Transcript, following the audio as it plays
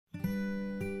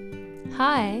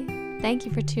Hi, thank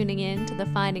you for tuning in to the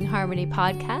Finding Harmony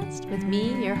podcast with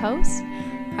me, your host,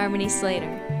 Harmony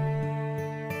Slater.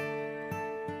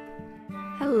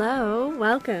 Hello,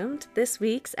 welcome to this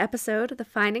week's episode of the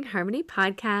Finding Harmony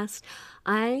podcast.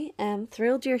 I am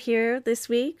thrilled you're here this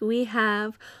week. We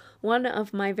have one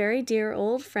of my very dear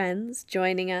old friends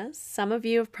joining us. Some of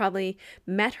you have probably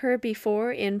met her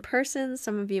before in person.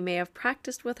 Some of you may have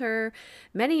practiced with her.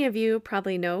 Many of you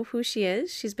probably know who she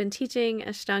is. She's been teaching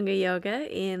Ashtanga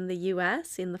Yoga in the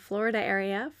US, in the Florida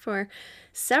area, for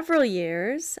several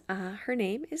years. Her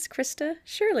name is Krista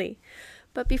Shirley.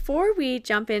 But before we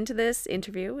jump into this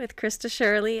interview with Krista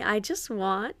Shirley, I just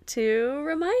want to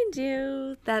remind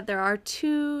you that there are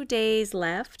 2 days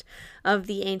left of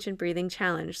the Ancient Breathing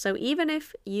Challenge. So even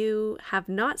if you have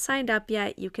not signed up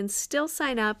yet, you can still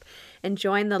sign up and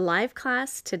join the live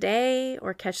class today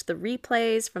or catch the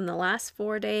replays from the last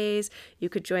 4 days. You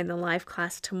could join the live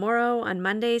class tomorrow on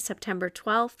Monday, September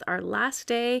 12th, our last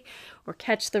day, or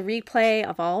catch the replay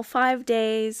of all 5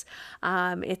 days.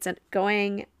 It's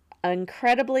going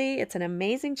incredibly. It's an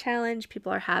amazing challenge.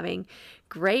 People are having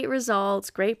great results,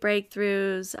 great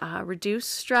breakthroughs, reduced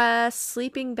stress,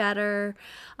 sleeping better,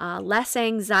 less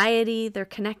anxiety. They're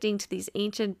connecting to these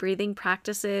ancient breathing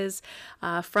practices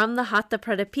from the Hatha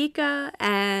Pradipika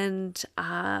and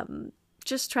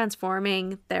just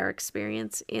transforming their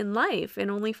experience in life in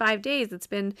only 5 days. It's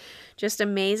been just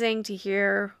amazing to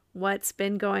hear what's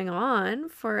been going on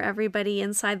for everybody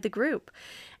inside the group.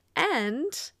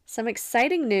 And some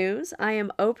exciting news, I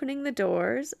am opening the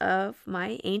doors of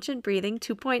my Ancient Breathing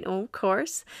 2.0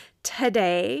 course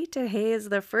today. Today is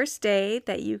the first day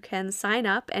that you can sign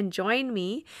up and join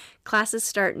me. Classes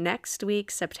start next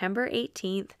week, September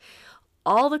 18th.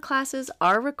 All the classes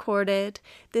are recorded.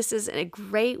 This is a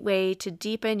great way to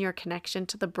deepen your connection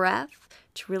to the breath,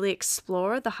 to really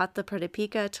explore the Hatha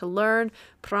Pradipika, to learn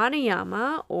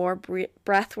pranayama or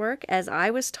breath work as I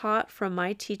was taught from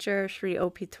my teacher, Sri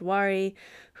O.P. Tiwari,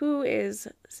 who is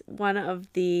one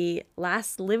of the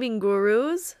last living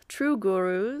gurus, true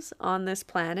gurus on this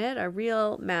planet, a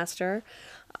real master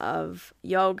of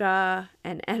yoga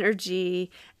and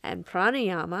energy and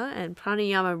pranayama. And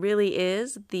pranayama really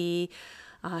is the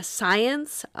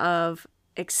science of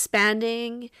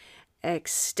expanding,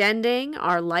 extending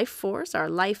our life force, our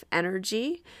life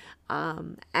energy,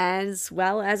 as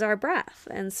well as our breath.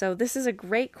 And so this is a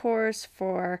great course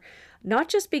for not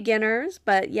just beginners,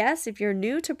 but yes, if you're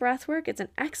new to breathwork, it's an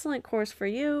excellent course for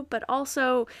you, but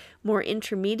also more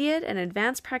intermediate and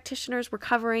advanced practitioners. We're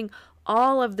covering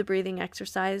all of the breathing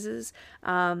exercises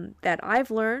that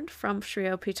I've learned from Sri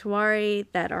O.P. Tiwari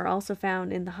that are also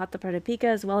found in the Hatha Pradipika,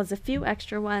 as well as a few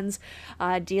extra ones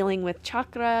dealing with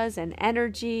chakras and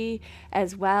energy,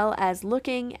 as well as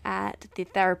looking at the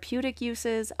therapeutic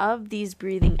uses of these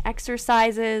breathing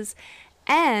exercises.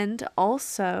 And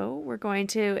also, we're going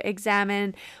to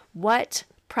examine what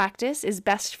practice is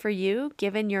best for you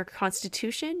given your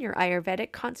constitution, your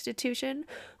Ayurvedic constitution,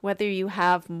 whether you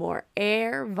have more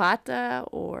air, vata,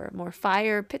 or more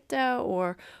fire, pitta,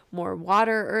 or more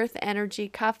water, earth energy,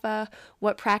 kapha.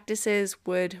 What practices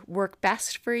would work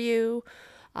best for you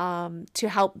to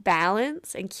help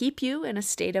balance and keep you in a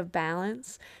state of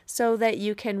balance so that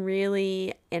you can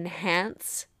really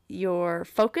enhance your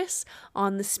focus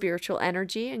on the spiritual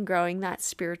energy and growing that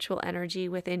spiritual energy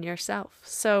within yourself.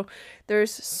 So there's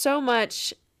so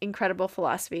much incredible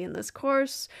philosophy in this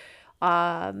course.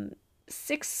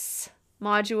 6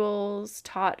 modules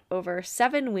taught over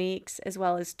 7 weeks, as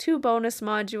well as 2 bonus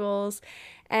modules.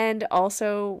 And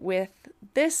also with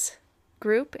this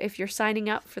group, if you're signing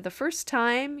up for the first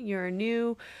time, you're a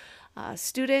new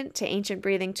student to Ancient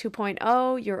Breathing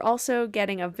 2.0, you're also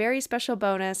getting a very special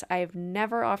bonus. I've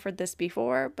never offered this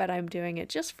before, but I'm doing it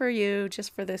just for you,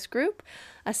 just for this group,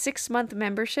 a 6-month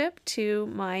membership to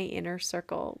my inner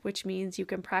circle, which means you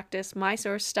can practice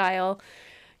Mysore style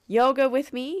yoga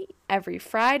with me every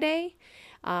Friday.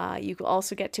 You will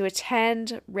also get to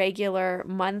attend regular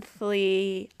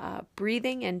monthly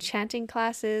breathing and chanting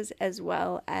classes, as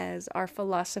well as our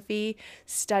philosophy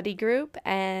study group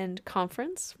and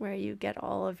conference, where you get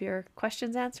all of your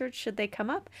questions answered should they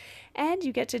come up. And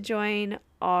you get to join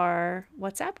our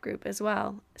WhatsApp group as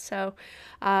well. So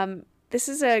this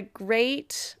is a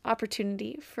great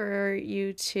opportunity for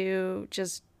you to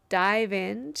just dive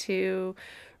into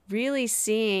really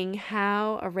seeing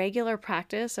how a regular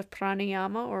practice of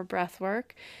pranayama or breath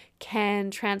work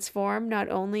can transform not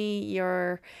only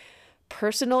your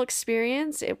personal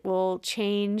experience. It will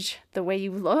change the way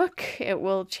you look. It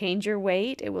will change your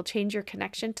weight. It will change your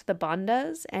connection to the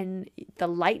bandhas and the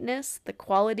lightness, the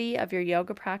quality of your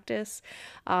yoga practice.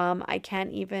 I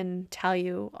can't even tell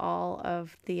you all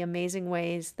of the amazing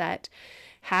ways that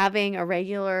having a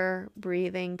regular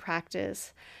breathing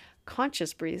practice,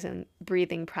 conscious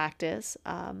breathing practice,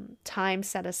 time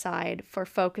set aside for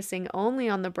focusing only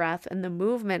on the breath and the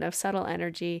movement of subtle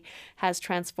energy has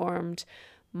transformed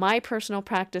my personal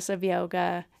practice of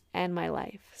yoga and my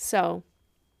life. So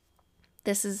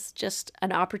this is just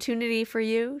an opportunity for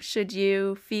you, should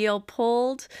you feel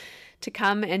pulled to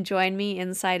come and join me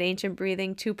inside Ancient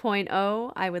Breathing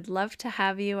 2.0. I would love to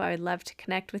have you. I would love to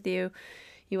connect with you.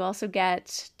 You also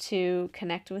get to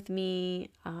connect with me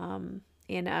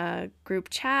in a group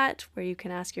chat where you can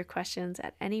ask your questions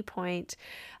at any point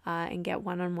and get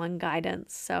one-on-one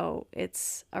guidance. So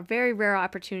it's a very rare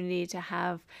opportunity to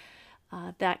have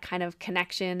that kind of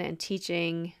connection and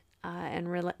teaching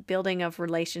and building of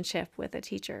relationship with a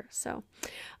teacher. So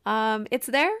it's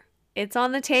there. It's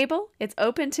on the table. It's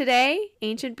open today,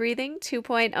 Ancient Breathing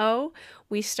 2.0.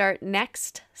 We start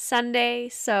next Sunday,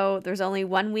 so there's only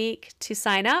 1 week to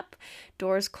sign up.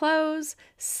 Doors close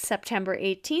September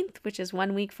 18th, which is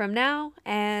 1 week from now,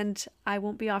 and I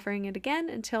won't be offering it again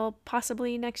until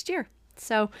possibly next year.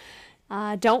 So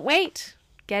don't wait.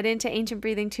 Get into Ancient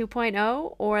Breathing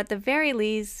 2.0, or at the very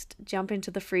least, jump into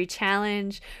the free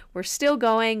challenge. We're still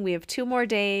going. We have 2 more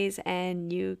days,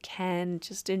 and you can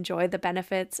just enjoy the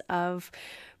benefits of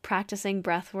practicing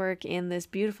breath work in this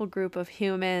beautiful group of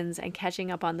humans and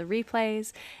catching up on the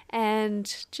replays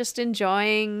and just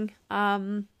enjoying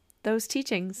those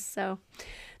teachings. So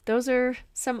those are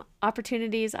some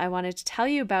opportunities I wanted to tell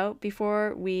you about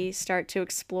before we start to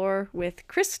explore with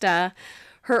Krista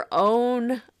her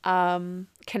own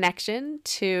connection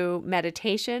to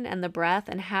meditation and the breath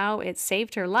and how it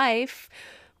saved her life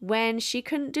when she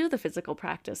couldn't do the physical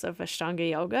practice of Ashtanga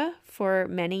yoga for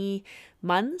many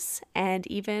months and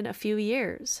even a few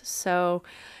years. So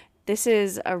this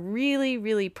is a really,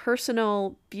 really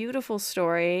personal, beautiful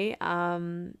story.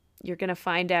 You're going to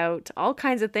find out all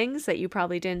kinds of things that you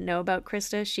probably didn't know about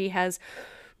Krista. She has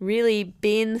really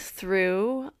been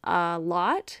through a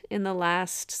lot in the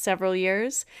last several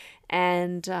years,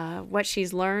 and what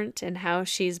she's learned and how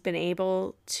she's been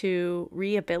able to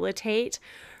rehabilitate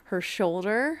her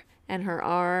shoulder and her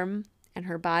arm and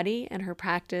her body and her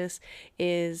practice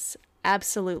is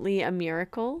absolutely a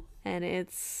miracle, and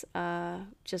it's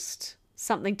just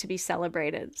something to be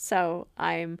celebrated. So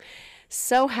I'm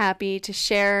so happy to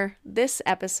share this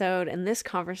episode and this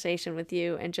conversation with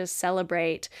you and just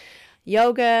celebrate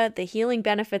yoga, the healing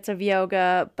benefits of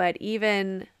yoga, but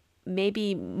even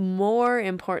maybe more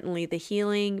importantly, the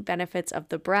healing benefits of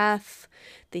the breath,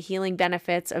 the healing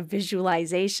benefits of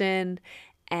visualization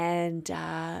and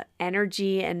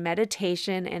energy and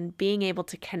meditation and being able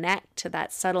to connect to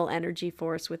that subtle energy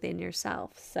force within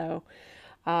yourself. So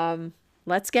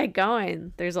let's get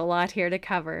going. There's a lot here to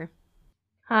cover.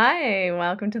 Hi,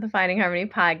 welcome to the Finding Harmony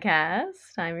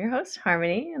podcast. I'm your host,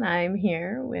 Harmony, and I'm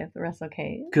here with Russell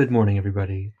Case. Good morning,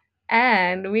 everybody.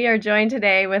 And we are joined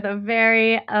today with a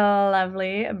very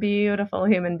lovely, beautiful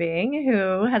human being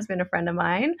who has been a friend of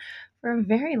mine for a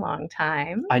very long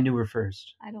time. I knew her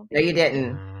first. I don't think No, you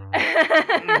didn't.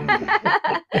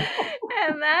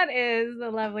 And that is the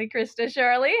lovely Krista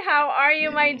Shirley. How are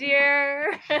you, my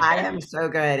dear? I am so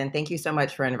good, and thank you so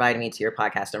much for inviting me to your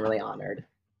podcast. I'm really honored.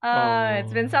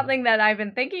 It's been something that I've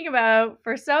been thinking about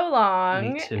for so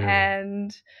long. Me too.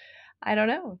 And I don't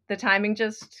know, the timing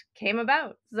just came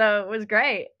about. So it was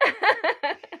great.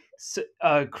 So,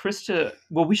 Krista,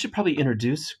 well, we should probably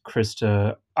introduce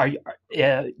Krista.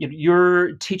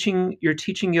 You're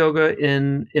teaching yoga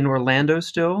in Orlando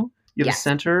still? You have Yes. a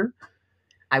center?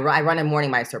 I run a morning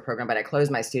Mysore program, but I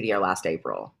closed my studio last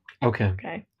April. Okay.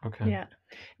 Yeah.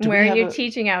 Do Where we are you have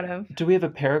teaching out of? Do we have a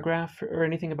paragraph or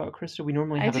anything about Krista? We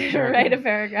normally I have a didn't paragraph. write a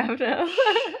paragraph, no.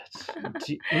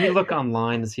 Let me look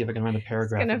online to see if I can find a I'm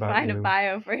paragraph going to about find you. a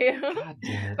bio for you. God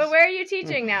damn it. But where are you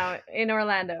teaching now in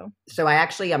Orlando? So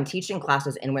I'm teaching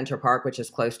classes in Winter Park, which is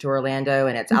close to Orlando,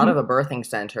 and it's out of a birthing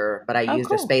center, but I Oh, use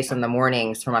cool. the space in the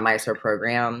mornings for my Mysore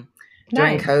program.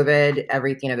 During Nice.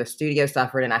 COVID, the studio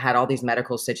suffered, and I had all these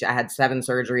medical I had 7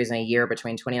 surgeries in a year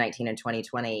between 2019 and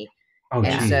 2020. Oh,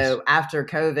 And geez. so after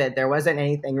COVID, there wasn't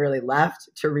anything really left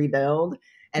to rebuild.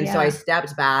 And so I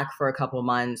stepped back for a couple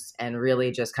months and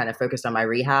really just kind of focused on my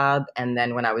rehab. And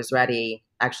then when I was ready,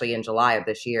 actually in July of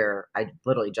this year, I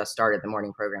literally just started the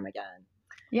morning program again.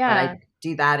 Yeah. And I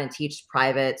do that and teach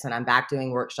privates, and I'm back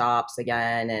doing workshops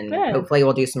again. And Good. hopefully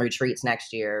we'll do some retreats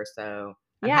next year. So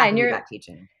I'm Yeah, happy and to be you're back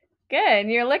teaching. Good.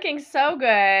 You're looking so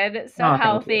good, so Oh, thank you.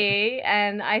 healthy.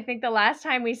 And I think the last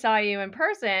time we saw you in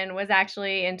person was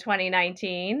actually in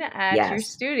 2019 at your Yes.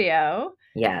 studio.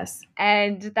 Yes.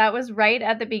 And that was right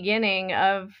at the beginning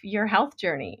of your health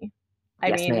journey.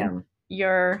 Yes, ma'am.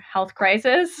 Your health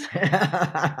crisis.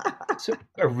 So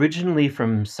originally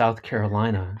from South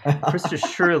Carolina, Krista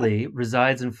Shirley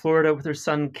resides in Florida with her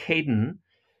son, Caden.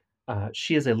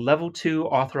 She is a level 2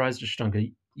 authorized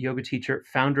Ashtanga yoga teacher,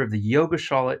 founder of the Yoga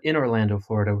Shala in Orlando,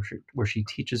 Florida, where she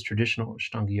teaches traditional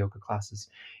Ashtanga yoga classes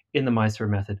in the Mysore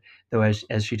method, though as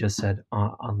she just said,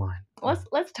 online.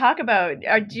 Let's talk about.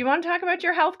 Do you want to talk about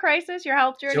your health crisis, your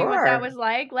health journey, what that was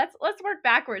like? Let's work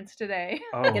backwards today.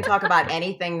 You can talk about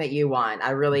anything that you want. I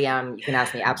really am. You can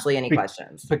ask me absolutely any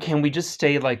questions. But can we just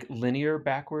stay like linear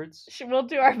backwards? We'll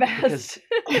do our best.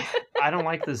 Because I don't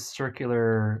like these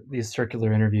circular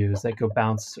interviews that go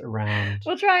bounce around.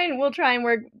 We'll try and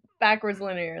work backwards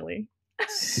linearly.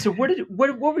 So what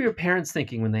were your parents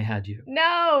thinking when they had you?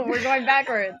 No, we're going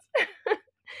backwards.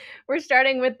 We're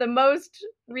starting with the most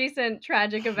recent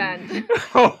tragic event that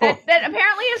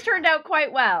apparently has turned out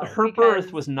quite well. Her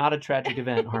birth was not a tragic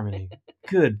event, Harmony.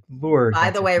 Good Lord.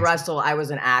 By the way, Russell, I was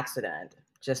an accident,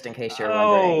 just in case you're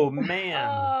wondering. Oh, man.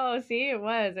 Oh, see, it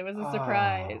was a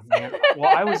surprise.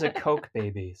 Well, I was a Coke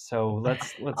baby, so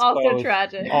let's also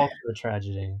tragic. Also a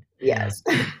tragedy. Yes.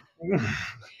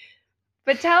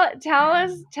 But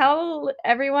tell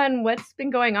everyone what's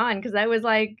been going on, because that was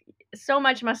like so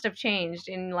much must have changed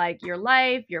in like your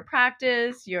life, your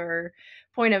practice, your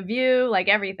point of view, like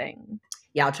everything.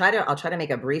 Yeah, I'll try to make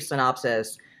a brief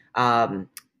synopsis.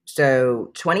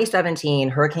 So 2017,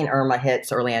 Hurricane Irma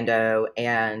hits Orlando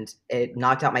and it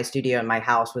knocked out my studio, and my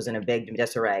house was in a big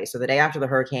disarray. So the day after the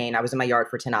hurricane, I was in my yard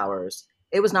for 10 hours.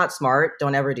 It was not smart.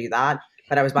 Don't ever do that.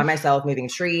 But I was by myself moving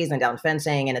trees and down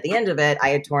fencing. And at the end of it, I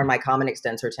had torn my common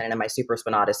extensor tendon and my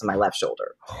supraspinatus in my left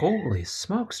shoulder. Holy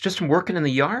smokes. Just from working in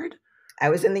the yard? I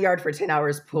was in the yard for 10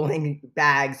 hours pulling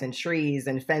bags and trees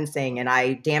and fencing, and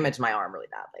I damaged my arm really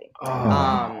badly.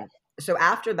 Oh. So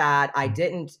after that, I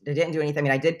didn't do anything. I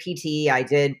mean, I did PT, I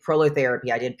did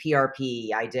prolotherapy, I did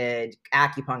PRP, I did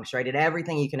acupuncture, I did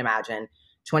everything you can imagine.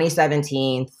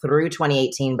 2017 through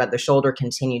 2018, but the shoulder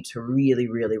continued to really,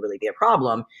 really, really be a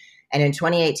problem. And in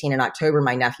 2018, in October,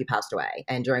 my nephew passed away.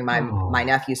 And during my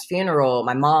nephew's funeral,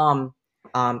 my mom,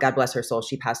 God bless her soul,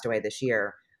 she passed away this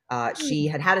year. She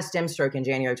had a stem stroke in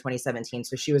January of 2017.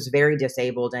 So she was very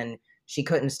disabled and she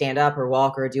couldn't stand up or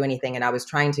walk or do anything. And I was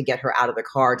trying to get her out of the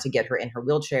car to get her in her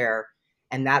wheelchair.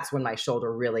 And that's when my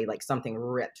shoulder really, like something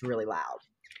ripped really loud.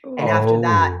 And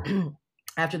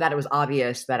after that, it was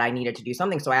obvious that I needed to do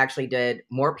something. So I actually did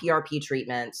more PRP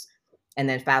treatments. And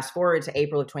then fast forward to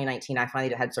April of 2019, I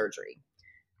finally had surgery.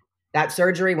 That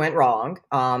surgery went wrong,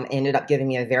 ended up giving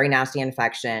me a very nasty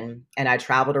infection. And I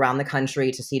traveled around the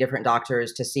country to see different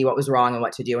doctors to see what was wrong and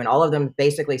what to do. And all of them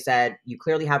basically said, you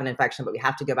clearly have an infection, but we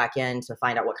have to go back in to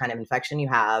find out what kind of infection you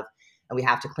have. And we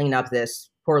have to clean up this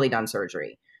poorly done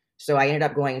surgery. So I ended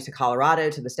up going to Colorado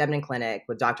to the Stebman Clinic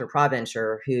with Dr.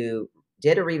 Provencher, who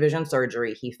did a revision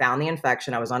surgery. He found the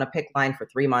infection. I was on a PICC line for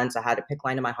 3 months. I had a PICC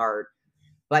line in my heart.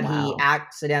 But he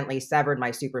accidentally severed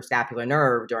my suprascapular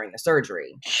nerve during the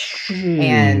surgery. Jeez.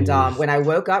 And when I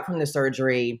woke up from the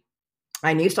surgery,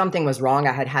 I knew something was wrong.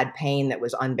 I had pain that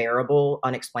was unbearable,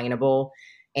 unexplainable.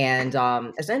 And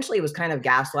essentially was kind of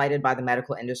gaslighted by the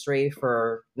medical industry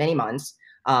for many months.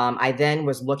 I then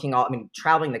was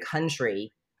traveling the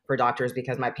country for doctors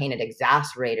because my pain had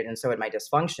exacerbated and so had my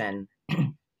dysfunction.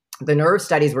 The nerve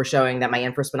studies were showing that my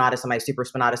infraspinatus and my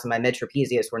supraspinatus and my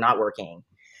mid-trapezius were not working.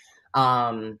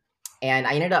 And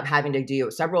I ended up having to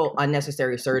do several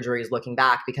unnecessary surgeries looking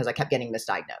back because I kept getting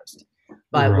misdiagnosed.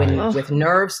 But with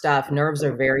nerve stuff, nerves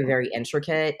are very, very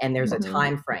intricate and there's a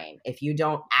time frame. If you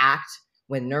don't act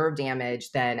with nerve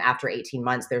damage, then after 18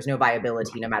 months, there's no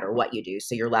viability no matter what you do.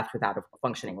 So you're left without a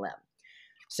functioning limb.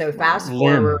 So fast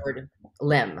forward,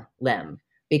 limb.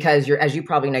 Because as you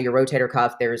probably know, your rotator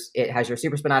cuff, it has your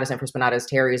supraspinatus, infraspinatus,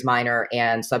 teres minor,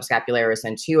 and subscapularis,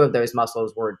 and 2 of those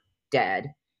muscles were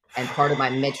dead. And part of my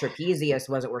mid-trapezius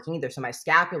wasn't working either. So my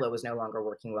scapula was no longer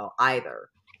working well either.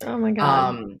 Oh my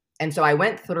God. And so I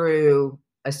went through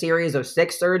a series of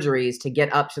 6 surgeries to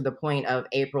get up to the point of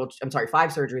 5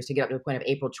 surgeries to get up to the point of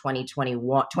April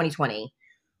 2020,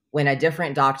 when a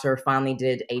different doctor finally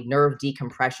did a nerve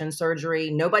decompression surgery.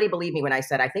 Nobody believed me when I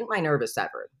said, I think my nerve is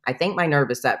severed.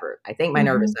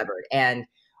 And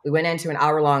we went into an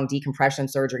hour-long decompression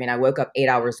surgery, and I woke up 8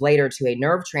 hours later to a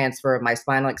nerve transfer of my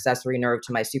spinal accessory nerve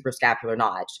to my suprascapular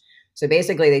notch. So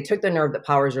basically, they took the nerve that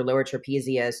powers your lower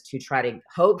trapezius to try to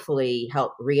hopefully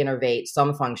help reinnervate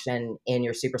some function in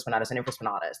your supraspinatus and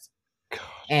infraspinatus.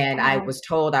 And I was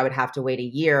told I would have to wait a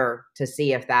year to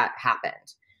see if that happened.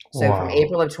 So from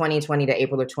April of 2020 to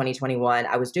April of 2021,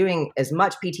 I was doing as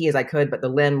much PT as I could, but the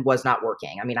limb was not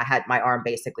working. I mean, I had my arm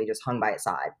basically just hung by its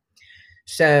side.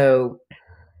 So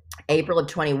April of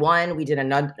 21, we did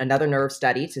another nerve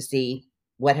study to see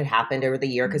what had happened over the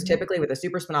year. Because typically with a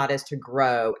supraspinatus to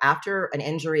grow, after an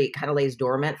injury, it kind of lays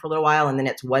dormant for a little while, and then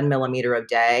it's 1 millimeter a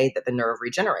day that the nerve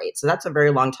regenerates. So that's a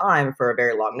very long time for a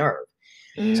very long nerve.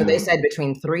 So they said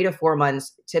between 3 to 4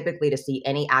 months typically to see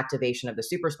any activation of the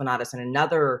supraspinatus, and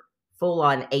another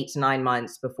full-on 8 to 9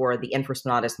 months before the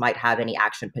infraspinatus might have any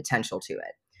action potential to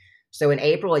it. So in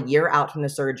April, a year out from the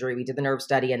surgery, we did the nerve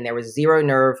study, and there was 0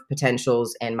 nerve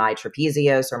potentials in my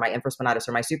trapezius or my infraspinatus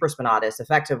or my supraspinatus.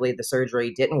 Effectively, the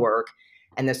surgery didn't work,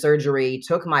 and the surgery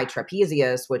took my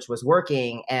trapezius, which was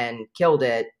working, and killed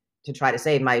it to try to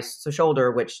save my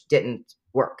shoulder, which didn't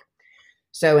work.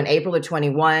 So in April of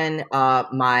 21,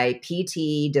 my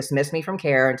PT dismissed me from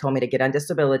care and told me to get on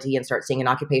disability and start seeing an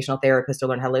occupational therapist to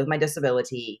learn how to live with my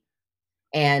disability.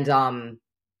 And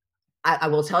I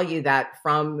will tell you that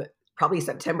from probably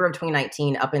September of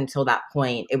 2019 up until that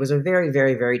point, it was a very,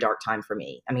 very, very dark time for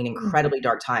me. I mean, incredibly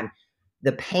dark time.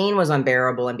 The pain was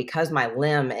unbearable. And because my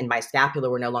limb and my scapula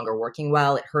were no longer working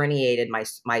well, it herniated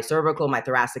my cervical, my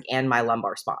thoracic, and my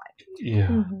lumbar spine.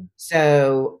 Yeah.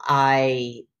 So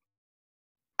I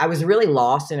was really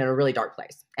lost and in a really dark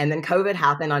place. And then COVID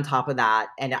happened on top of that,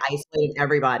 and it isolated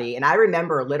everybody. And I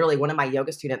remember literally one of my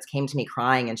yoga students came to me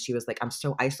crying, and she was like, I'm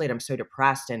so isolated. I'm so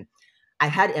depressed. And I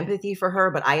had empathy for her,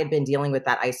 but I had been dealing with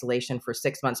that isolation for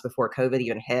 6 months before COVID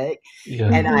even hit. Yeah.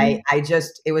 And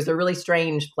it was a really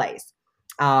strange place.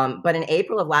 But in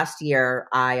April of last year,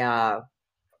 I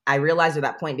realized at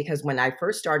that point, because when I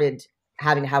first started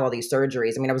having to have all these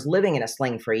surgeries, I mean, I was living in a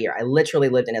sling for a year. I literally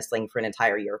lived in a sling for an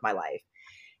entire year of my life.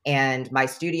 And my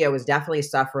studio was definitely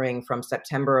suffering from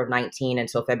September of 19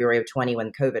 until February of 20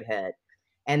 when COVID hit.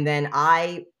 And then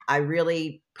I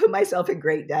really put myself in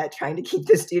great debt trying to keep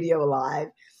the studio alive.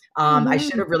 I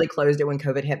should have really closed it when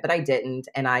COVID hit, but I didn't.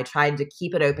 And I tried to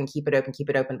keep it open,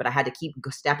 but I had to keep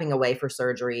stepping away for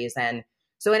surgeries. And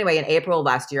so anyway, in April of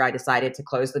last year, I decided to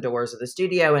close the doors of the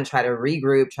studio and try to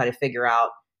regroup, try to figure out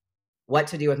what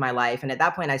to do with my life. And at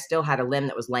that point, I still had a limb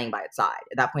that was laying by its side.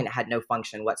 At that point, it had no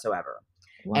function whatsoever.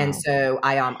 Wow. And so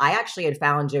I actually had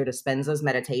found Joe Dispenza's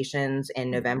meditations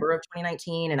in November of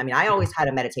 2019. And I mean, I always had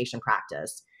a meditation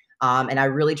practice. And I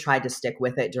really tried to stick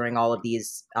with it during all of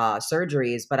these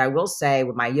surgeries. But I will say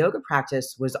my yoga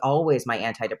practice was always my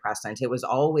antidepressant. It was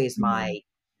always my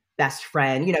best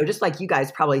friend, just like you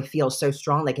guys probably feel so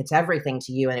strong, like it's everything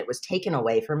to you. And it was taken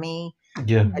away from me.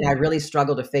 Yeah. And I really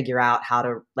struggled to figure out how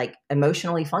to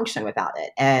emotionally function without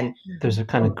it. And there's a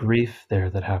kind of grief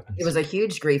there that happens. It was a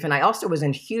huge grief. And I also was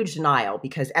in huge denial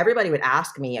because everybody would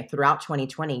ask me throughout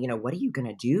 2020, what are you going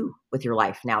to do with your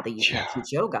life now that you can't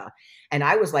teach yoga? And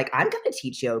I was like, I'm going to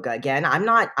teach yoga again.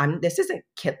 This isn't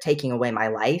taking away my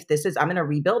life. I'm going to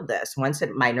rebuild this. Once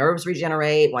my nerves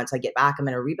regenerate, once I get back, I'm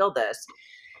going to rebuild this.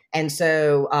 And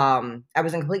so I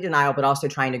was in complete denial, but also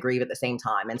trying to grieve at the same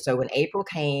time. And so when April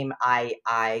came,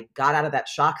 I got out of that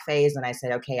shock phase and I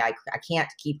said, okay, I can't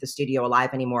keep the studio alive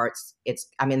anymore.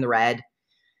 I'm in the red.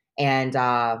 And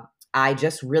I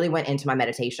just really went into my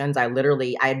meditations. I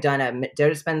had done a Joe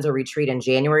Dispenza retreat in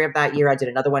January of that year. I did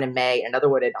another one in May, another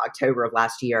one in October of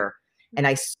last year. And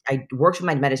I worked with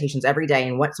my meditations every day.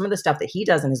 And some of the stuff that he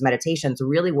does in his meditations,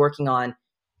 really working on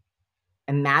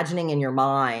imagining in your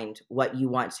mind what you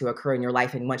want to occur in your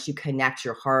life. And once you connect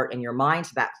your heart and your mind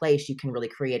to that place, you can really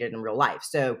create it in real life.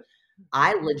 So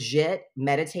I legit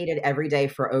meditated every day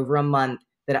for over a month,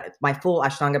 my full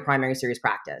Ashtanga primary series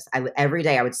practice. Every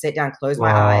day I would sit down, close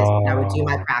my eyes, and I would do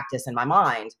my practice in my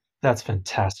mind. That's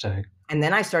fantastic. And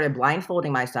then I started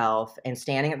blindfolding myself and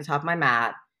standing at the top of my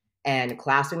mat and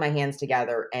clasping my hands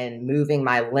together and moving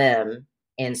my limb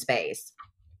in space.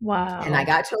 Wow. And I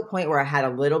got to a point where I had a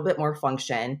little bit more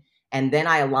function. And then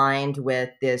I aligned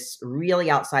with this really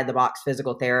outside the box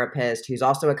physical therapist who's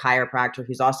also a chiropractor,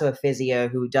 who's also a physio,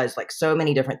 who does so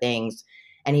many different things.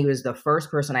 And he was the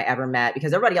first person I ever met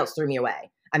because everybody else threw me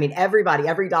away. I mean, everybody,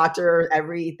 every doctor,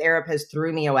 every therapist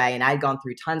threw me away, and I'd gone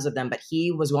through tons of them, but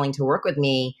he was willing to work with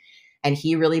me. And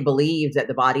he really believed that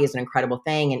the body is an incredible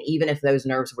thing. And even if those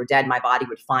nerves were dead, my body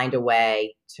would find a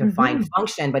way to find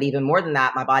function. But even more than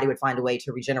that, my body would find a way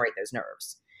to regenerate those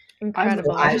nerves.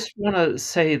 Incredible. I just want to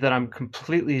say that I'm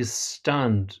completely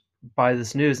stunned by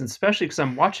this news, and especially because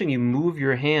I'm watching you move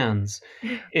your hands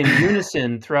in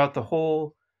unison throughout the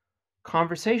whole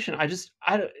conversation.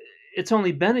 It's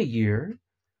only been a year.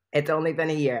 It's only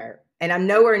been a year. And I'm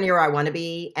nowhere near where I want to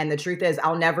be. And the truth is,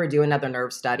 I'll never do another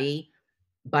nerve study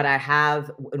but I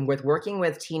have, with working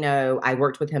with Tino, I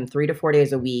worked with him 3 to 4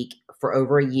 days a week for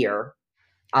over a year.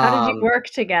 How did you work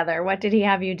together? What did he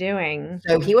have you doing?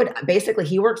 So he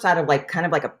works out of like kind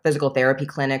of like a physical therapy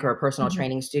clinic or a personal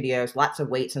training studio, lots of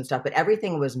weights and stuff, but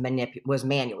everything was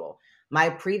manual. My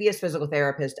previous physical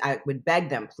therapist, I would beg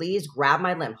them, please grab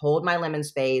my limb, hold my limb in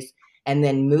space, and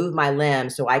then move my limb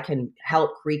so I can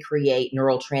help recreate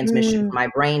neural transmission from my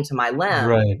brain to my limb.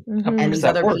 Right. And these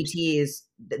other PTs,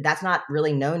 that's not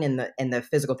really known in the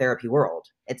physical therapy world.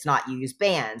 It's not, you use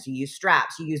bands, you use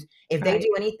straps, if they do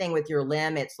anything with your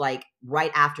limb, it's like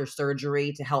right after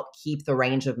surgery to help keep the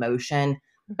range of motion.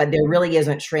 But there really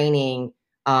isn't training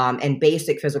and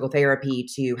basic physical therapy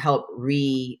to help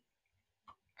rewire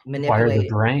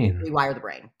the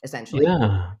brain, essentially.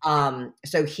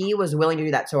 So he was willing to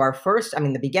do that. So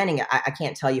the beginning, I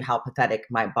can't tell you how pathetic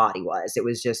my body was. It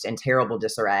was just in terrible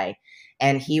disarray.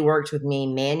 And he worked with me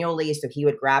manually. So he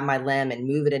would grab my limb and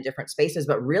move it in different spaces.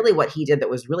 But really what he did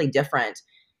that was really different,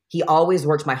 he always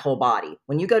worked my whole body.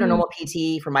 When you go to normal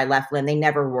PT for my left limb, they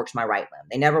never worked my right limb.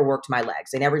 They never worked my legs.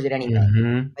 They never did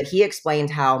anything. But he explained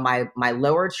how my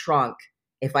lower trunk,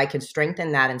 if I could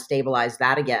strengthen that and stabilize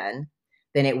that again,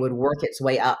 then it would work its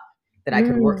way up, that I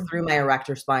could work through my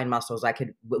erector spine muscles. I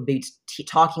could be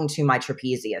talking to my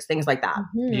trapezius, things like that.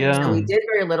 So we did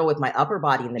very little with my upper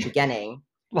body in the beginning.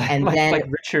 Like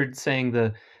Richard saying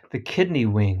the kidney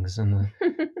wings and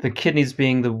the kidneys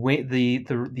being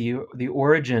the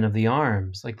origin of the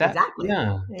arms, like that. Exactly.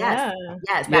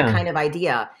 Yes, that kind of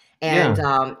idea. And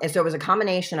so it was a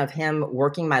combination of him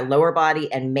working my lower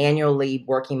body and manually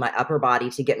working my upper body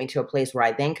to get me to a place where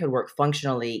I then could work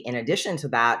functionally in addition to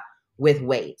that with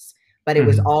weights. But it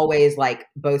was always like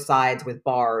both sides with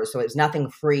bars. So it was nothing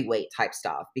free weight type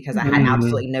stuff because I had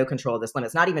absolutely no control of this limb.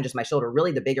 It's not even just my shoulder.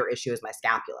 Really, the bigger issue is my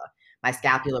scapula. My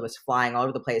scapula was flying all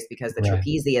over the place because the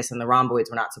trapezius and the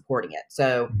rhomboids were not supporting it.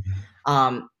 So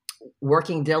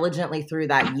working diligently through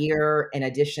that year, in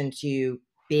addition to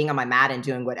being on my mat and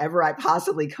doing whatever I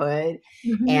possibly could.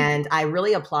 And I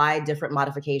really applied different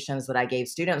modifications that I gave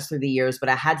students through the years, but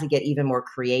I had to get even more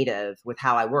creative with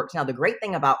how I worked. Now, the great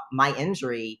thing about my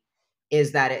injury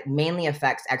is that it mainly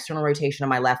affects external rotation of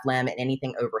my left limb and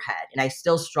anything overhead. And I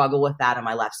still struggle with that on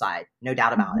my left side, no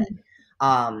doubt about it.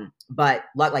 But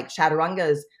like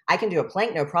chaturangas, I can do a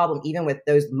plank, no problem, even with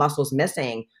those muscles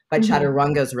missing, but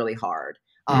chaturanga is really hard.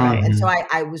 And so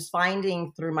I was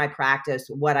finding through my practice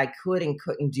what I could and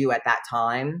couldn't do at that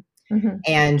time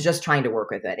and just trying to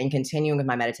work with it and continuing with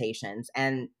my meditations.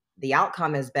 And the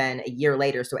outcome has been a year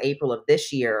later. So April of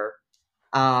this year,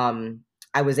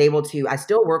 I was able to, I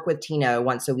still work with Tino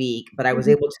once a week, but I was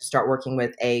able to start working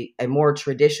with a more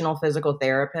traditional physical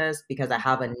therapist because I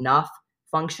have enough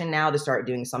function now to start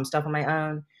doing some stuff on my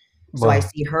own. So I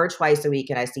see her twice a week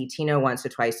and I see Tino once or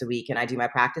twice a week and I do my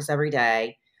practice every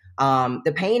day.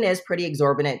 The pain is pretty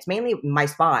exorbitant. It's mainly my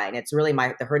spine. It's really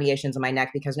the herniations in my neck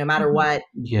because no matter what,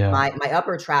 my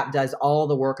upper trap does all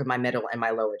the work of my middle and my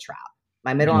lower trap.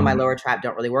 My middle and my lower trap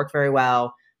don't really work very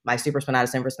well. My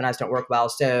supraspinatus, infraspinatus don't work well.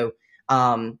 So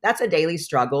that's a daily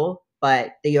struggle,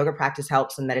 but the yoga practice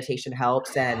helps and meditation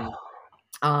helps. And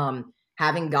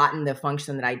having gotten the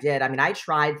function that I did, I mean, I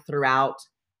tried throughout,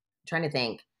 I'm trying to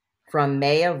think, from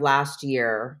May of last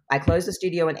year. I closed the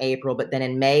studio in April, but then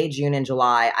in May, June, and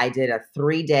July, I did a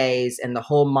 3 days in the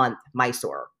whole month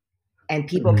Mysore. And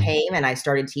people came and I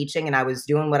started teaching and I was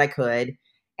doing what I could.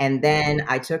 And then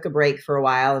I took a break for a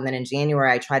while. And then in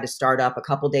January, I tried to start up a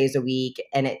couple days a week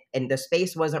and the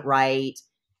space wasn't right.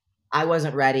 I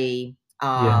wasn't ready.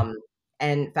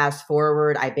 And fast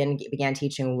forward, I began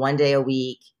teaching 1 day a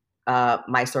week,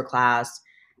 Mysore class.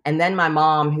 And then my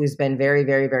mom, who's been very,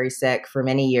 very, very sick for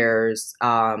many years,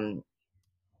 my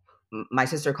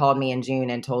sister called me in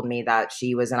June and told me that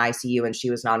she was in ICU and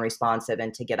she was non-responsive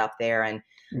and to get up there. And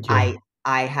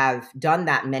I have done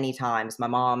that many times. My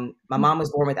mom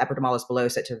was born with epidermolysis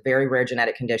bullosa. It's a very rare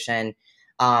genetic condition.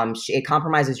 It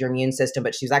compromises your immune system,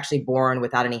 but she was actually born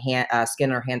without any skin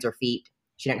on her hands or feet.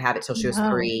 She didn't have it till she was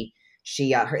 3.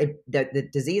 The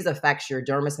disease affects your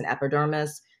dermis and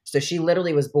epidermis. So she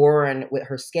literally was born with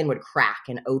her skin would crack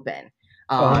and open.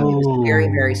 It was very,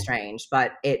 very strange.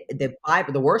 But the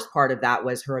worst part of that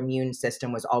was her immune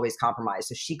system was always compromised.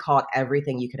 So she caught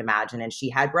everything you could imagine. And she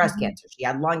had breast cancer. She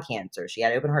had lung cancer. She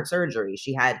had open heart surgery.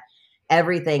 She had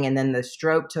everything. And then the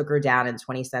stroke took her down in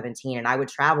 2017. And I would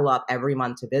travel up every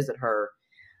month to visit her.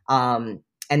 And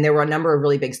there were a number of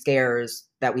really big scares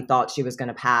that we thought she was going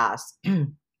to pass.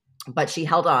 But she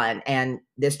held on. And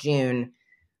this June,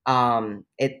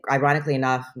 ironically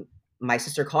enough, my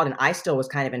sister called and I still was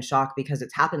kind of in shock because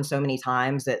it's happened so many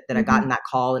times that I've gotten that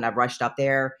call and I've rushed up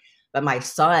there. But my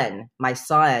son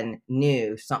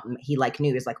knew something. He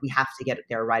knew, it's like, we have to get it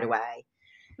there right away.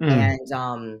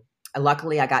 And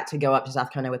luckily I got to go up to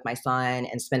South Carolina with my son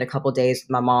and spend a couple of days with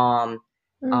my mom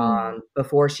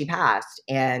before she passed.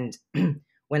 And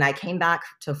when I came back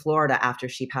to Florida after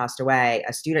she passed away,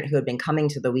 a student who had been coming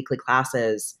to the weekly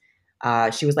classes,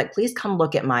 she was like, please come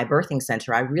look at my birthing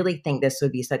center. I really think this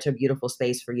would be such a beautiful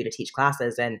space for you to teach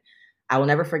classes. And I will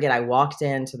never forget, I walked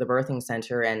into the birthing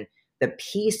center and the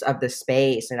peace of the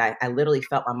space, and I literally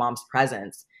felt my mom's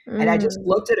presence. And I just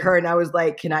looked at her and I was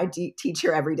like, can I teach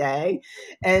her every day?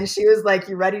 And she was like,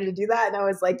 you ready to do that? And I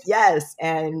was like, yes.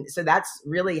 And so that's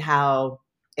really how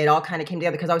it all kind of came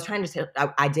together, because I was trying to say,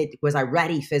 was I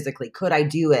ready physically? Could I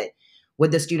do it?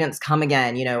 Would the students come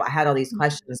again? I had all these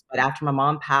questions, but after my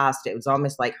mom passed, it was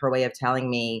almost like her way of telling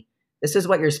me, this is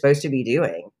what you're supposed to be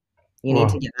doing. You need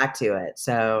to get back to it.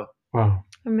 So wow.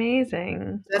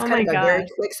 Amazing. That's kind of a very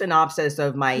quick synopsis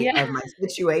of my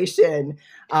situation.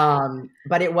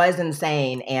 But it was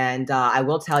insane. And I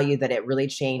will tell you that it really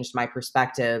changed my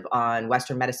perspective on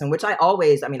Western medicine, which I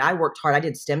worked hard. I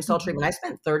did stem cell treatment. I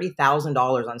spent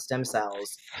 $30,000 on stem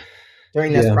cells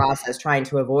during this process, trying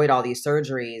to avoid all these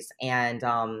surgeries. And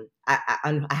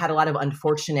I had a lot of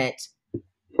unfortunate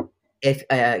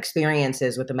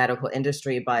experiences with the medical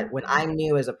industry. But when I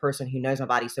knew, as a person who knows my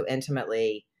body so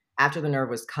intimately, after the nerve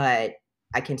was cut,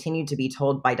 I continued to be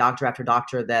told by doctor after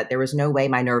doctor that there was no way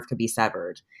my nerve could be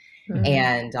severed.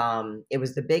 And it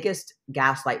was the biggest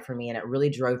gaslight for me. And it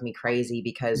really drove me crazy,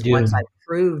 because once I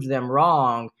proved them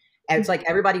wrong, it's like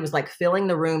everybody was like filling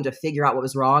the room to figure out what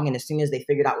was wrong. And as soon as they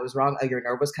figured out what was wrong, oh, your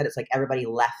nerve was cut. It's like everybody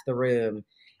left the room.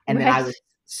 And then I was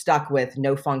stuck with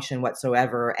no function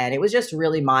whatsoever. And it was just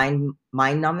really mind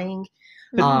numbing.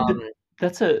 But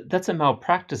that's a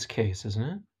malpractice case, isn't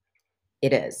it?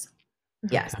 It is.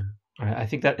 Yes. Okay. All right. I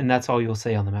think that's all you'll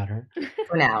say on the matter.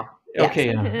 For now.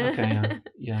 Okay. Yes.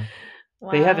 Yeah.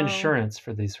 Wow. They have insurance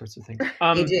for these sorts of things.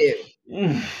 They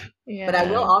do. But I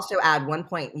will also add one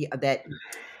point that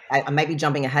I might be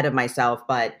jumping ahead of myself,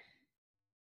 but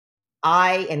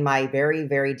I, in my very,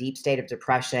 very deep state of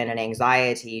depression and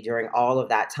anxiety during all of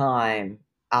that time,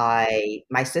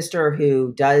 my sister,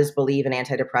 who does believe in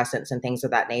antidepressants and things of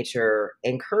that nature,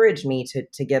 encouraged me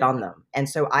to get on them. And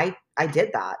so I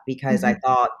did that, because I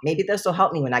thought, maybe this will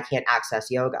help me when I can't access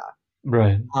yoga.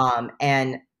 Right.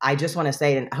 And I just want to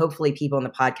say, and hopefully people in the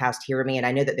podcast hear me, and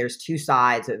I know that there's two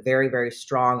sides, a very, very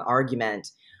strong argument,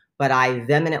 but I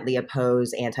vehemently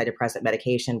oppose antidepressant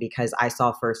medication, because I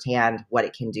saw firsthand what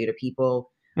it can do to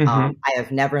people. I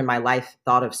have never in my life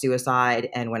thought of suicide.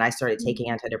 And when I started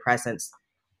taking antidepressants,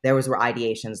 those were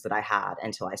ideations that I had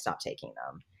until I stopped taking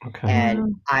them. Okay.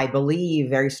 And I believe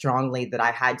very strongly that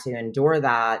I had to endure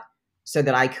that so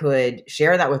that I could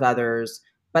share that with others.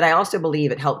 But I also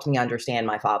believe it helped me understand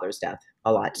my father's death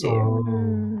a lot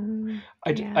too.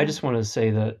 I just want to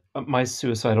say that my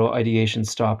suicidal ideation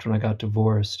stopped when I got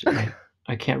divorced.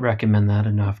 I can't recommend that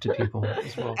enough to people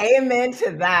as well. Amen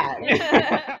to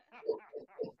that.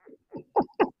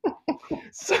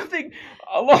 Something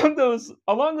along those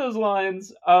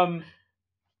lines. I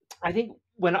think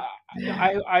when I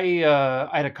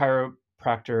had a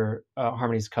chiropractor,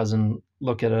 Harmony's cousin,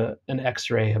 look at an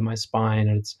X-ray of my spine,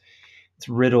 and it's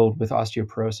riddled with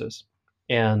osteoporosis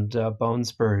and bone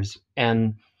spurs.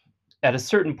 And at a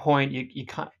certain point,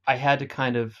 I had to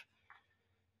kind of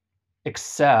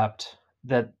accept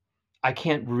that I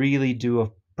can't really do a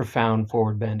profound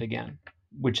forward bend again,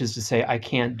 which is to say, I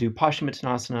can't do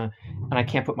Paschimottanasana, and I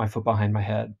can't put my foot behind my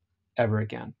head ever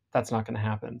again. That's not going to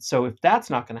happen. So if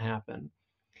that's not going to happen,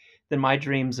 then my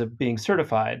dreams of being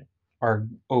certified are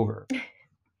over.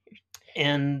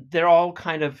 And they're all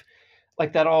kind of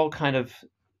like that. All kind of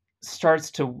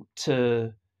starts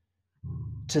to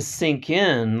sink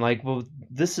in. Like, well,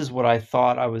 this is what I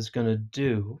thought I was going to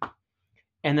do,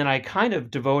 and then I kind of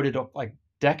devoted like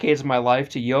decades of my life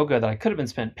to yoga that I could have been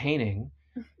spent painting.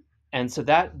 And so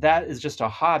that is just a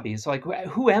hobby. So like,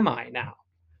 who am I now?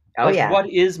 Oh, like, what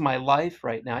is my life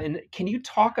right now? And can you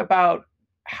talk about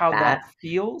how that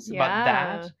feels, about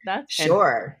that? That's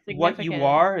sure. What you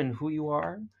are and who you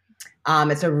are?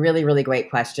 It's a really, really great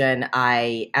question.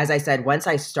 As I said, once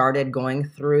I started going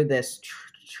through this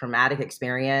traumatic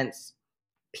experience,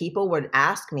 people would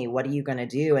ask me, what are you going to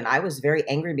do? And I was very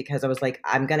angry, because I was like,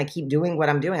 I'm going to keep doing what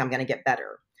I'm doing. I'm going to get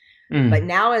better. But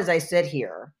now, as I sit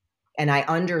here and I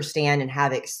understand and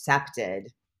have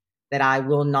accepted that I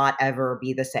will not ever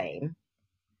be the same,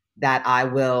 that I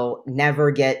will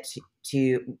never get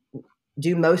to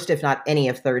do most, if not any,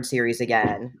 of third series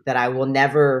again, that I will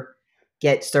never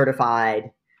get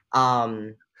certified.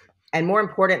 and more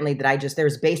importantly, that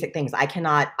there's basic things I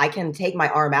can take my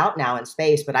arm out now in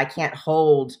space, but I can't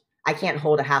hold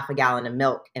a half a gallon of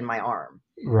milk in my arm.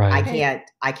 Right.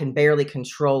 I can barely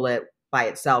control it by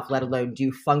itself, let alone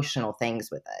do functional things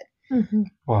with it. Mm-hmm.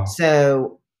 Wow.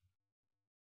 So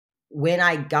when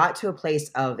I got to a place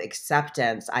of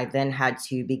acceptance, I then had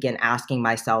to begin asking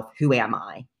myself, who am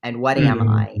I? And what am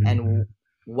I? And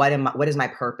what is my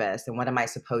purpose? And what am I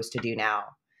supposed to do now?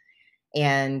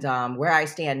 And where I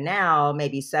stand now,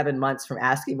 maybe 7 months from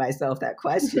asking myself that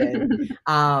question,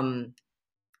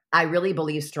 I really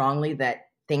believe strongly that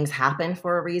things happen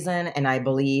for a reason. And I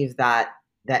believe that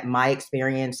my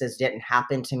experiences didn't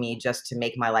happen to me just to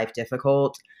make my life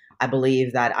difficult. I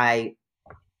believe that I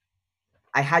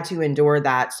had to endure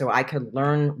that so I could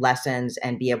learn lessons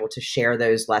and be able to share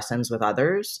those lessons with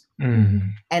others. Mm-hmm.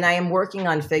 And I am working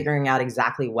on figuring out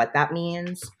exactly what that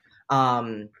means.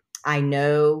 I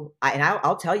know, and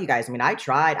I'll tell you guys, I mean,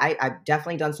 I've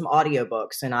definitely done some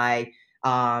audiobooks, and I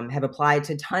have applied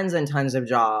to tons and tons of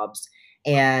jobs.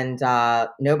 And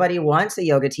nobody wants a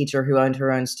yoga teacher who owned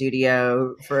her own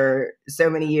studio for so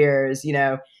many years, you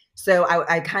know? So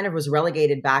I kind of was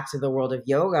relegated back to the world of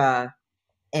yoga.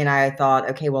 And I thought,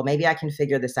 okay, well, maybe I can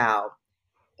figure this out.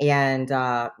 And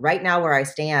right now where I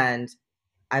stand,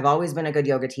 I've always been a good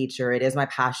yoga teacher. It is my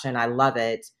passion. I love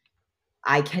it.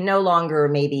 I can no longer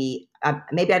maybe I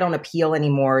don't appeal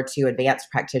anymore to advanced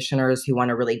practitioners who want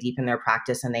to really deepen their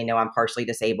practice and they know I'm partially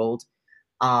disabled.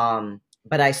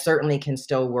 But I certainly can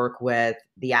still work with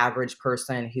the average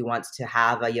person who wants to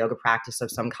have a yoga practice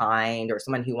of some kind, or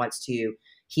someone who wants to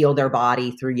heal their body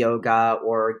through yoga,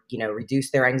 or, you know, reduce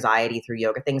their anxiety through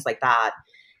yoga, things like that.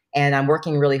 And I'm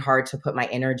working really hard to put my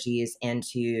energies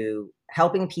into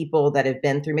helping people that have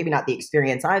been through maybe not the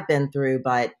experience I've been through,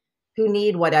 but who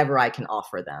need whatever I can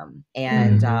offer them.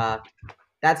 And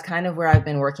that's kind of where I've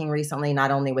been working recently,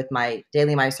 not only with my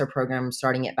Daily Mysore program,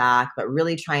 starting it back, but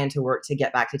really trying to work to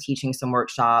get back to teaching some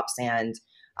workshops. And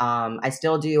I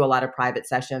still do a lot of private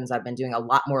sessions. I've been doing a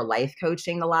lot more life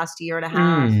coaching the last year and a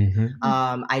half.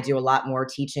 I do a lot more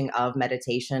teaching of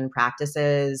meditation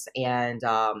practices and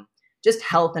just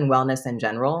health and wellness in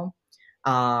general.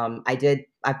 I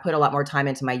put a lot more time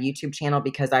into my YouTube channel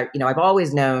because I've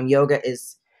always known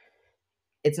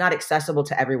it's not accessible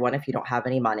to everyone if you don't have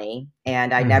any money.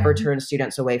 And I never turned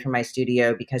students away from my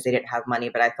studio because they didn't have money,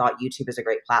 but I thought YouTube is a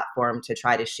great platform to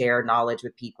try to share knowledge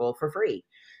with people for free.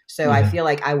 So I feel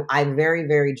like I'm very,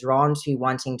 very drawn to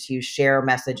wanting to share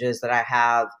messages that I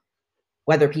have,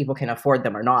 whether people can afford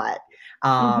them or not.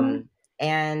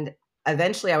 And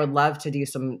eventually I would love to do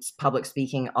some public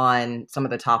speaking on some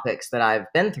of the topics that I've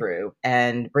been through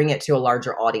and bring it to a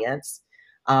larger audience.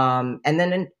 And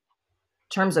then in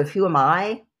terms of who am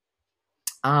I?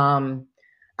 I'm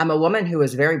a woman who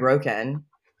is very broken,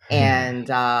 and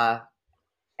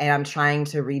I'm trying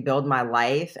to rebuild my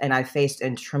life. And I faced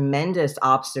tremendous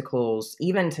obstacles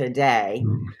even today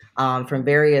from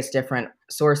various different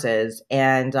sources.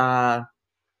 And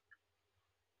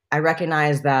I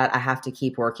recognize that I have to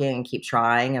keep working and keep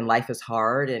trying, and life is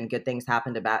hard, and good things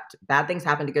happen to bad things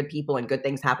happen to good people, and good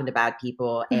things happen to bad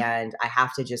people. And I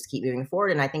have to just keep moving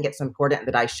forward. And I think it's important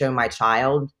that I show my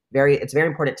child it's very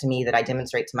important to me that I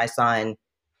demonstrate to my son,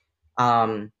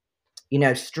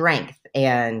 strength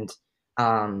and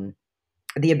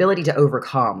the ability to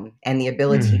overcome and the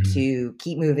ability to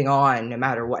keep moving on no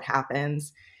matter what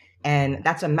happens. And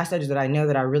that's a message that I know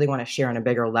that I really want to share on a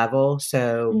bigger level.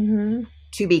 So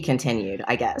to be continued,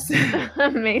 I guess.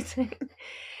 Amazing.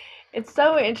 It's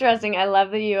so interesting. I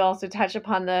love that you also touch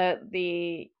upon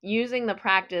the using the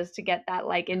practice to get that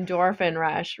like endorphin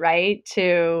rush, right?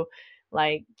 To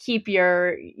like keep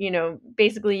your,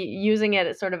 basically using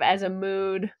it sort of as a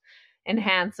mood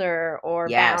enhancer or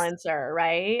balancer,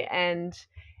 right? And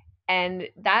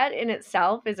that in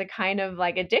itself is a kind of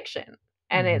like addiction.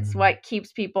 And it's what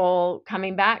keeps people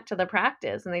coming back to the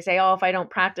practice. And they say, oh, if I don't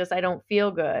practice, I don't feel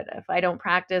good. If I don't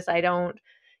practice, I don't,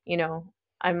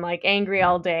 I'm like angry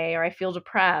all day, or I feel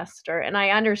depressed, and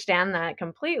I understand that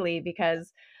completely,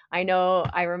 because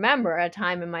I remember a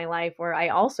time in my life where I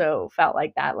also felt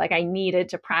like that. Like I needed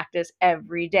to practice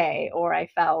every day, or I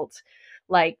felt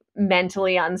like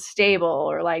mentally unstable,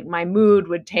 or like my mood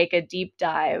would take a deep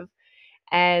dive.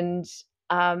 And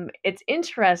it's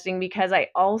interesting because I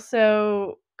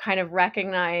also kind of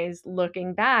recognize,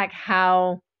 looking back,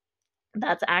 how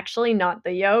that's actually not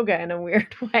the yoga in a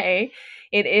weird way.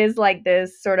 It is like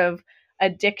this sort of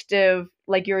addictive,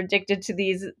 like you're addicted to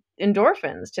these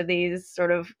endorphins, to these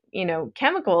sort of,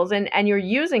 chemicals, and you're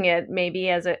using it maybe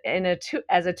as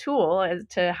a tool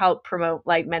to help promote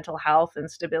like mental health and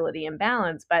stability and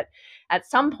balance. But at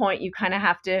some point you kind of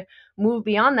have to move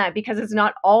beyond that, because it's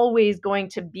not always going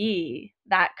to be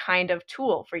that kind of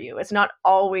tool for you. It's not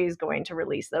always going to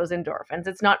release those endorphins.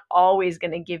 It's not always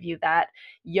going to give you that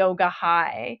yoga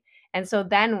high. And so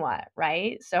then what,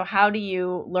 right? So how do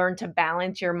you learn to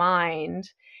balance your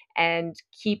mind and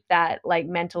keep that like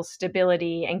mental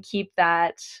stability, and keep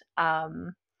that,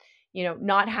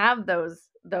 not have those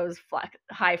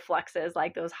high fluxes,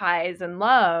 like those highs and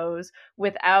lows,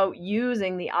 without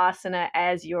using the asana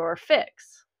as your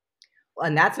fix?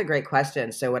 And that's a great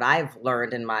question. So what I've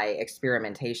learned in my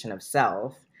experimentation of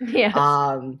self, yes.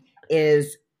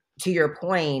 Is, to your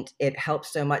point, it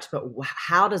helps so much, but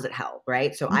how does it help,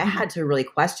 right? So I had to really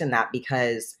question that,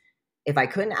 because if I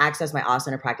couldn't access my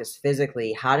asana practice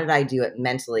physically, how did I do it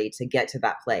mentally to get to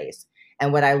that place?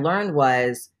 And what I learned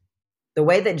was the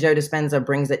way that Joe Dispenza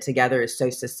brings it together is so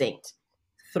succinct.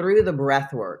 Through the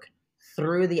breath work,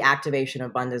 through the activation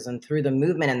of bandhas, and through the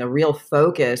movement and the real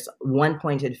focus,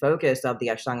 one-pointed focus of the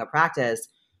Ashtanga practice,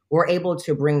 we're able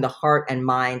to bring the heart and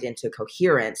mind into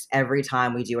coherence every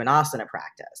time we do an asana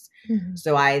practice. Mm-hmm.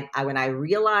 So when I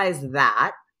realized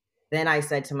that, then I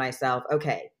said to myself,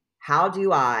 okay, how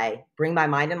do I bring my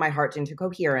mind and my heart into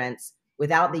coherence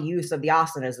without the use of the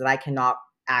asanas that I cannot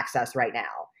access right now?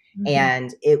 Mm-hmm.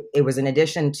 And it was in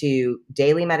addition to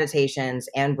daily meditations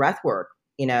and breath work,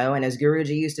 and as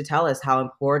Guruji used to tell us how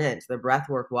important the breath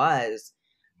work was,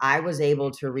 I was able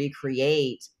to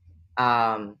recreate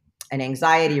an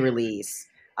anxiety release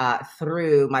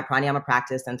through my pranayama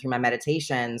practice and through my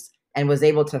meditations, and was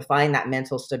able to find that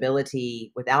mental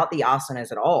stability without the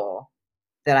asanas at all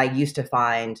that I used to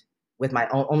find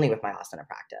only with my asana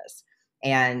practice.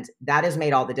 And that has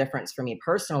made all the difference for me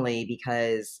personally,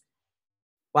 because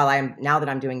now that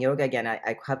I'm doing yoga again,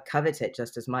 I covet it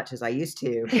just as much as I used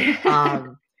to.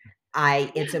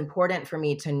 It's important for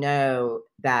me to know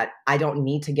that I don't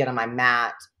need to get on my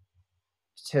mat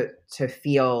to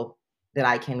feel that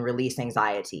I can release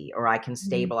anxiety or I can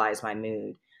stabilize my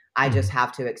mood. I just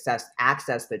have to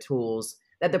access the tools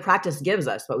that the practice gives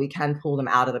us, but we can pull them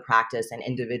out of the practice and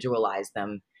individualize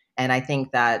them. And I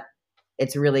think that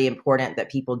it's really important that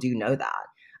people do know that.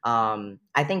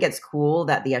 I think it's cool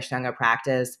that the Ashtanga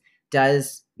practice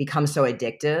does become so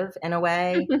addictive in a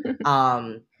way,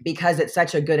 because it's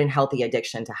such a good and healthy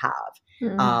addiction to have.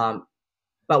 Mm-hmm.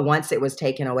 But once it was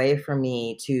taken away from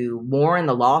me to mourn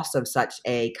the loss of such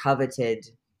a coveted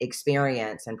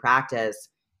experience and practice,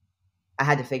 I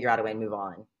had to figure out a way to move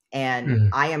on. And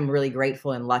I am really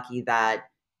grateful and lucky that,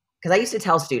 because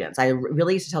I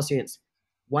really used to tell students,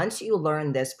 once you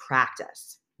learn this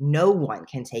practice, no one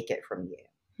can take it from you.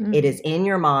 Mm-hmm. It is in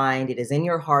your mind, it is in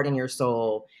your heart and your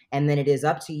soul, and then it is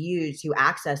up to you to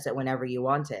access it whenever you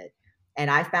want it. And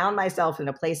I found myself in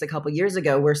a place a couple years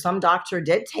ago where some doctor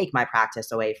did take my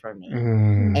practice away from me.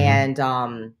 Mm-hmm.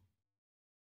 And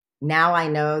now I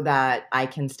know that I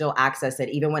can still access it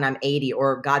even when I'm 80,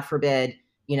 or God forbid,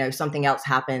 something else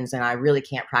happens and I really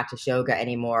can't practice yoga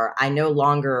anymore. I no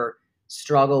longer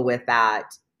struggle with that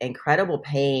incredible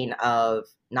pain of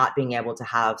not being able to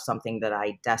have something that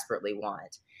I desperately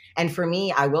want. And for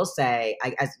me, I will say,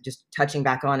 as just touching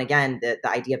back on again, the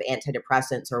idea of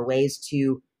antidepressants or ways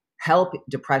to help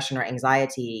depression or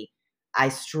anxiety, I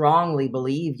strongly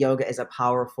believe yoga is a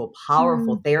powerful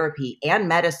therapy and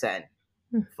medicine,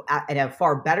 and a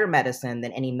far better medicine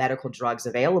than any medical drugs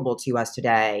available to us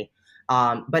today.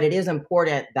 But it is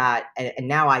important that, and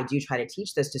now I do try to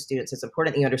teach this to students, it's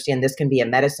important that you understand this can be a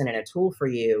medicine and a tool for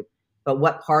you, but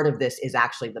what part of this is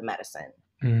actually the medicine?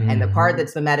 Mm-hmm. And the part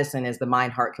that's the medicine is the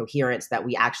mind-heart coherence that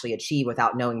we actually achieve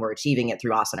without knowing we're achieving it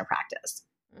through asana practice.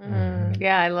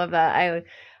 Yeah, I love that.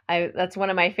 I that's one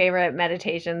of my favorite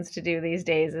meditations to do these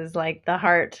days, is like the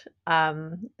heart,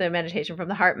 the meditation from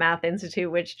the Heart Math Institute,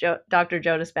 which Dr.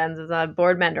 Joe Dispenza is a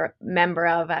board member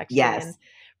of, actually. Yes. And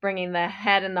bringing the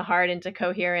head and the heart into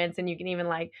coherence, and you can even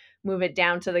like move it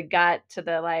down to the gut, to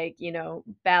the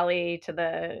belly, to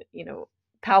the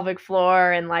pelvic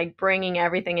floor, and like bringing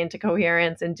everything into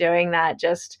coherence, and doing that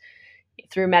just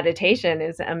through meditation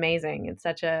is amazing. It's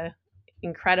such a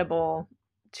incredible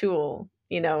tool,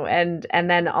 and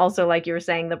then also, like you were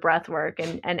saying, the breath work,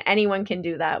 and anyone can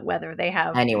do that, whether they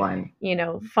have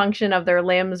function of their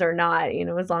limbs or not,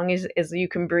 as long as you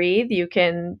can breathe, you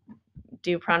can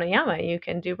do pranayama, you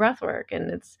can do breath work. And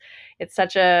it's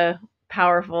such a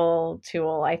powerful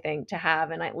tool, I think, to have.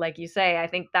 And like you say, I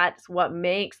think that's what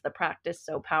makes the practice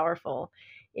so powerful,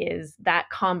 is that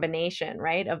combination,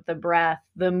 right, of the breath,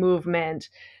 the movement,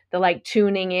 like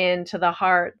tuning in to the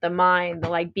heart, the mind, the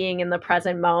like being in the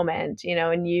present moment, you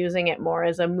know, and using it more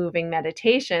as a moving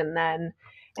meditation than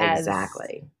as,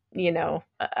 exactly, you know,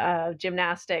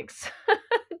 gymnastics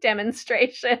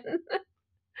demonstration.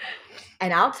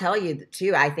 And I'll tell you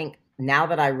too, I think now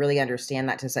that I really understand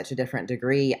that to such a different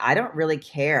degree, I don't really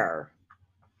care.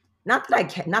 Not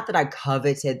that I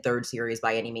coveted third series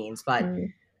by any means, but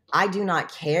I do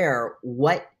not care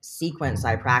what sequence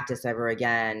I practice ever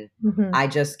again. Mm-hmm. I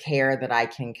just care that I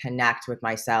can connect with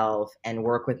myself and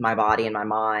work with my body and my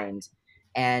mind.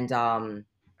 And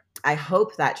I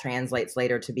hope that translates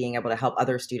later to being able to help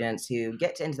other students who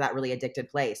get into that really addicted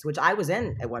place, which I was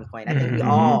in at one point. I think we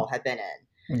all have been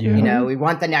in. Yeah. You know, we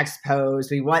want the next pose,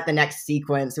 we want the next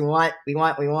sequence, we want.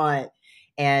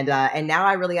 And now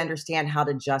I really understand how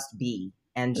to just be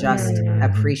and just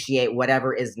appreciate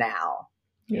whatever is now.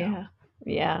 Yeah.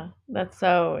 Yeah.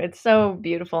 It's so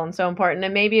beautiful and so important.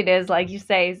 And maybe it is, like you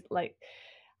say, like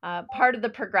part of the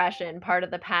progression, part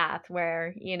of the path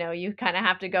where, you know, you kind of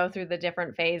have to go through the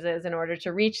different phases in order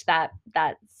to reach that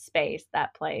space,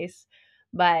 that place.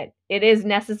 But it is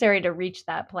necessary to reach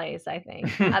that place, I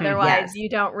think. Otherwise, you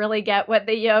don't really get what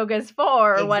the yoga's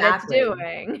for or what it's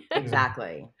doing.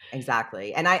 Exactly.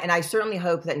 And I certainly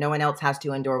hope that no one else has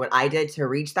to endure what I did to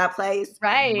reach that place.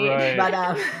 Right. But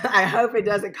I hope it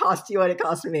doesn't cost you what it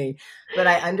cost me. But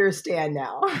I understand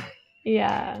now.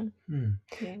 Yeah.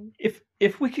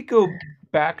 If we could go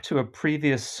back to a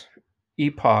previous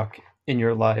epoch in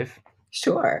your life.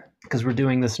 Sure. Because we're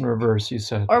doing this in reverse, you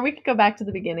said. Or we could go back to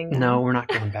the beginning. Now. No, we're not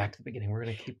going back to the beginning. We're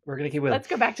gonna keep with. Let's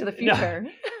go back to the future.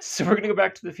 No. So we're gonna go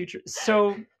back to the future.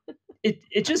 So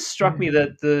it just struck me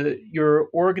that your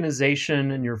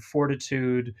organization and your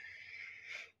fortitude,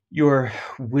 your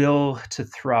will to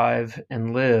thrive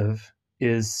and live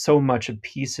is so much a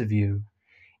piece of you,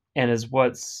 and is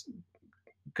what's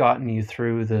gotten you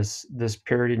through this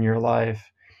period in your life.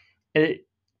 It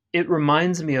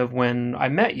reminds me of when I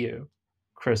met you,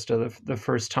 Krista, the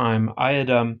first time. I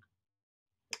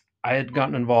had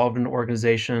gotten involved in an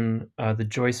organization, the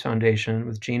Joyce Foundation,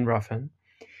 with Gene Ruffin,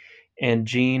 and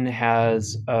Gene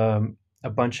has a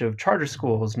bunch of charter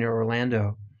schools near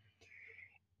Orlando,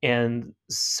 and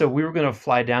so we were going to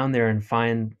fly down there and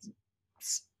find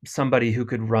somebody who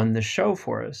could run the show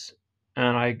for us.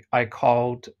 And I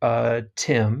called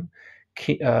Tim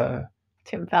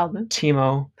Feldman,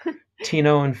 Tino, and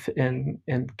Timo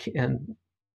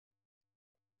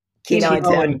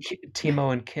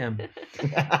and Kim.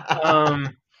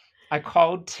 I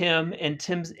called Tim, and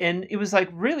it was like,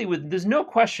 really, there's no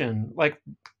question, like,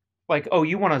 oh,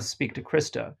 you want to speak to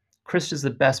Krista. Krista's the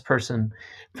best person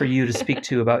for you to speak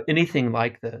to about anything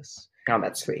like this. Oh,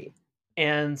 that's sweet.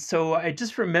 And so I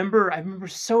remember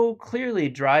so clearly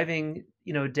driving,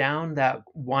 you know, down that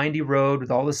windy road with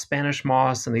all the Spanish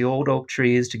moss and the old oak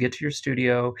trees to get to your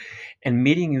studio, and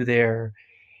meeting you there,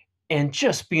 and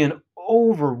just being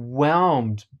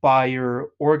overwhelmed by your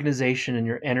organization and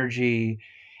your energy.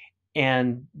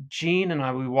 And Gene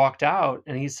and we walked out,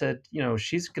 and he said, you know,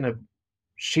 she's gonna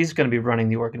be running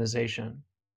the organization.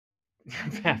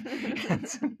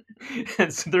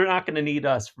 and so they're not going to need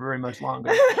us for very much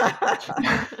longer.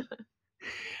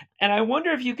 And I wonder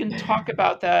if you can talk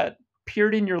about that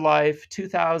period in your life,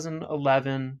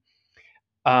 2011.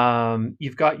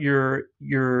 You've got I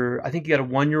think you got a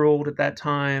 1-year-old at that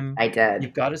time. I did.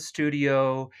 You've got a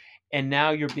studio, and now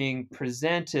you're being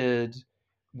presented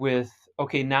with,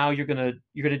 okay, now you're gonna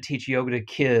teach yoga to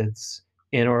kids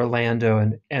in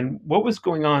Orlando. And what was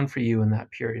going on for you in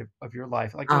that period of your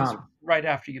life? Like, it was right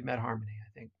after you met Harmony, I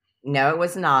think. No, it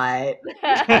was not.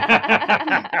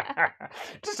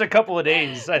 Just a couple of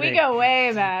days, I think. We go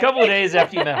way back. A couple of days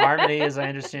after you met Harmony, as I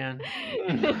understand.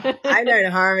 I've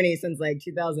known Harmony since like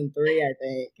 2003, I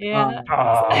think. Yeah.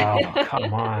 Oh,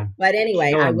 come on. But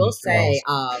anyway, I will say,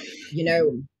 you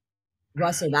know,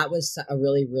 Russell, that was a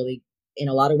really, really, in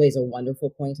a lot of ways, a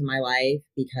wonderful point in my life,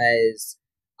 because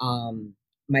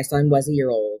my son was a year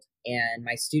old, and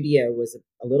my studio was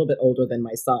a little bit older than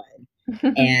my son.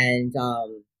 And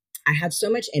I had so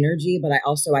much energy, but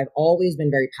I've always been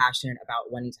very passionate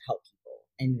about wanting to help people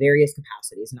in various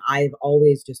capacities. And I've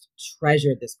always just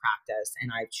treasured this practice,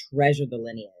 and I've treasured the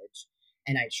lineage,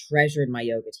 and I treasured my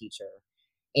yoga teacher.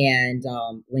 And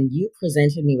when you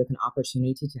presented me with an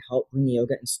opportunity to help bring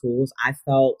yoga in schools, I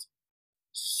felt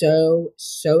so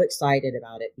excited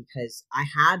about it, because I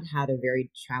had a very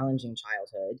challenging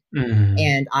childhood,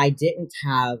 and I didn't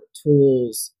have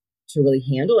tools to really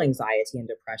handle anxiety and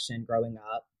depression growing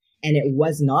up. And it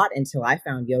was not until I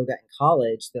found yoga in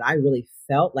college that I really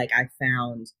felt like I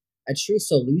found a true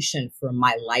solution for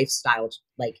my lifestyle,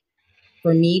 like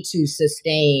for me to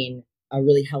sustain a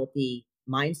really healthy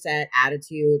mindset,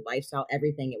 attitude, lifestyle,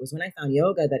 everything. It was when I found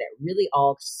yoga that it really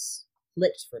all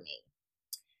clicked for me.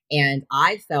 And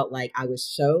I felt like I was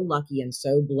so lucky and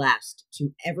so blessed to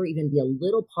ever even be a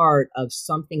little part of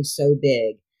something so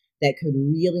big that could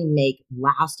really make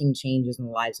lasting changes in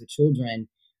the lives of children.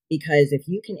 Because if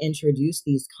you can introduce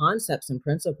these concepts and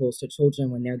principles to children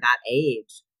when they're that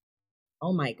age,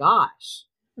 oh my gosh,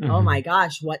 oh my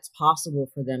gosh, what's possible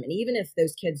for them. And even if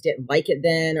those kids didn't like it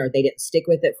then, or they didn't stick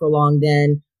with it for long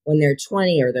then, when they're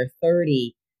 20 or they're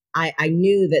 30, I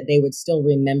knew that they would still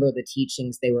remember the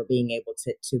teachings they were being able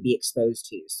to be exposed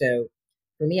to. So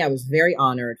for me, I was very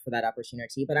honored for that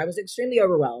opportunity, but I was extremely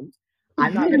overwhelmed.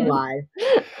 I'm not going to lie.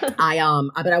 But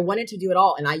I wanted to do it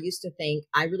all. And I used to think,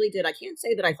 I really did. I can't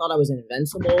say that I thought I was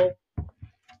invincible,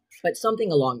 but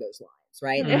something along those lines,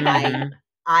 right? Mm-hmm.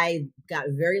 I got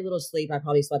very little sleep. I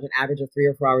probably slept an average of 3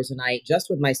 or 4 hours a night just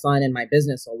with my son and my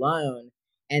business alone.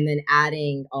 And then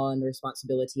adding on the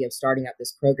responsibility of starting up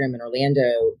this program in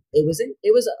Orlando, it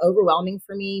was overwhelming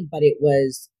for me, but it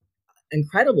was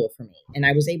incredible for me. And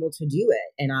I was able to do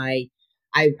it. And I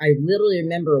literally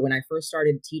remember when I first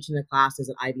started teaching the classes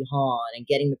at Ivy Hall and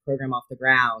getting the program off the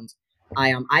ground.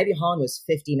 Ivy Hall was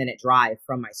 50-minute drive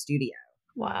from my studio.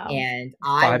 Wow. And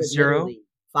I would literally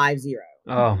 50.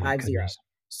 Oh my goodness.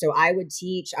 So I would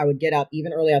teach, I would get up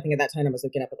even early. I think at that time I was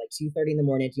waking up at like 2:30 in the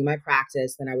morning, do my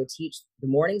practice. Then I would teach the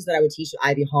mornings that I would teach at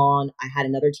Ivy Hall. I had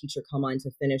another teacher come on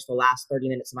to finish the last 30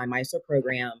 minutes of my Maestro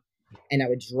program. And I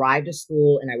would drive to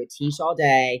school and I would teach all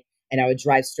day. And I would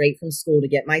drive straight from school to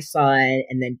get my son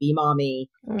and then be mommy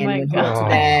and went home to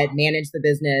bed, manage the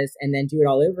business, and then do it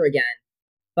all over again.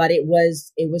 But it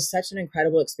was such an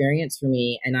incredible experience for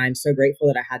me. And I'm so grateful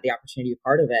that I had the opportunity to be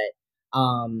part of it.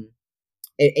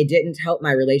 It didn't help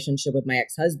my relationship with my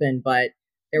ex-husband, but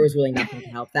there was really nothing to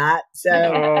help that. So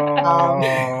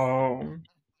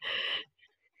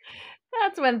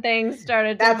that's when things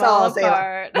started to fall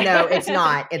apart. No, it's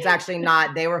not. It's actually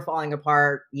not. They were falling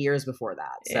apart years before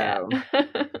that. So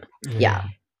yeah.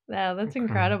 No, that's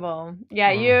incredible.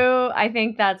 Yeah, I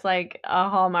think that's like a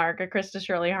hallmark, a Krista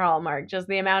Shirley hallmark. Just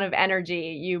the amount of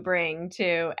energy you bring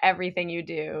to everything you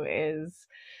do is,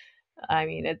 I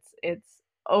mean, it's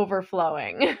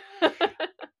overflowing.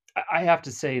 I have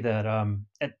to say that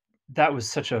that was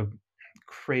such a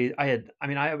crazy.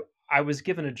 I was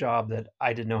given a job that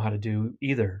I didn't know how to do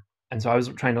either, and so I was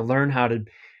trying to learn how to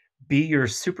be your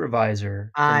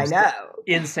supervisor.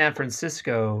 In San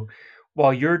Francisco,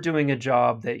 while you're doing a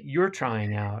job that you're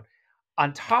trying out.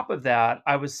 On top of that,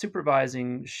 I was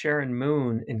supervising Sharon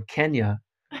Moon in Kenya.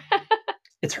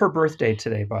 It's her birthday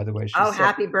today, by the way.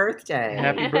 Happy birthday.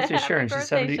 Happy birthday, Sharon. Happy She's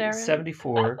birthday, Sharon.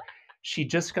 74. She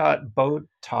just got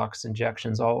Botox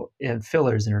injections all in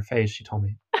fillers in her face, she told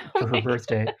me, for her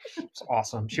birthday. It's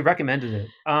awesome. She recommended it.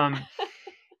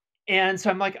 And so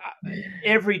I'm like,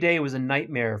 every day was a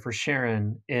nightmare for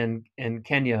Sharon in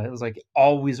Kenya. It was like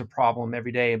always a problem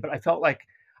every day. But I felt like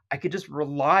I could just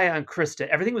rely on Krista.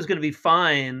 Everything was going to be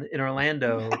fine in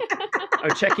Orlando. I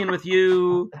would check in with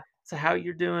you. So how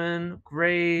you're doing?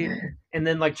 Great. And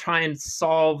then like try and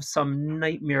solve some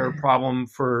nightmare problem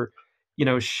for,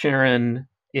 Sharon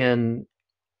in,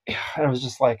 and I was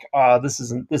just like, this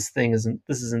is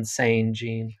insane,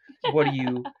 Jean. What are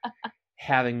you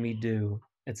having me do?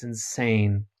 It's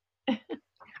insane.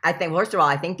 I think, first of all,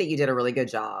 I think that you did a really good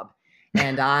job.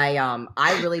 And I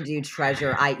really do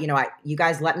treasure, you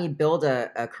guys let me build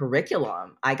a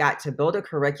curriculum. I got to build a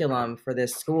curriculum for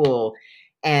this school.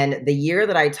 And the year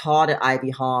that I taught at Ivy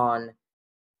Hall,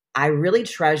 I really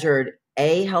treasured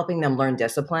helping them learn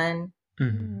discipline,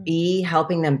 B,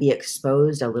 helping them be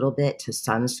exposed a little bit to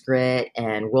Sanskrit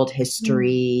and world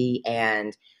history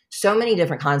and so many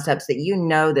different concepts that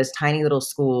this tiny little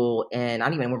school in, I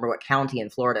don't even remember what county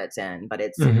in Florida it's in, but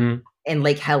it's in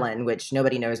Lake Helen, which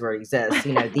nobody knows where it exists.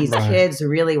 These kids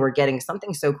really were getting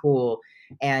something so cool.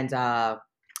 And I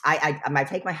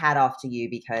take my hat off to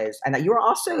you because I know you were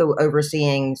also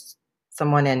overseeing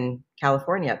someone in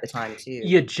California at the time too.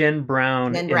 Yeah, Jen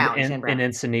Brown in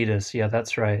Encinitas. Yeah,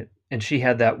 that's right. And she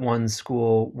had that one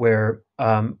school where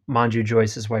Manju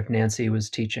Joyce's wife Nancy was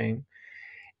teaching.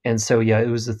 And so, yeah, it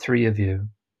was the three of you.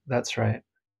 That's right.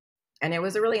 And it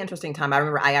was a really interesting time. I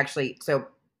remember so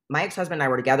my ex-husband and I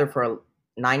were together for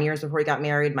 9 years before we got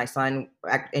married. My son,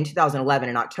 in 2011,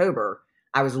 in October,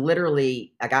 I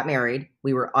got married.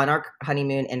 We were on our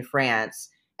honeymoon in France,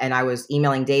 and I was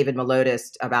emailing David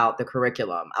Melodist about the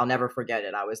curriculum. I'll never forget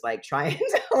it. I was like trying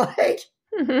to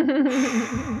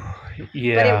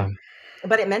yeah.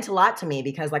 But it meant a lot to me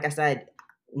because, like I said,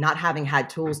 not having had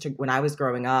tools when I was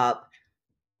growing up,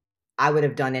 I would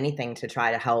have done anything to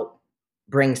try to help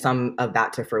bring some of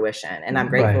that to fruition. And I'm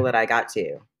grateful that I got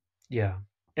to. Yeah.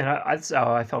 And that's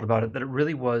how I felt about it, that it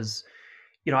really was,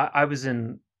 I was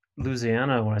in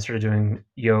Louisiana when I started doing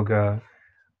yoga.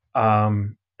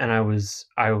 And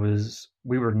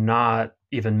we were not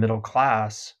even middle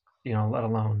class, let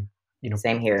alone,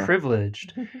 Same here.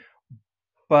 privileged.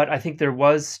 But I think there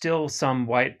was still some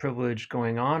white privilege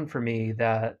going on for me,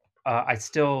 that I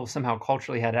still somehow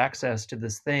culturally had access to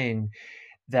this thing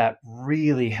that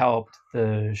really helped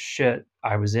the shit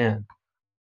I was in.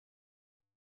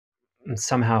 And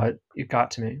somehow it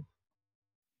got to me.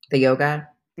 The yoga?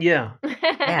 Yeah.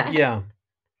 Yeah.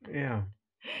 Yeah.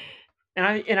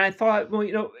 And I thought, well,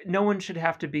 no one should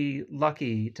have to be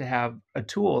lucky to have a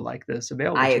tool like this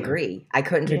available I to them. agree. I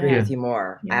couldn't agree with you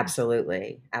more. Yeah.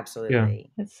 Absolutely.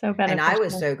 Absolutely. It's so beneficial. And I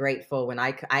was so grateful when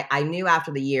I knew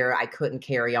after the year I couldn't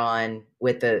carry on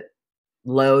with the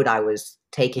load I was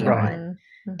taking on.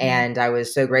 And I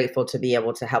was so grateful to be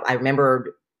able to help. I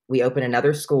remember we opened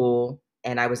another school,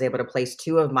 and I was able to place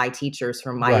 2 of my teachers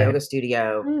from my yoga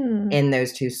studio in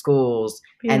those 2 schools.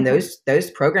 Beautiful. And those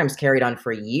programs carried on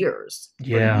for years.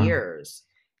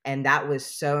 And that was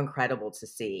so incredible to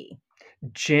see.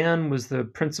 Jan was the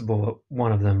principal at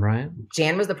one of them, right?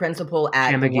 Jan was the principal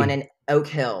at the one in Oak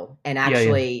Hill. And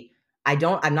actually, I'm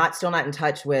still not in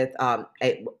touch with, I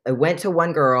went to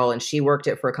one girl and she worked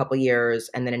it for a couple of years.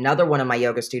 And then another one of my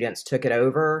yoga students took it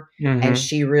over and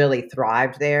she really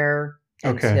thrived there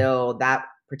until that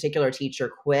particular teacher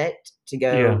quit to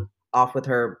go off with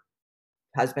her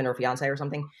husband or fiance or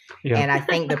something. And I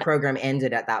think the program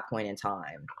ended at that point in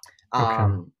time.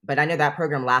 But I know that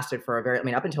program lasted for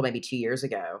up until maybe 2 years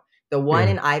ago. The one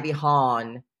in Ivy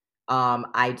Hawn,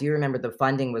 I do remember the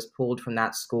funding was pulled from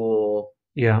that school.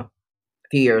 A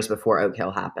few years before Oak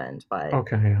Hill happened, but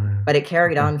but it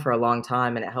carried on for a long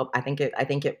time, and it helped. I think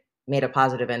it made a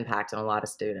positive impact on a lot of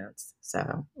students.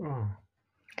 So,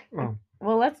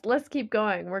 well, let's keep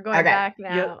going. We're going back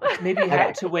now. Yeah, maybe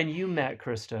to when you met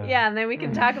Krista. Yeah, and then we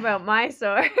can talk about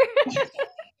Mysore.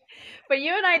 But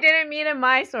you and I didn't meet in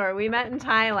Mysore. We met in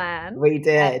Thailand. We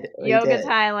did. Yoga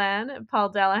Thailand.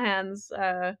 Paul Delahan's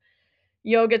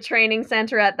yoga training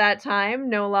center at that time,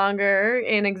 no longer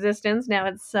in existence. Now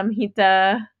it's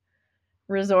Samhita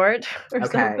Resort or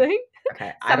something.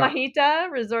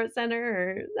 Samahita Resort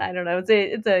Center, or I don't know.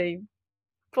 It's a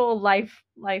full life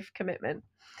commitment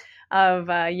of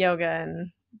yoga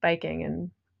and biking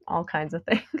and all kinds of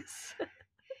things.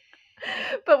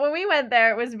 But when we went there,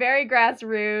 it was very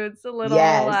grassroots, a little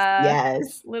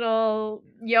little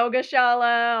yoga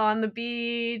shala on the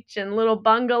beach and little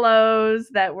bungalows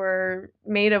that were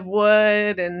made of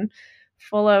wood and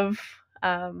full of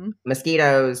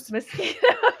mosquitoes.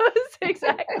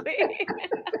 Exactly.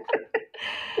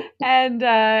 And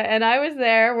I was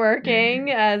there working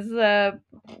as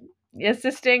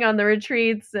assisting on the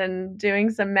retreats and doing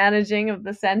some managing of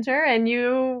the center, and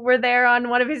you were there on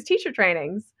one of his teacher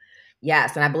trainings.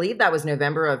 Yes, and I believe that was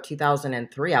November of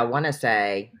 2003, I want to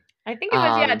say. I think it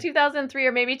was, 2003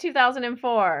 or maybe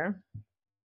 2004.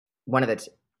 One of the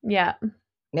two. Yeah.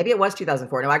 Maybe it was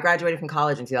 2004. No, I graduated from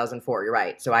college in 2004. You're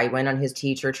right. So I went on his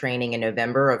teacher training in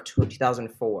November of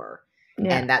 2004.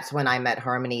 Yeah. And that's when I met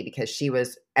Harmony, because she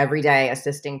was every day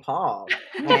assisting Paul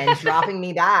and dropping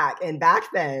me back in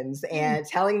back bends and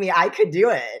telling me I could do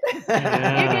it. You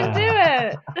can do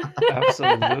it.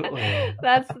 Absolutely.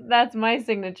 That's my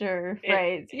signature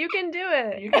phrase. You can do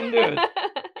it. You can do it.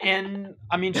 And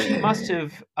I mean, she must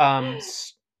have,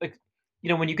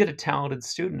 when you get a talented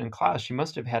student in class, she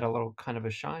must have had a little kind of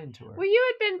a shine to her. Well,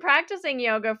 you had been practicing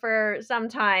yoga for some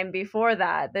time before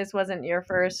that. This wasn't your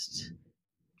first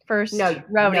rodeo.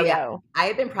 No, yeah. I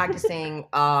had been practicing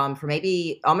for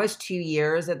maybe almost 2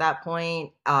 years at that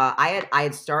point. I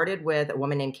had started with a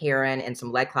woman named Karen in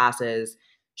some leg classes.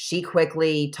 She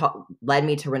quickly led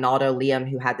me to Ronaldo Liam,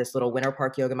 who had this little Winter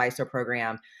Park Yoga Maestro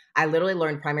program. I literally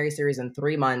learned primary series in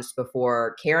 3 months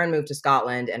before Karen moved to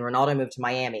Scotland and Ronaldo moved to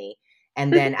Miami.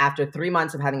 And then after 3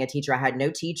 months of having a teacher, I had no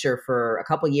teacher for a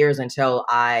couple years until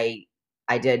I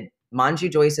did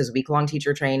Manju Joyce's week-long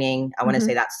teacher training. I want to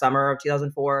say that summer of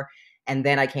 2004. And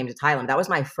then I came to Thailand. That was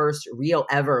my first real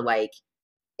ever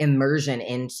immersion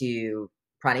into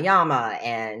pranayama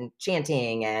and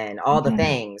chanting and all the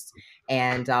things.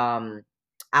 And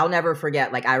I'll never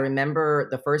forget, I remember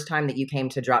the first time that you came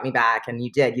to drop me back, and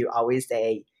you always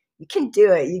say, you can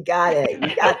do it. You got it.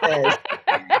 You got this.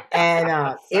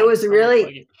 And it was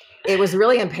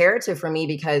really imperative for me,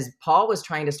 because Paul was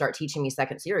trying to start teaching me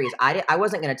second series. I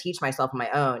wasn't going to teach myself on my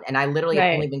own. And I literally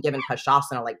had only been given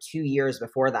Pashasana 2 years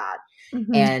before that.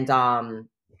 And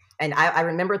And I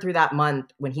remember through that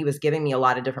month when he was giving me a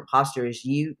lot of different postures,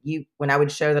 you when I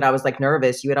would show that I was like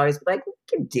nervous, you would always be like, you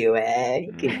can do it.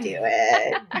 You can do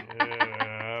it.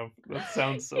 Yeah, that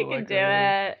sounds so You like can do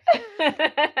it.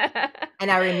 And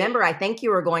I remember, I think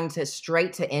you were going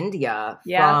straight to India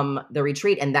Yeah. from the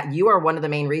retreat, and that you are one of the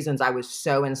main reasons I was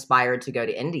so inspired to go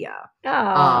to India.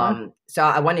 Aw, So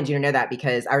I wanted you to know that,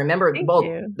 because I remember, thank well,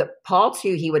 you. Paul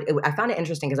too, I found it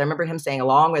interesting because I remember him saying,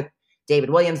 along with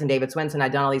David Williams and David Swenson,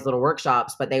 I'd done all these little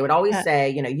workshops, but they would always say,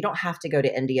 you know, you don't have to go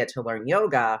to India to learn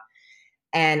yoga.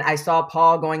 And I saw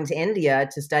Paul going to India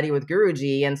to study with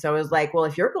Guruji. And so I was like, well,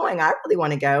 if you're going, I really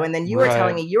want to go. And then you were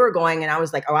telling me you were going, and I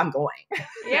was like, oh, I'm going.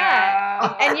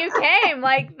 Yeah. And you came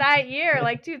like that year,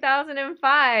 like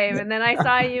 2005. And then I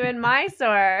saw you in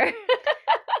Mysore.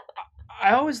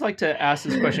 I always like to ask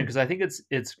this question because I think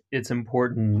it's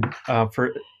important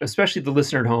for especially the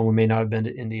listener at home who may not have been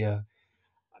to India.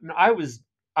 I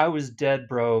was dead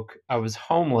broke. I was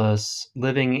homeless,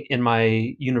 living in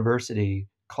my university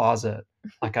closet.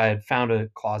 Like I had found a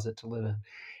closet to live in,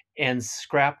 and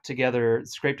scraped together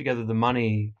the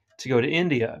money to go to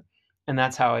India, and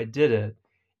that's how I did it.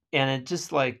 And it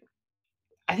just like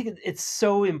I think it's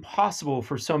so impossible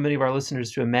for so many of our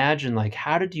listeners to imagine. Like,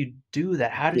 how did you do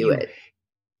that? How did you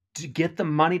to get the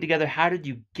money together? How did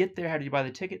you get there? How did you buy the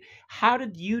ticket? How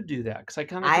did you do that? Because I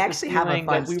kind of actually have a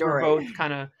fun we story. were both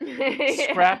kind of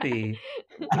scrappy.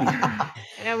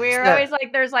 And we were always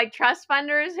like, there's like trust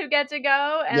funders who get to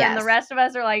go, and then the rest of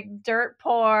us are like dirt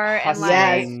poor hustling,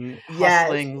 and like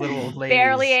hustling little old ladies,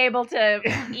 barely able to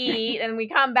eat. And we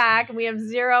come back and we have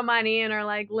zero money and are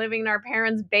like living in our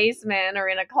parents' basement or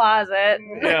in a closet.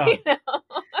 Yeah. You know?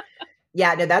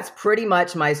 Yeah, no, that's pretty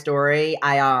much my story.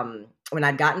 When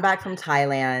I'd gotten back from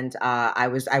Thailand,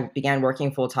 I began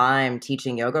working full time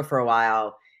teaching yoga for a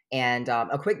while. And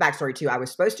a quick backstory too, I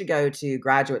was supposed to go to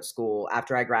graduate school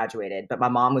after I graduated, but my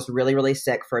mom was really, really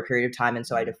sick for a period of time. And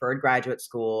so I deferred graduate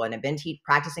school and had been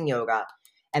practicing yoga.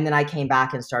 And then I came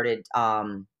back and started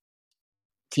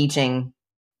teaching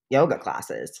yoga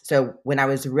classes. So when I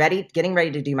was getting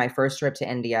ready to do my first trip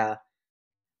to India,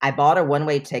 I bought a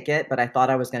one-way ticket, but I thought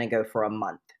I was going to go for a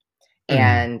month.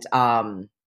 And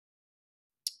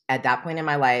at that point in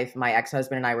my life, my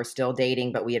ex-husband and I were still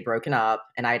dating, but we had broken up,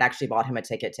 and I had actually bought him a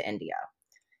ticket to India.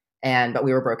 But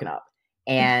we were broken up.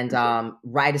 And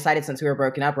I decided, since we were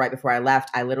broken up, right before I left,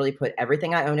 I literally put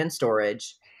everything I owned in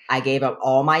storage. I gave up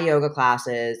all my yoga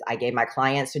classes. I gave my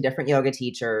clients to different yoga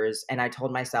teachers. And I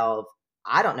told myself,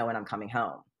 I don't know when I'm coming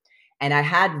home. And I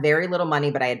had very little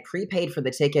money, but I had prepaid for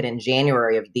the ticket in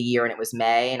January of the year, and it was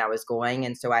May, and I was going.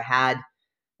 And so I had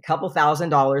a couple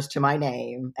 $1,000s to my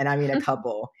name, and I mean a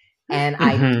couple. And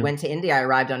I went to India. I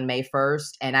arrived on May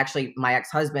 1st. And actually, my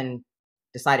ex-husband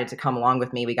decided to come along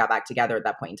with me. We got back together at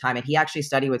that point in time. And he actually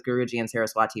studied with Guruji and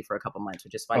Saraswati for a couple months,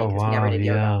 which is funny because we never did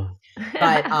yoga.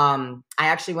 But I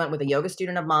actually went with a yoga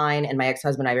student of mine and my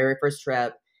ex-husband on my very first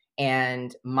trip.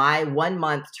 And my 1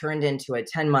 month turned into a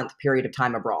 10-month period of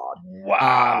time abroad.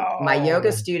 Wow. My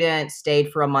yoga student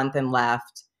stayed for a month and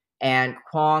left. And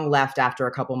Kwong left after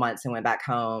a couple months and went back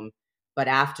home. But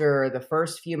after the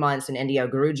first few months in India,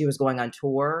 Guruji was going on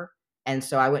tour. And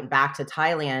so I went back to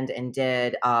Thailand and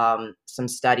did some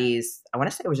studies. I want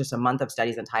to say it was just a month of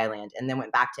studies in Thailand, and then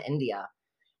went back to India.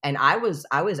 And I was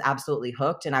absolutely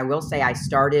hooked. And I will say I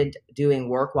started doing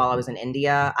work while I was in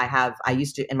India. I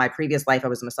used to, in my previous life, I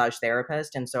was a massage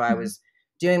therapist. And so I was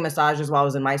doing massages while I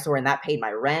was in Mysore, and that paid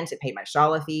my rent. It paid my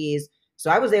shala fees. So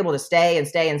I was able to stay and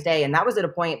stay and stay. And that was at a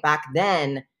point back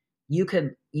then, you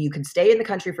could stay in the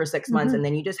country for 6 months, and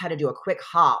then you just had to do a quick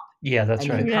hop. Yeah, that's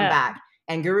right. And come back.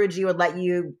 And Guruji would let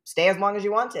you stay as long as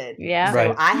you wanted. Yeah.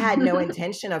 So I had no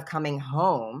intention of coming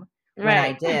home when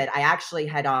I did. I actually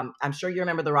had, I'm sure you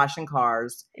remember the Russian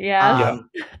cars. Yeah.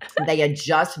 They had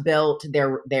just built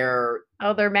their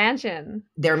mansion.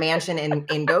 Their mansion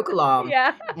in Gokulam.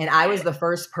 Yeah. And I was the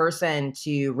first person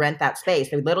to rent that space.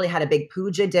 They literally had a big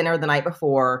puja dinner the night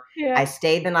before. Yeah. I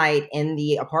stayed the night in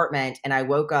the apartment, and I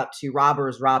woke up to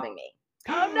robbers robbing me.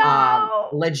 Oh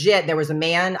no! Legit, there was a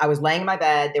man. I was laying in my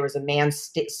bed. There was a man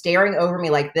staring over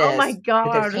me like this. Oh my God.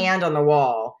 With his hand on the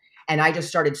wall. And I just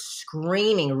started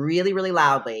screaming really, really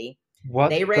loudly. What?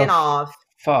 They ran off.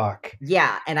 Fuck.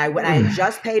 Yeah. And I had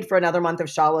just paid for another month of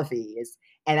shala fees.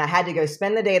 And I had to go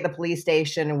spend the day at the police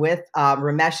station with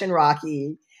Ramesh and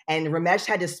Rocky. And Ramesh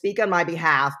had to speak on my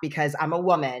behalf because I'm a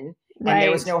woman. And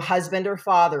there was no husband or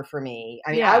father for me.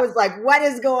 I mean, I was like, what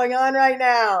is going on right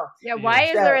now? Yeah, why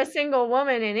is there a single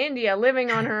woman in India living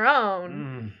on her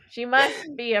own? She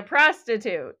must be a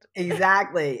prostitute.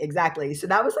 Exactly. So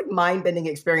that was like mind-bending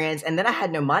experience. And then I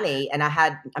had no money, and I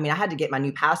had to get my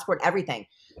new passport, everything.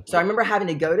 So I remember having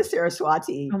to go to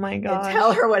Saraswati Oh my and gosh.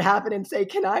 tell her what happened and say,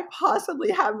 can I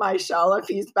possibly have my shala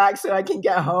piece back so I can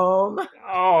get home?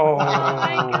 Oh,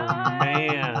 my God.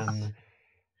 man.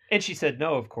 And she said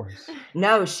no, of course.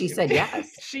 No, she said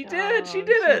yes. She did. She Oh,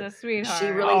 did she's it. a sweetheart. She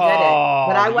really did it.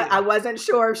 But Oh, I wasn't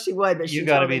sure if she would, but you she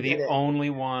got to totally be did the it. only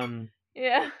one.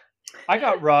 Yeah. I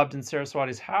got robbed in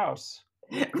Saraswati's house.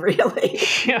 Really?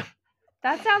 Yeah.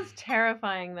 That sounds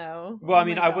terrifying, though. Well, Oh I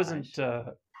mean, my I gosh. wasn't.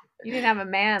 You didn't have a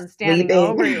man standing Sleeping.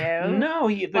 over you No,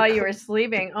 while you were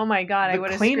sleeping. Oh my God, I would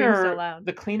have screamed so loud.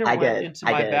 The cleaner I went did. into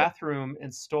I my did. bathroom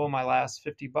and stole my last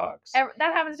 $50.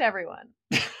 That happens to everyone.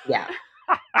 Yeah.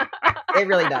 It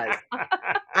really does.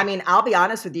 I mean, I'll be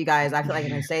honest with you guys. I feel like I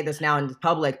can say this now in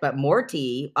public, but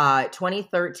Morty,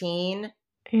 2013,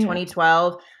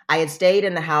 2012, I had stayed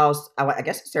in the house. I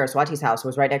guess Saraswati's house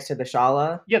was right next to the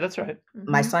Shala. Yeah, that's right.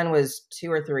 My son was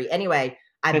 2 or 3. Anyway,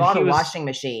 I bought a washing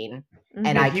machine,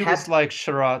 and he was like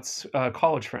Sharat's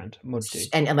college friend, Murti.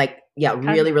 And like, yeah,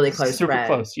 really, really close Super friend.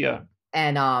 close, yeah.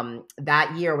 And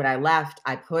that year when I left,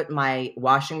 I put my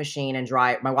washing machine in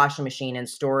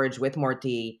storage with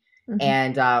Morty.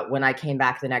 And when I came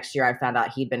back the next year, I found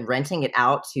out he'd been renting it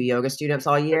out to yoga students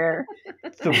all year.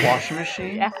 The washing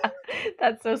machine? Yeah,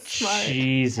 that's so smart.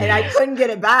 Jesus. And I couldn't get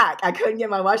it back. I couldn't get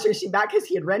my washing machine back because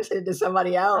he had rented it to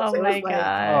somebody else. Oh my God.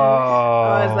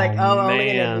 I was like, oh,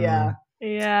 only in India.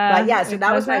 Yeah. But yeah, so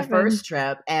that was my first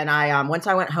trip. And I once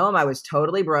I went home, I was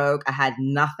totally broke. I had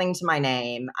nothing to my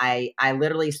name. I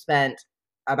literally spent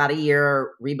about a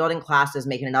year rebuilding classes,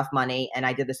 making enough money. And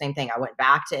I did the same thing. I went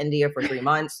back to India for 3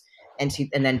 months. And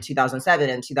then 2007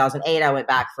 and 2008, I went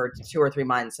back for 2 or 3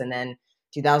 months. And then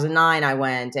 2009, I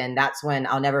went. And that's when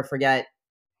I'll never forget.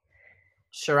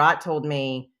 Sharat told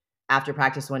me after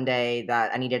practice one day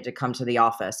that I needed to come to the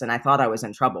office. And I thought I was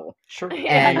in trouble. Sure.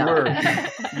 And you were.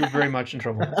 You're very much in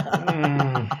trouble.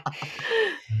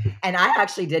 And I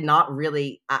actually did not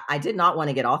I did not want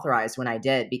to get authorized when I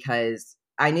did, because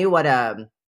I knew what a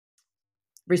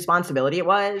responsibility it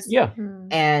was. Yeah.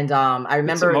 And I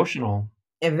remember it's emotional.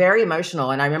 Very emotional.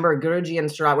 And I remember Guruji and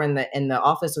Sharat were in the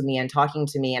office with me and talking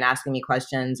to me and asking me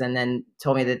questions, and then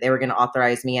told me that they were going to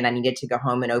authorize me and I needed to go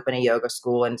home and open a yoga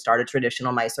school and start a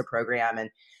traditional Mysore program. And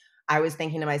I was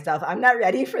thinking to myself, I'm not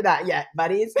ready for that yet,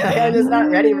 buddies. I'm just not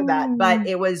ready for that. But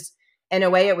it was, in a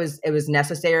way, it was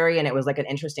necessary, and it was like an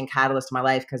interesting catalyst to my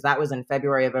life, because that was in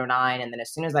February of 2009. And then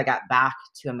as soon as I got back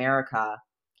to America,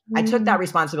 I took that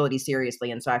responsibility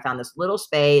seriously. And so I found this little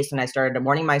space and I started a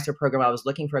morning Mysore program. I was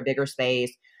looking for a bigger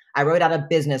space. I wrote out a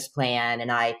business plan,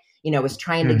 and I, was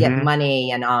trying to get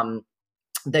money. And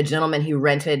the gentleman who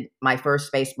rented my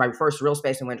first real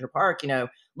space in Winter Park,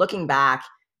 looking back,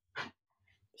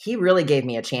 he really gave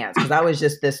me a chance, because I was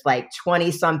just this like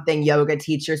 20-something yoga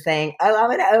teacher saying, oh,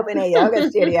 I'm going to open a yoga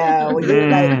studio. Will you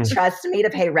like trust me to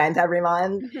pay rent every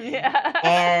month? Yeah.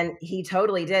 And he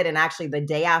totally did. And actually the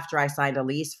day after I signed a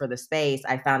lease for the space,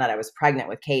 I found out I was pregnant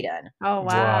with Caden. Oh,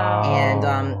 wow.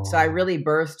 And so I really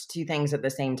birthed 2 things at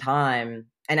the same time.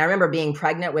 And I remember being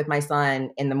pregnant with my son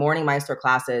in the morning Mysore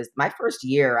classes. My first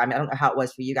year, I mean, I don't know how it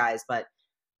was for you guys, but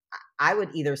I would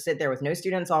either sit there with no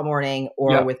students all morning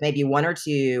or with maybe 1 or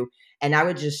 2, and I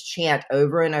would just chant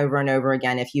over and over and over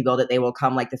again, if you build it, they will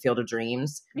come, like the Field of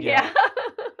Dreams. Yeah.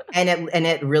 And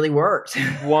it really worked.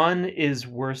 One is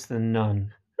worse than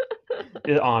none.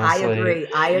 Honestly.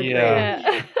 I agree.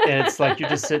 Yeah. And it's like you're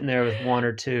just sitting there with 1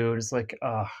 or 2, and it's like,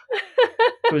 if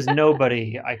it was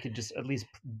nobody, I could just at least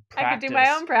practice. I could do my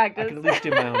own practice. I could at least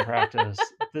do my own practice.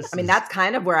 That's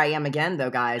kind of where I am again, though,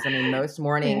 guys. I mean, most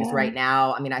mornings right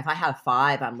now, I mean, if I have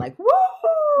 5, I'm like, woo!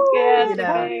 Yeah,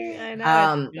 I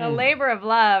know. It's a labor of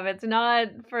love. It's not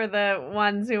for the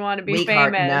ones who want to be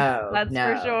famous. That's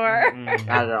for sure. Not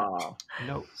at all.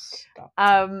 No, stop.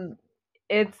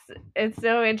 It's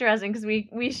so interesting, because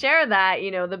we share that,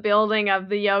 the building of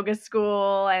the yoga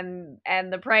school and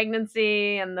the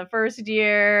pregnancy and the first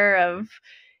year of,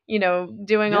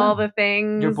 doing all the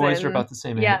things. Your boys are about the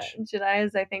same age. Yeah, Jedi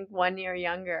is, I think, 1 year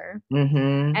younger.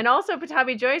 Mm-hmm. And also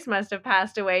Pattabhi Joyce must have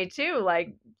passed away too,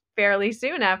 like fairly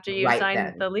soon after you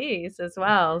signed the lease as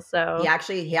well. So he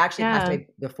actually passed away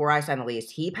before I signed the lease.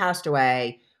 He passed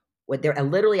away with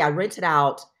literally, I rented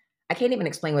out, I can't even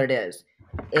explain what it is.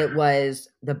 It was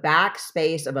the back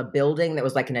space of a building that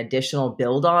was like an additional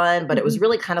build on, but it was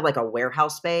really kind of like a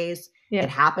warehouse space. Yeah. It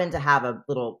happened to have a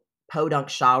little podunk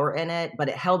shower in it, but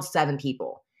it held 7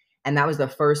 people. And that was the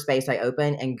first space I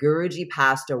opened. And Guruji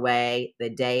passed away the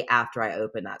day after I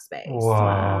opened that space.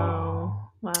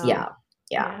 Wow. Yeah.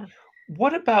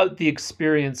 What about the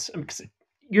experience? Because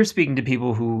you're speaking to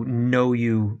people who know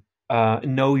you,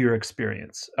 know your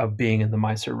experience of being in the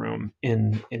Mysore room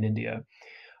in India.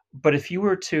 But if you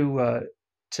were to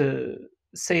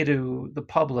say to the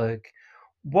public,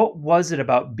 what was it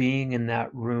about being in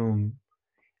that room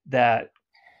that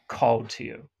called to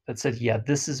you, that said, yeah,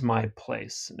 this is my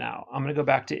place now. I'm going to go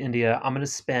back to India. I'm going to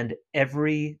spend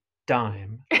every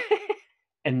dime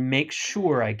and make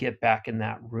sure I get back in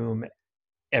that room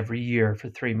every year for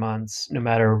 3 months, no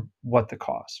matter what the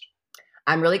cost?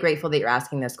 I'm really grateful that you're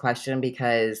asking this question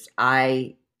because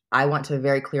I want to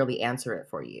very clearly answer it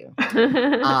for you.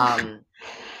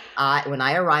 When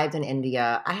I arrived in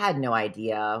India, I had no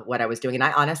idea what I was doing. And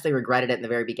I honestly regretted it in the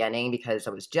very beginning because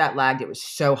I was jet lagged. It was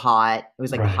so hot. It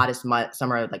was like the hottest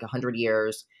summer of like 100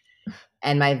 years.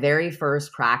 And my very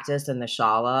first practice in the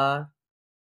Shala,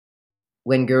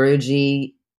 when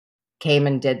Guruji came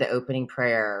and did the opening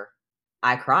prayer,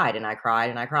 I cried and I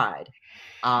cried and I cried.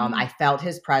 I felt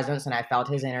his presence and I felt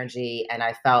his energy and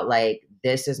I felt like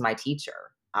this is my teacher.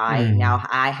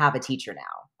 I have a teacher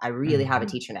now. I really have a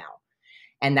teacher now.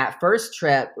 And that first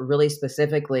trip, really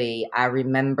specifically, I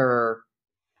remember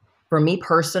for me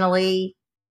personally,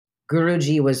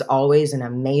 Guruji was always an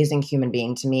amazing human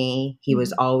being to me. He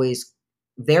was always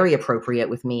very appropriate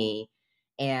with me.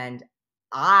 And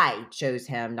I chose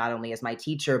him not only as my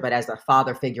teacher, but as a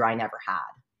father figure I never had.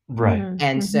 Right.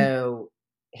 And so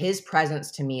his presence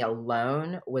to me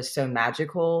alone was so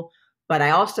magical. But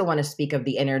I also want to speak of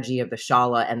the energy of the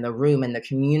Shala and the room and the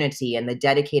community and the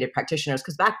dedicated practitioners.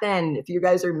 Because back then, if you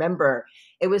guys remember,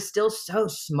 it was still so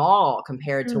small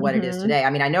compared to what it is today. I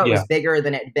mean, I know it was bigger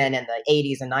than it had been in the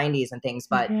 80s and 90s and things,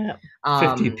 but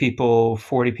 50 people,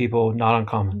 40 people, not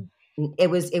uncommon. It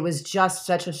was just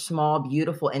such a small,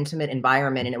 beautiful, intimate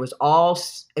environment. And it was all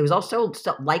so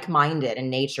like-minded in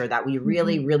nature that we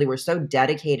really, really were so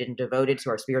dedicated and devoted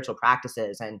to our spiritual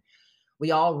practices. And we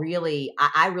all really,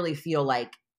 I really feel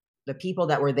like the people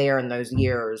that were there in those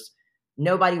years,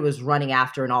 nobody was running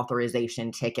after an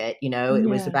authorization ticket. It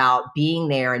was about being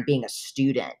there and being a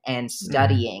student and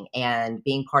studying and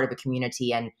being part of a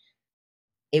community. And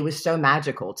it was so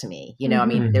magical to me. I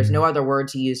mean, there's no other word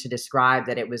to use to describe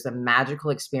that. It was a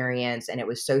magical experience and it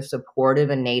was so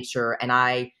supportive in nature. And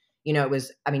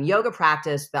yoga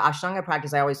practice, the Ashtanga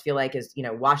practice, I always feel like is,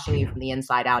 washing you from the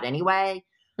inside out anyway.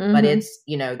 But it's,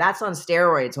 that's on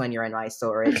steroids when you're in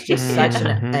Mysore. It's just such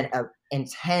an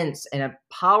intense and a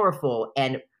powerful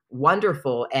and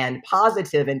wonderful and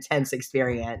positive, intense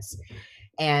experience.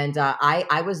 And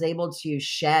I was able to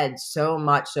shed so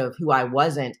much of who I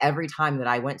wasn't every time that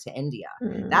I went to India.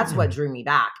 That's what drew me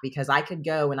back, because I could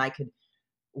go and I could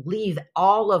leave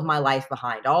all of my life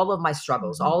behind, all of my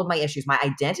struggles, all of my issues, my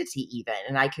identity even.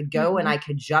 And I could go and I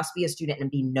could just be a student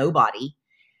and be nobody.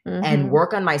 And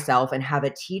work on myself and have a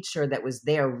teacher that was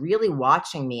there really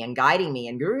watching me and guiding me.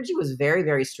 And Guruji was very,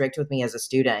 very strict with me as a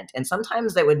student. And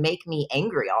sometimes that would make me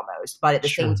angry almost. But at the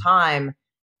same time,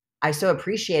 I so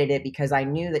appreciated it because I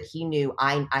knew that he knew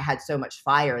I had so much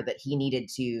fire that he needed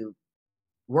to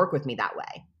work with me that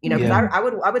way. Because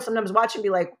I would sometimes watch and be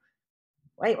like,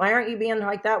 wait, why aren't you being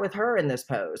like that with her in this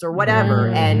pose or whatever?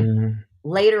 And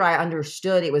later I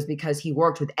understood it was because he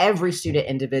worked with every student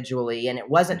individually, and it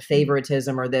wasn't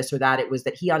favoritism or this or that. It was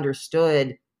that he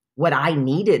understood what I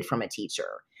needed from a teacher.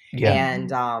 And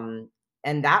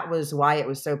that was why it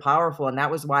was so powerful. And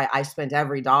that was why I spent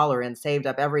every dollar and saved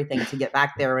up everything to get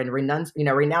back there and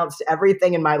renounced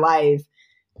everything in my life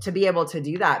to be able to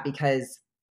do that, because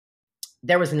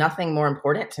there was nothing more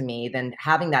important to me than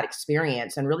having that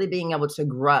experience and really being able to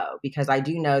grow. Because I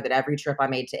do know that every trip I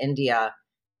made to India,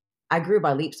 I grew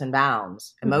by leaps and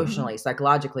bounds, emotionally,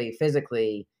 psychologically,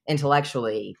 physically,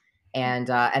 intellectually. And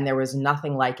there was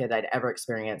nothing like it I'd ever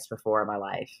experienced before in my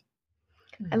life.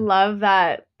 I love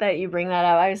that you bring that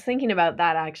up. I was thinking about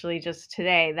that actually just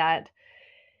today, that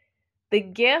the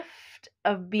gift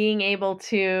of being able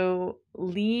to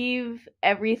leave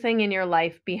everything in your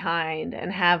life behind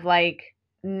and have like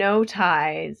no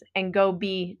ties and go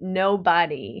be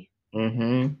nobody.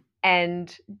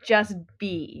 And just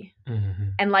be,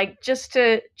 and like just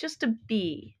to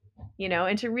be,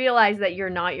 and to realize that you're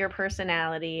not your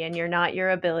personality and you're not your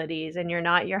abilities and you're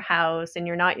not your house and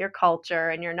you're not your culture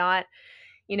and you're not,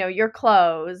 your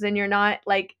clothes, and you're not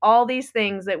like all these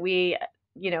things that we,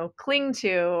 cling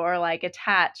to or like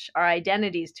attach our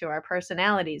identities to, our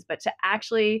personalities, but to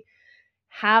actually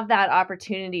have that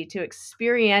opportunity to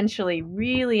experientially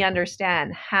really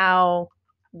understand how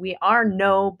we are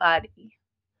nobody.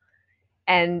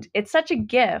 And it's such a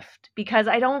gift, because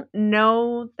I don't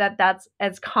know that that's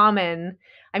as common.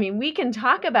 I mean, we can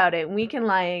talk about it and we can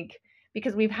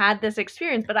because we've had this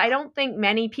experience, but I don't think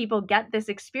many people get this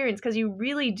experience, because you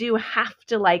really do have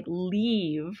to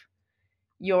leave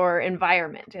your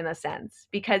environment in a sense,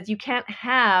 because you can't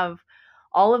have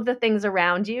all of the things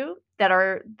around you that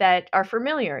are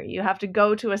familiar. You have to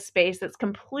go to a space that's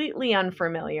completely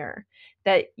unfamiliar,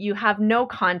 that you have no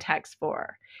context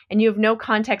for, and you have no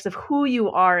context of who you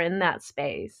are in that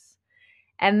space.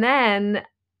 And then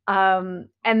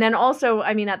also,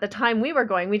 I mean, at the time we were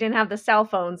going, we didn't have the cell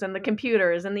phones and the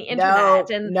computers and the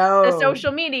internet and the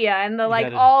social media and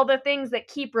the all the things that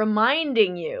keep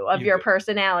reminding you of your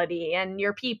personality and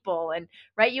your people. And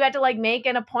right, you had to make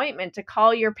an appointment to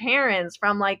call your parents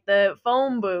from the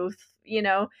phone booth,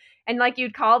 and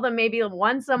you'd call them maybe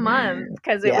once a month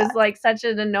because it was such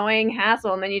an annoying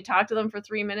hassle. And then you talk to them for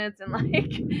 3 minutes and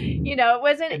it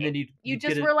wasn't, and then you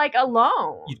just were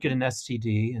alone. You'd get an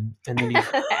STD and then you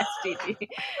STD,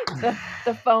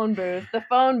 the phone booth. The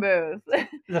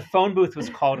phone booth was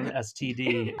called an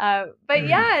STD. But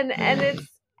yeah,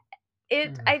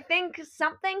 and I think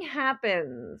something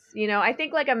happens, I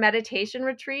think a meditation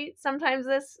retreat, sometimes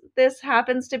this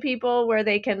happens to people where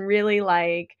they can really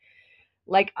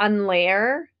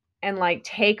unlayer and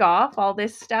take off all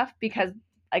this stuff, because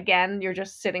again, you're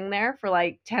just sitting there for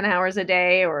 10 hours a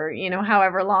day or,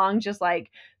 however long, just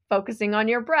focusing on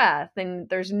your breath, and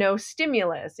there's no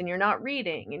stimulus, and you're not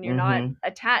reading, and you're not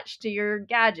attached to your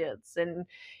gadgets, and,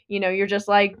 you're just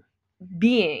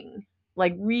being,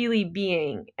 really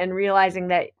being, and realizing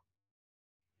that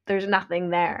there's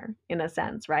nothing there in a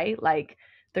sense, right?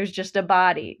 There's just a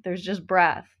body, there's just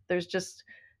breath, there's just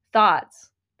thoughts,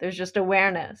 there's just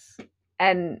awareness,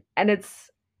 and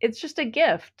it's just a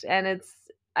gift. And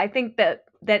I think that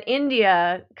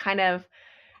India kind of,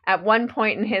 at one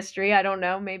point in history, I don't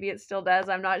know, maybe it still does,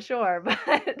 I'm not sure,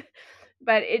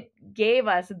 but it gave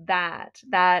us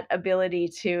that ability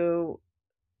to,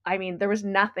 I mean, there was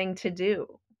nothing to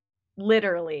do.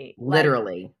 Literally.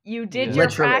 You did your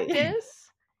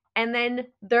practice, and then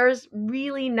there's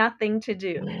really nothing to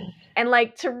do. And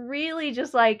to really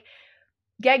just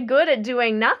get good at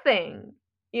doing nothing.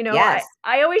 Yes.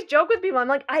 I always joke with people,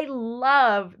 I'm I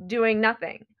love doing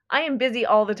nothing. I am busy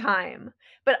all the time,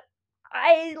 but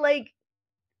I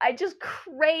just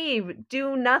crave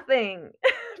do nothing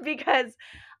because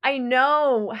I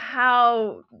know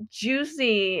how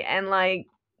juicy and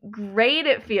great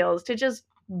it feels to just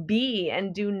be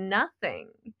and do nothing.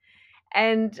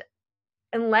 And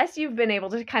unless you've been able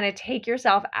to kind of take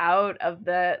yourself out of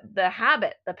the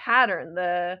habit, the pattern,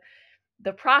 the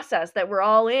process that we're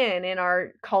all in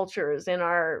our cultures, in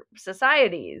our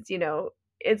societies,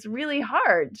 it's really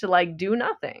hard to do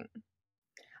nothing.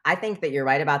 I think that you're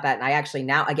right about that. And I actually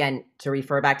now, again, to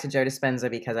refer back to Joe Dispenza,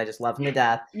 because I just love him to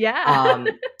death. Yeah.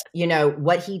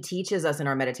 What he teaches us in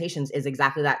our meditations is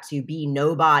exactly that: to be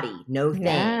nobody, no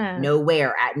thing,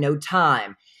 nowhere, at no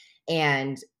time.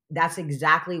 And that's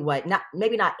exactly what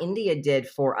maybe not India did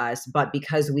for us, but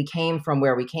because we came from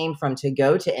where we came from to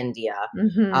go to India,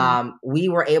 we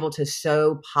were able to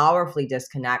so powerfully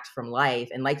disconnect from life.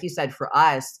 And like you said, for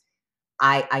us,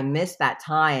 I missed that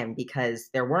time because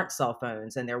there weren't cell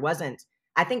phones, and there wasn't,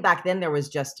 I think back then there was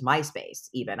just MySpace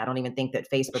even. I don't even think that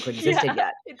Facebook existed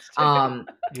yet. It's true.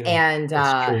 And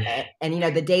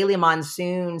the daily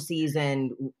monsoon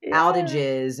season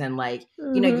outages, and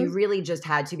you really just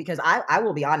had to, because I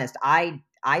will be honest,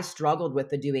 I struggled with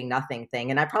the doing nothing thing,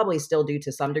 and I probably still do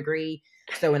to some degree.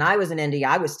 So when I was in India,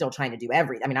 I was still trying to do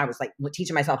everything. I mean, I was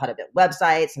teaching myself how to build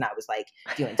websites, and I was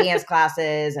doing dance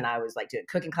classes, and I was doing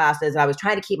cooking classes, and I was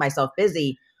trying to keep myself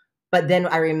busy. But then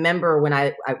I remember when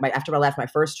after I left my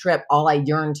first trip, all I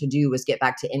yearned to do was get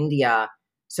back to India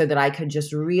so that I could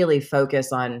just really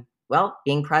focus on,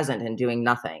 being present and doing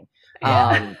nothing.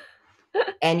 Yeah.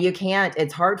 And you can't,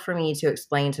 it's hard for me to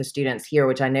explain to students here,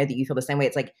 which I know that you feel the same way.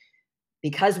 It's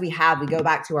because we go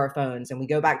back to our phones, and we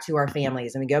go back to our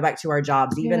families, and we go back to our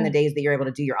jobs, even the days that you're able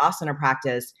to do your asana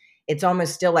practice, it's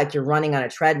almost still like you're running on a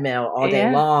treadmill all day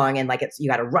long. And you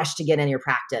got to rush to get in your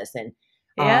practice.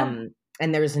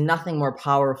 And there's nothing more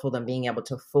powerful than being able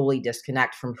to fully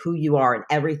disconnect from who you are and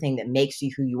everything that makes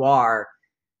you who you are,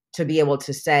 to be able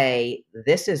to say,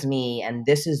 this is me, and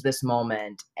this is this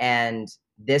moment, and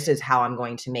this is how I'm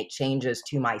going to make changes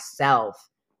to myself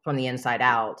from the inside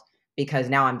out, because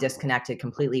now I'm disconnected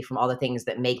completely from all the things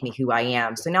that make me who I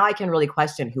am. So now I can really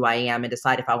question who I am and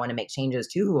decide if I want to make changes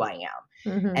to who I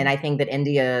am. Mm-hmm. And I think that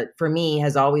India, for me,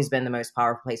 has always been the most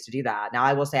powerful place to do that. Now,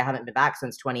 I will say I haven't been back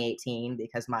since 2018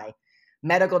 because my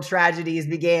medical tragedies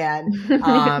began.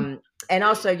 And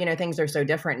also, things are so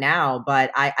different now.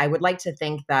 But I would like to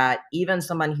think that even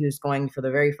someone who's going for the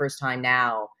very first time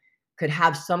now could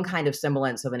have some kind of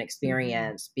semblance of an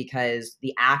experience, because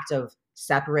the act of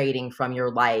separating from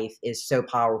your life is so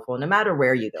powerful, no matter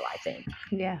where you go, I think.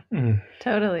 Yeah,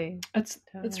 totally. That's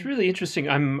really interesting.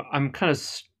 I'm kind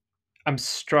of I'm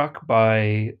struck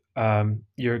by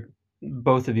your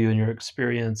both of you and your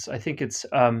experience. I think it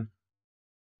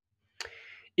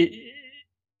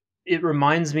it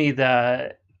reminds me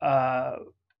that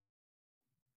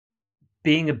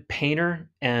being a painter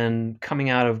and coming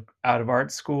out of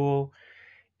art school,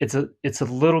 it's a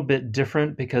little bit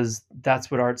different because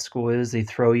that's what art school is. They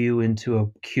throw you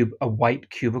into a white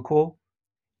cubicle,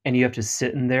 and you have to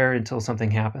sit in there until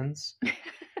something happens.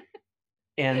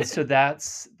 And so that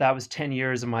was 10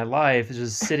 years of my life, is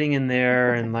just sitting in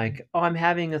there and like, oh, I'm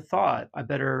having a thought. I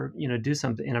better, do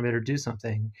something, and I better do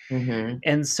something. Mm-hmm.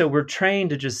 And so we're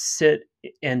trained to just sit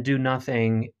and do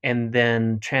nothing and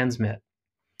then transmit.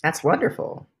 That's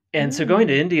wonderful. And so going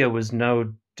to India was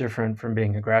no different from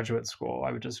being a graduate school.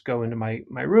 I would just go into my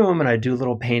room and I'd do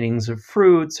little paintings of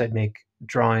fruits. I'd make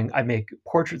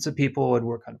portraits of people. I'd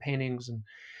work on paintings,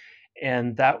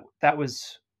 and that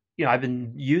was, I've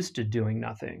been used to doing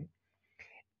nothing.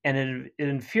 And it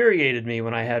infuriated me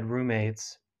when I had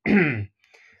roommates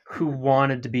who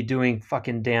wanted to be doing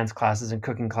fucking dance classes and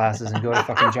cooking classes and go to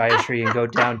fucking Jayashree and go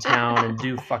downtown and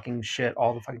do fucking shit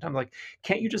all the fucking time. Like,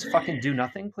 can't you just fucking do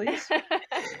nothing, please?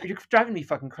 You're driving me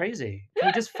fucking crazy. Can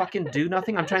you just fucking do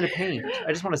nothing? I'm trying to paint.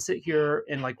 I just want to sit here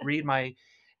and like read my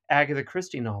Agatha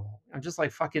Christie novel. I'm just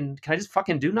like, can I just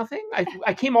fucking do nothing?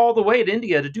 I came all the way to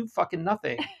India to do fucking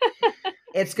nothing.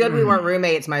 It's good we weren't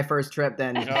roommates my first trip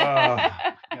then. Oh,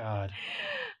 God.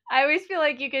 I always feel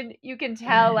like you can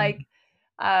tell like,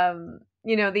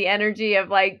 the energy of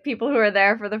like people who are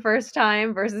there for the first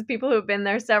time versus people who've been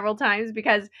there several times,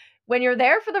 because when you're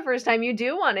there for the first time, you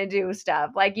do want to do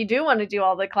stuff. Like you do want to do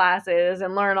all the classes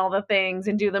and learn all the things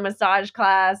and do the massage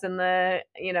class and the,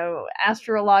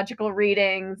 astrological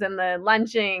readings and the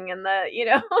lunching and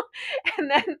the,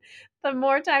 and then the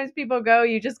more times people go,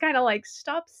 you just kind of like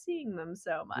stop seeing them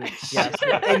so much. Yes,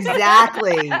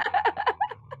 exactly.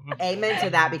 Amen to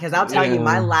that, because I'll tell you,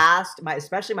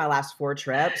 especially my last 4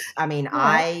 trips. I mean,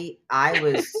 I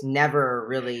was never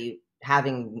really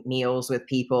having meals with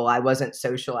people. I wasn't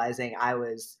socializing. I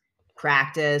was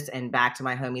practice and back to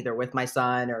my home either with my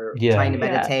son or trying to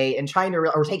meditate and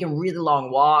or taking really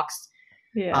long walks.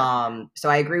 Yeah. So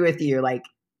I agree with you. Like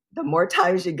the more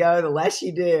times you go, the less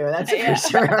you do. That's for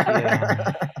sure.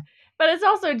 Yeah. But it's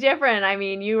also different. I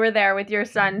mean, you were there with your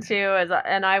son too,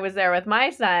 and I was there with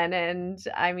my son. And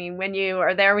I mean, when you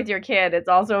are there with your kid, it's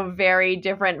also a very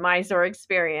different Mysore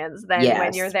experience than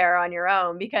when you're there on your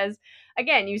own. Because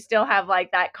again, you still have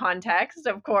like that context,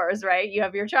 of course, right? You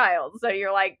have your child. So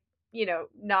you're like,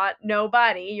 not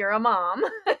nobody, you're a mom.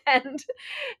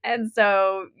 and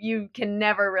so you can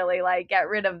never really like get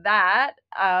rid of that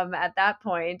at that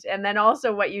point. And then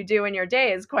also what you do in your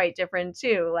day is quite different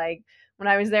too. Like, when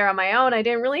I was there on my own, I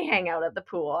didn't really hang out at the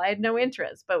pool. I had no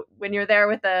interest. But when you're there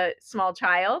with a small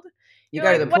child, you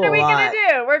go to the pool. What are we going to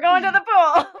do? We're going to the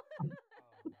pool.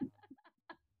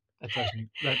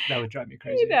 That would drive me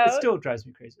crazy. It still drives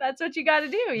me crazy. That's what you got to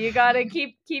do. You got to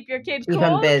keep your kid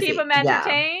cool, keep them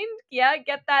entertained. Yeah,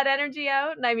 get that energy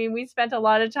out. And I mean, we spent a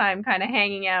lot of time kind of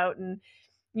hanging out, and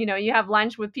you have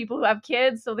lunch with people who have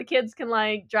kids, so the kids can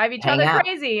like drive each other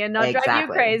crazy and not drive you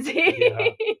crazy.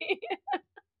 Yeah.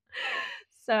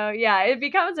 So yeah, it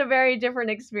becomes a very different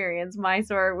experience,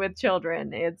 Mysore with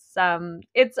children.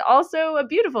 It's also a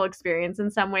beautiful experience in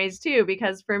some ways too,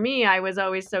 because for me, I was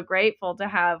always so grateful to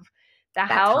have the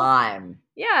help. Time.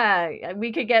 Yeah,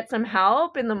 we could get some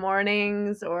help in the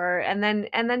mornings, and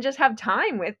then just have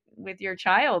time with your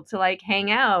child to like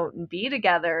hang out and be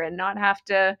together and not have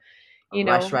to,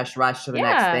 rush to the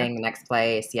next thing, the next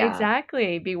place. Yeah,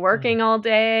 exactly. Be working all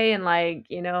day and like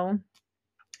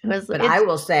But I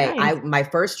will say, nice. My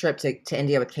first trip to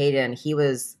India with Caden, he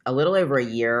was a little over a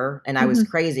year, and I was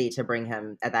crazy to bring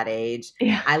him at that age.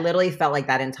 Yeah. I literally felt like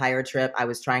that entire trip, I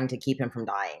was trying to keep him from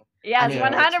dying. Yes,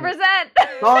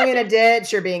 100%. Falling in a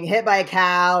ditch or being hit by a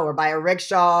cow or by a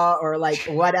rickshaw or like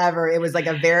whatever. It was like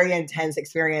a very intense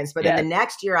experience. But then the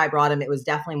next year I brought him, it was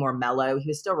definitely more mellow. He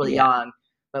was still really young,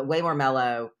 but way more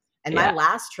mellow. And my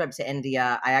last trip to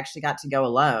India, I actually got to go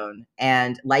alone.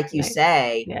 And like you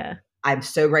say, I'm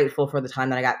so grateful for the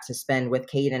time that I got to spend with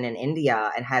Caden in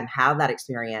India and have that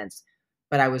experience.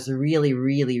 But I was really,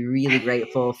 really, really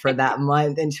grateful for that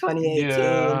month in 2018.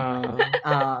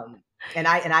 Yeah. And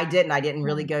I didn't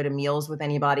really go to meals with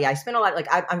anybody. I spent a lot, like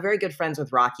I'm very good friends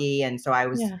with Rocky. And so I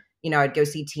was, I'd go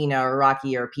see Tina or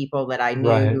Rocky or people that I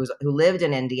knew who lived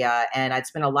in India. And I'd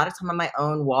spend a lot of time on my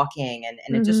own walking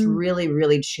and it just really,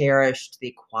 really cherished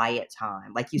the quiet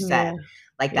time. Like you said,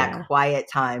 that quiet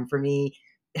time for me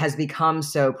has become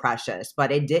so precious, but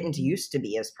it didn't used to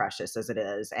be as precious as it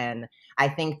is. And I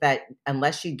think that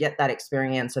unless you get that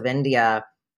experience of India,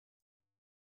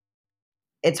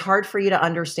 it's hard for you to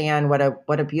understand what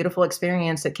a beautiful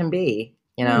experience it can be,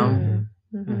 you know?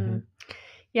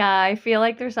 Yeah, I feel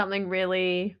like there's something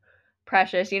really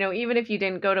precious, even if you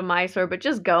didn't go to Mysore, but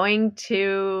just going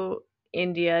to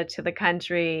India, to the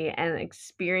country, and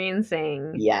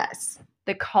experiencing Yes.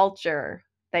 the culture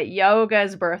that yoga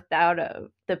is birthed out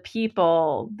of, the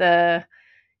people, the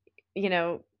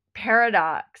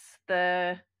paradox,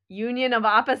 the union of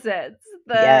opposites,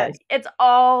 it's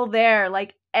all there.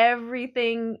 Like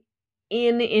everything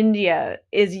in India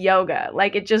is yoga.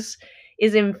 Like it just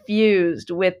is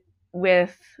infused with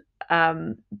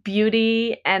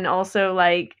beauty and also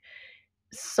like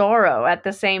sorrow at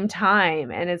the same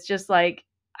time. And it's just like,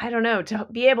 I don't know, to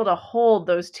be able to hold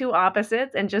those two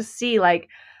opposites and just see like,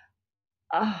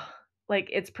 oh, like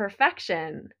it's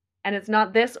perfection. And it's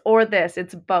not this or this,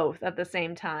 it's both at the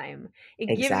same time.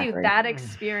 It gives you that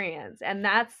experience. And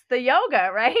that's the yoga,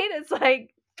 right? It's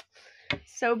like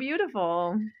so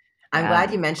beautiful. I'm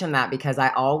glad you mentioned that because I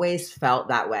always felt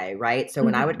that way, right? So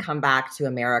when I would come back to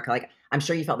America, like I'm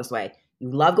sure you felt this way. You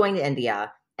love going to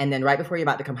India, and then right before you're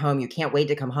about to come home, you can't wait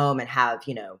to come home and have,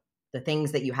 the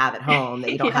things that you have at home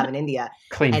that you don't have in India.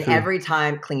 Clean food. Every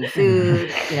time, clean food,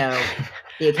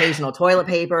 the occasional toilet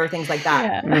paper, things like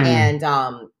that. Yeah.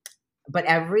 And but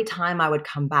every time I would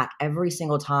come back, every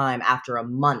single time after a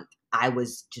month, I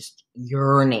was just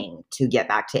yearning to get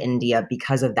back to India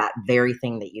because of that very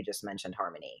thing that you just mentioned,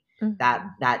 Harmony. That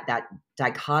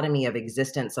dichotomy of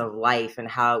existence of life and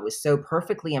how it was so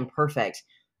perfectly imperfect,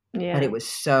 but it was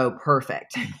so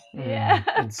perfect. Yeah,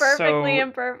 perfectly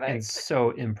imperfect. And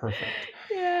so imperfect.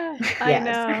 Yeah, I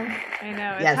know.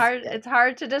 It's hard. It's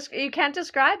hard to you can't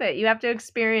describe it. You have to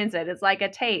experience it. It's like a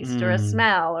taste or a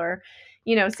smell or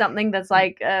something that's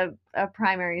like a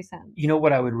primary sense. You know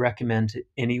what I would recommend to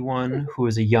anyone who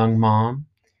is a young mom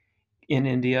in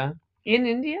India? In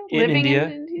India? Living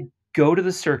in India? Go to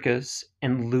the circus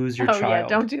and lose your child. Oh yeah,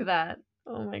 don't do that.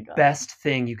 Oh my God. Best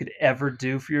thing you could ever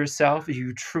do for yourself if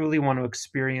you truly want to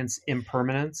experience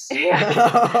impermanence.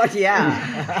 Yeah.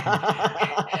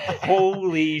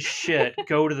 Holy shit.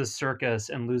 Go to the circus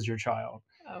and lose your child.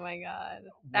 Oh my God.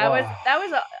 That was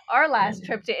our last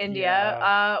trip to India.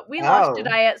 Yeah. We launched a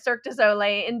diet at Cirque du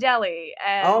Soleil in Delhi.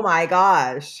 And oh my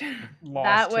gosh.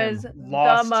 That was the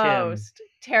most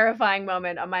terrifying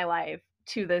moment of my life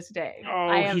to this day. Oh,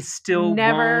 I have he still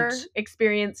never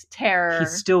experienced terror. He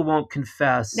still won't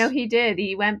confess. No, he did.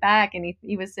 He went back and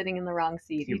he was sitting in the wrong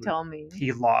seat. He told me.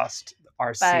 He lost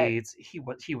our seats. He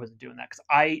wasn't doing that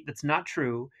because that's not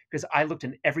true because I looked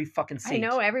in every fucking seat. I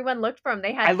know everyone looked for him.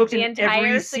 They had the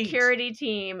entire security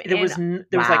team. There was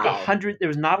like 100. There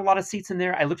was not a lot of seats in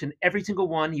there. I looked in every single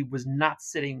one. He was not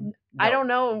sitting. No. I don't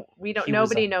know.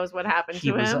 Nobody knows what happened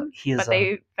to him. But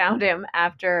they found him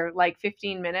after like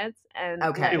 15 minutes. And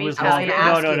okay, it was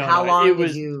how long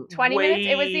did you? 20 minutes.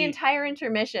 It was the entire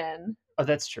intermission. Oh,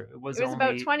 that's true. It was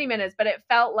about 20 minutes, but it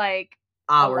felt like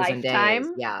hours a lifetime. And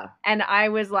days. Yeah. And I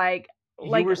was like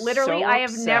literally, so I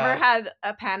have never had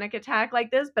a panic attack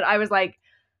like this, but I was like,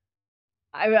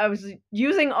 I was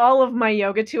using all of my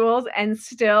yoga tools and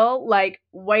still like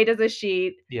white as a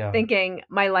sheet, thinking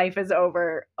my life is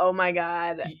over. Oh my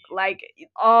God. Like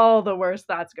all the worst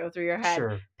thoughts go through your head.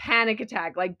 Sure. Panic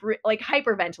attack, like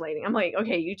hyperventilating. I'm like,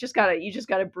 okay, you just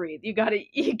gotta breathe. You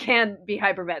can't be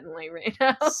hyperventilating right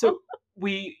now. So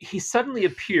he suddenly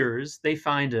appears, they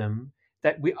find him.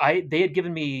 They had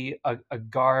given me a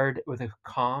guard with a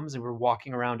comms and we're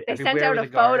walking around everywhere. They sent out a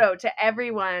photo to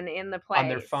everyone in the place on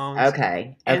their phones.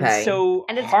 Okay. And so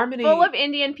and it's Harmony full of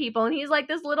Indian people, and he's like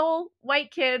this little white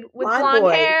kid with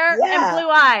blonde hair and blue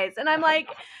eyes, and I'm like,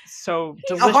 so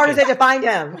delicious. How hard is it to find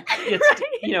him? It's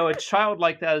a child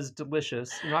like that is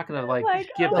delicious. You're not gonna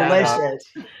give that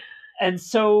up. And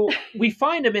so we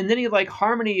find him, and then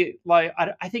Harmony,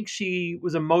 I think she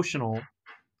was emotional.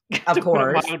 Of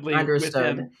course,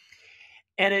 understood.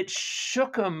 And it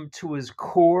shook him to his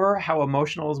core how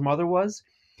emotional his mother was,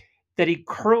 that he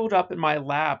curled up in my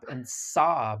lap and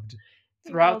sobbed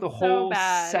throughout the whole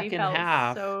second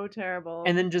half. So terrible.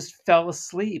 And then just fell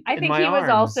asleep. I think he was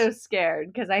also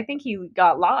scared because I think he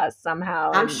got lost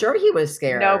somehow. I'm sure he was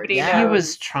scared. Nobody knows. He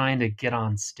was trying to get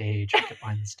on stage, get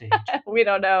behind the stage. We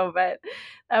don't know, but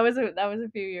that was a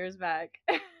few years back.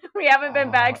 We haven't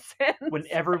been back since.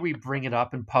 Whenever we bring it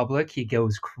up in public, he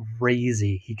goes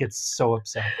crazy. He gets so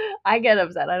upset. I get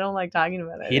upset. I don't like talking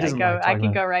about it. He doesn't I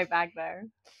can go right back there.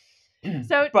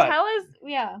 So tell us,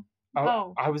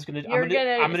 I was gonna. I'm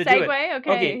gonna segue. Do it.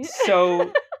 Okay.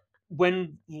 So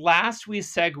when last we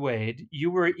segued, you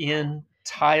were in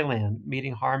Thailand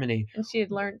meeting Harmony, and she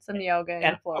had learned some yoga.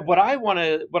 And what I want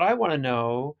to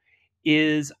know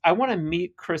is, I want to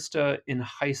meet Krista in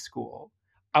high school.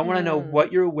 I want to know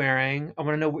what you're wearing. I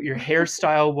want to know what your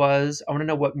hairstyle was. I want to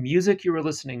know what music you were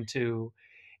listening to,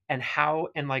 and how,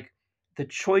 and like the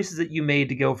choices that you made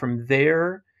to go from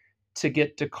there to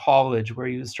get to college where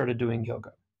you started doing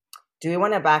yoga. Do we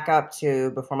want to back up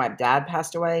to before my dad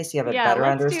passed away so you have a better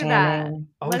understanding?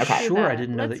 Let's sure. do that. I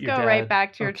didn't know that your Let's go dad... right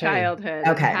back to your childhood.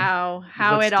 Okay. And how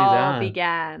Let's it do all that.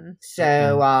 began.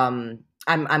 So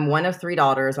I'm one of 3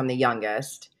 daughters. I'm the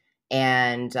youngest.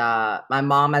 And my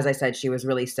mom, as I said, she was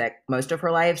really sick most of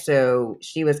her life. So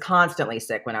she was constantly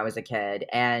sick when I was a kid.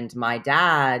 And my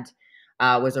dad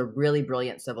was a really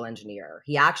brilliant civil engineer.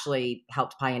 He actually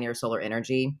helped pioneer solar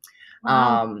energy.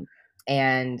 Wow.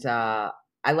 And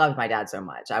I loved my dad so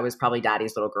much. I was probably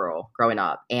daddy's little girl growing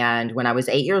up. And when I was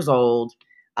 8 years old,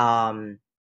 when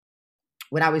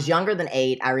I was younger than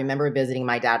 8, I remember visiting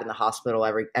my dad in the hospital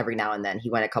every now and then. He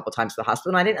went a couple times to the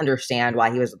hospital, and I didn't understand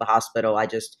why he was at the hospital. I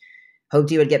just hoped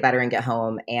he would get better and get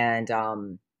home. And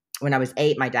when I was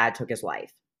 8, my dad took his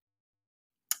life.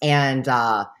 And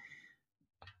that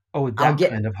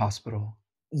kind of hospital.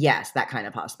 Yes, that kind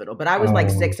of hospital. But I was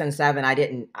like 6 and 7. I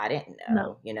didn't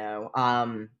know, you know.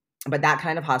 But that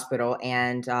kind of hospital.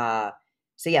 And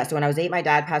so when I was 8, my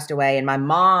dad passed away, and my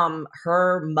mom,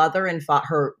 her mother and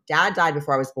her dad died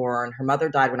before I was born. Her mother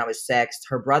died when I was 6.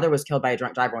 Her brother was killed by a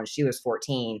drunk driver when she was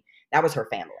 14. That was her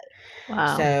family.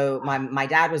 Wow. So my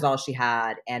dad was all she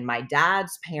had. And my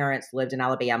dad's parents lived in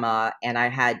Alabama, and I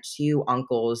had 2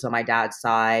 uncles on my dad's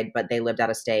side, but they lived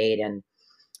out of state. And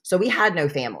so we had no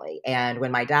family. And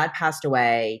when my dad passed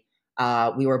away,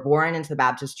 we were born into the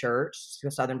Baptist church,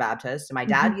 Southern Baptist. And my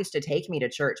dad used to take me to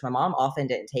church. My mom often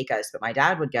didn't take us, but my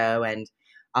dad would go, and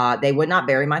they would not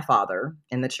bury my father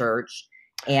in the church.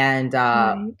 And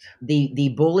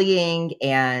the bullying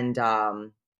and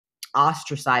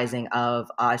ostracizing of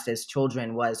us as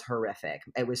children was horrific.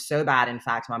 It was so bad. In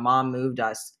fact, my mom moved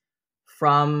us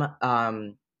from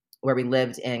where we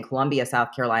lived in Columbia, South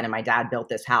Carolina. My dad built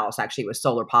this house. Actually, it was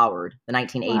solar powered. The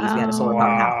 1980s, we had a solar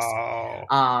powered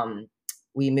house.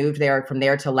 We moved from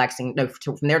there to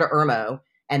Irmo,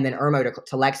 and then Irmo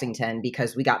to Lexington,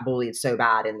 because we got bullied so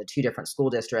bad in the 2 different school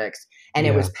districts. And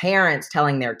it was parents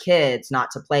telling their kids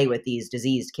not to play with these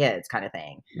diseased kids, kind of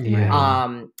thing.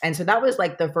 Yeah. And so that was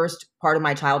like the first part of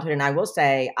my childhood. And I will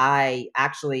say, I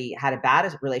actually had a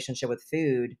bad relationship with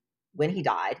food when he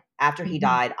died. After he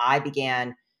died, I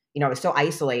began, I was so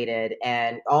isolated,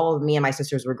 and all of me and my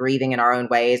sisters were grieving in our own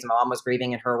ways. My mom was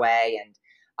grieving in her way. And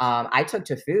I took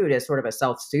to food as sort of a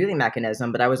self-soothing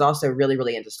mechanism, but I was also really,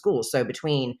 really into school. So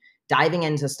between diving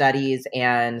into studies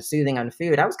and soothing on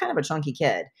food, I was kind of a chunky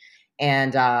kid.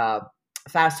 And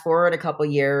fast forward a couple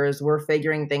years, we're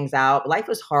figuring things out. Life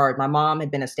was hard. My mom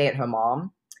had been a stay-at-home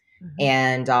mom.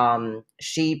 And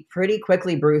she pretty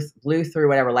quickly blew through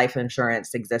whatever life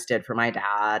insurance existed for my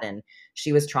dad. And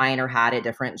she was trying her hat at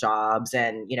different jobs,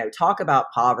 and, talk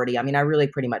about poverty. I mean, I really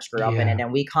pretty much grew up in it.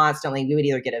 And we would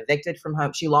either get evicted from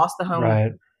home. She lost the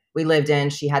home we lived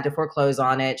in. She had to foreclose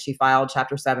on it. She filed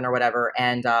Chapter 7 or whatever.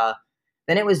 And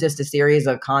then it was just a series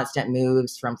of constant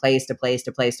moves from place to place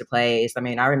to place to place. I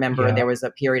mean, I remember there was a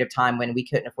period of time when we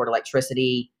couldn't afford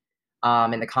electricity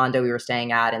in the condo we were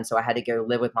staying at. And so I had to go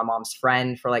live with my mom's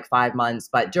friend for like 5 months.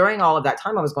 But during all of that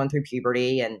time, I was going through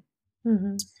puberty and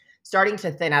starting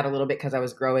to thin out a little bit because I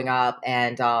was growing up.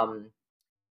 And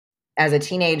as a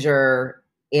teenager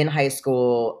in high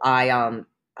school, I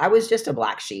was just a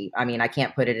black sheep. I mean, I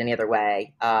can't put it any other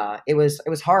way. It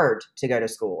was hard to go to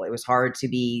school. It was hard to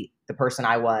be the person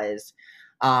I was.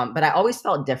 But I always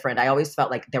felt different. I always felt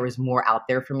like there was more out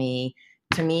there for me.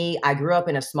 To me, I grew up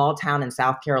in a small town in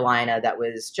South Carolina that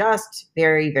was just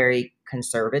very, very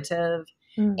conservative.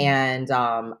 And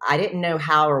I didn't know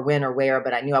how or when or where,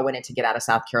 but I knew I wanted to get out of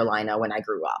South Carolina when I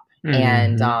grew up.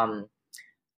 And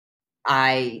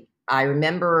I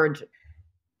remembered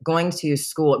going to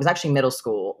school. It was actually middle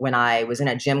school when I was in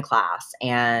a gym class,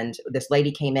 and this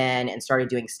lady came in and started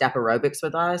doing step aerobics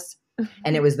with us.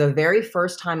 And it was the very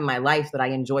first time in my life that I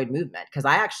enjoyed movement, because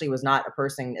I actually was not a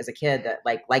person as a kid that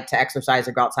liked to exercise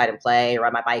or go outside and play or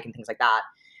ride my bike and things like that.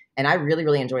 And I really,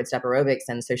 really enjoyed step aerobics.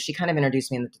 And so she kind of introduced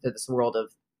me into this world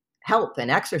of health and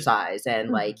exercise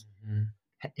and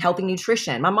healthy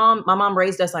nutrition. My mom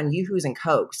raised us on Yoo-Hoos and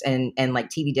Cokes and like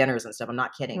TV dinners and stuff. I'm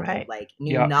not kidding. Right.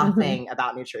 Knew nothing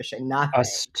about nutrition. Nothing.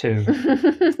 Us too.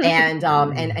 And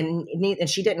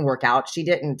she didn't work out. She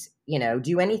didn't,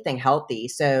 do anything healthy.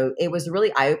 So it was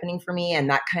really eye-opening for me. And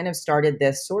that kind of started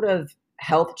this sort of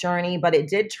health journey, but it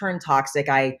did turn toxic.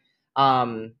 I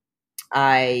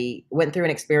went through an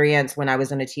experience when I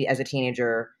was as a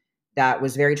teenager that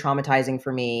was very traumatizing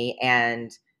for me. And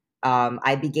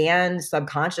I began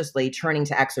subconsciously turning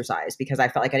to exercise because I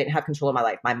felt like I didn't have control of my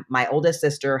life. My oldest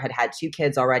sister had 2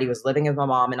 kids already, was living with my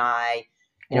mom and I.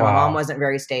 My mom wasn't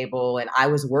very stable, and I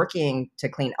was working to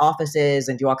clean offices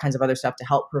and do all kinds of other stuff to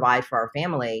help provide for our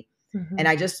family. Mm-hmm. And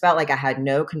I just felt like I had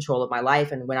no control of my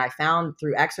life. And when I found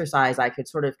through exercise, I could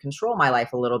sort of control my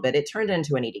life a little bit, it turned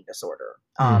into an eating disorder.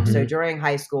 So during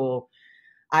high school,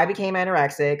 I became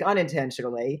anorexic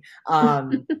unintentionally.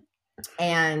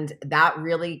 And that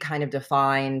really kind of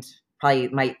defined probably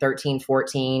my 13,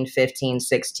 14, 15,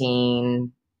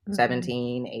 16,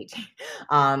 17, 18.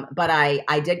 But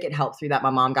I did get help through that. My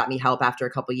mom got me help after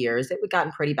a couple of years. It had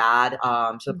gotten pretty bad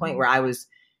to the point where I was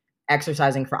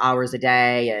exercising for hours a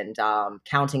day and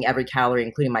counting every calorie,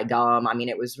 including my gum. I mean,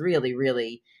 it was really,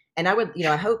 really, and I would,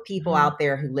 I hope people out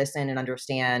there who listen and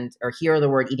understand or hear the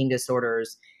word eating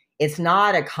disorders, it's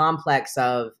not a complex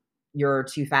of you're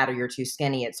too fat or you're too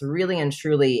skinny. It's really and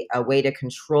truly a way to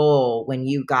control when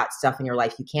you got stuff in your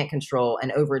life you can't control.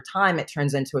 And over time, it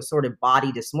turns into a sort of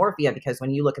body dysmorphia because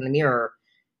when you look in the mirror,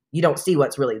 you don't see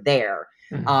what's really there.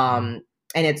 Mm-hmm.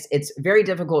 And it's very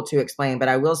difficult to explain, but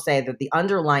I will say that the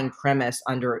underlying premise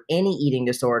under any eating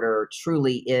disorder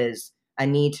truly is a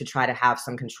need to try to have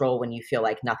some control when you feel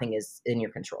like nothing is in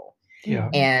your control. Yeah.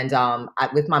 And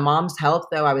with my mom's help,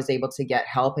 though, I was able to get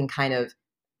help and kind of,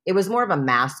 it was more of a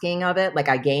masking of it. Like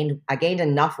I gained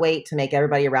enough weight to make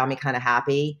everybody around me kind of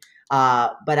happy.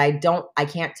 But I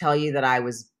can't tell you that I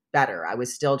was better. I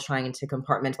was still trying to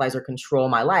compartmentalize or control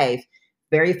my life,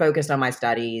 very focused on my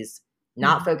studies,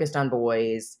 not focused on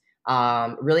boys,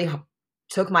 really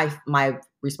took my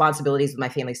responsibilities with my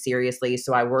family seriously.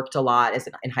 So I worked a lot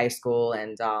in high school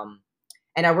and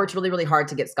I worked really, really hard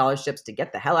to get scholarships to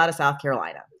get the hell out of South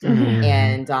Carolina. Mm-hmm.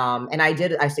 And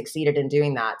I succeeded in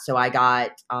doing that. So I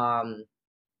got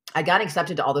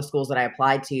accepted to all the schools that I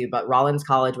applied to, but Rollins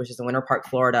College, which is in Winter Park,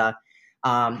 Florida,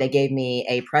 they gave me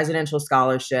a presidential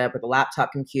scholarship with a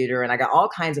laptop computer, and I got all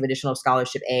kinds of additional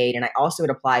scholarship aid. And I also had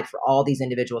applied for all these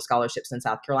individual scholarships in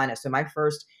South Carolina. So my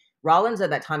first Rollins at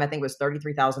that time, I think was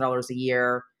 $33,000 a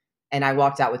year. And I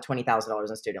walked out with $20,000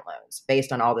 in student loans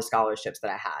based on all the scholarships that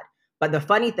I had. But the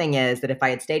funny thing is that if I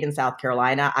had stayed in South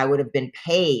Carolina, I would have been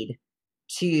paid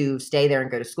to stay there and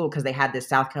go to school because they had this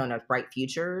South Carolina Bright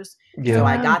Futures. Yeah. So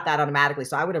I got that automatically.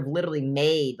 So I would have literally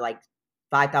made like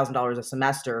 $5,000 a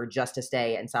semester just to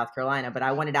stay in South Carolina. But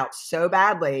I wanted out so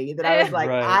badly that I was like,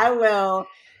 right. I will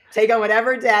take on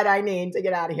whatever debt I need to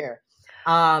get out of here.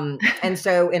 And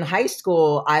so in high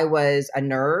school, I was a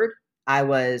nerd. I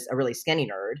was a really skinny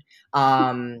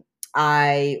nerd.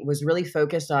 I was really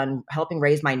focused on helping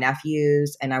raise my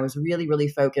nephews, and I was really, really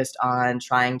focused on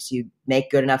trying to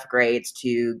make good enough grades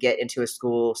to get into a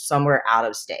school somewhere out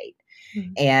of state.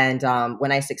 Mm-hmm. And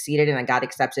when I succeeded and I got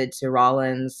accepted to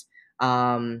Rollins,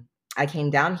 I came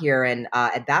down here, and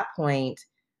at that point,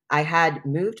 I had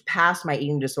moved past my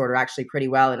eating disorder actually pretty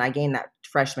well, and I gained that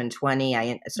freshman 20.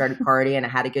 I started partying. I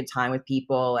had a good time with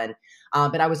people, and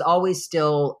but I was always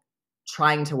still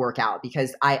trying to work out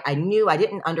because I knew I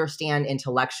didn't understand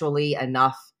intellectually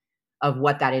enough of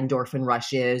what that endorphin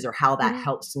rush is or how that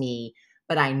helps me.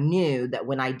 But I knew that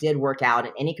when I did work out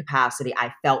in any capacity,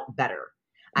 I felt better.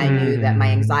 I knew that my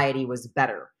anxiety was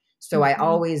better. So I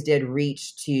always did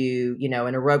reach to, an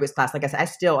aerobics class. Like I said,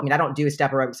 I don't do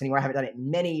step aerobics anymore. I haven't done it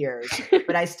in many years,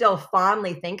 but I still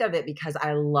fondly think of it because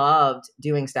I loved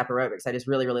doing step aerobics. I just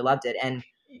really, really loved it. And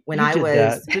when I was,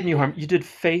 that, didn't you, Harm? You did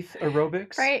faith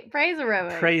aerobics, praise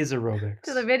aerobics, praise aerobics,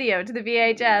 to the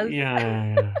VHS.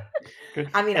 Yeah. Good.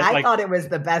 I mean, I thought it was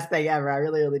the best thing ever. I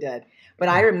really, really did. But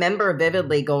I remember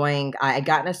vividly going. I had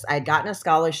gotten a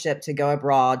scholarship to go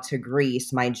abroad to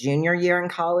Greece my junior year in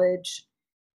college,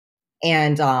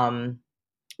 and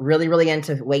really, really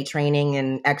into weight training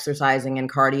and exercising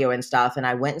and cardio and stuff. And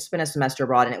I went and spent a semester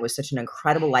abroad, and it was such an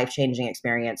incredible life-changing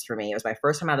experience for me. It was my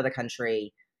first time out of the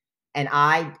country. And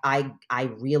I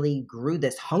really grew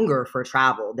this hunger for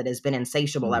travel that has been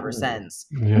insatiable ever since.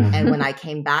 Yeah. And when I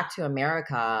came back to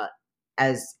America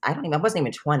I wasn't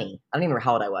even 20. I don't even remember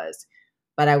how old I was,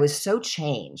 but I was so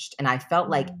changed. And I felt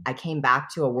like I came back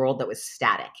to a world that was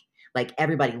static. Like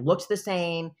everybody looked the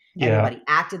same, everybody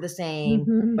acted the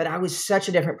same, but I was such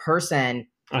a different person.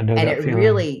 I know and that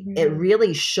it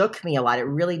really shook me a lot. It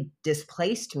really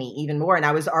displaced me even more. And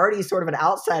I was already sort of an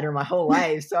outsider my whole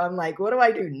life. So I'm like, what do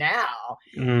I do now?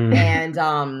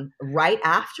 And right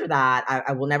after that,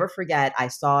 I will never forget, I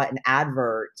saw an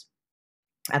advert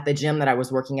at the gym that I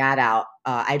was working at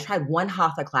I tried one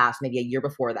hatha class maybe a year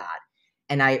before that.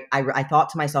 And I thought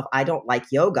to myself, I don't like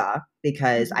yoga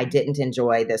because I didn't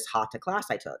enjoy this hatha class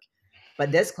I took.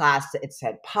 But this class, it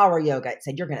said power yoga. It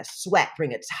said, you're going to sweat,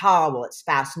 bring a towel. It's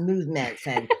fast movements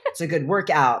and it's a good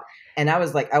workout. And I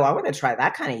was like, oh, I want to try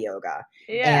that kind of yoga.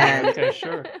 Yeah. And Okay,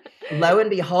 sure. lo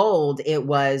and behold, it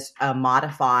was a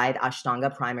modified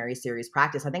Ashtanga primary series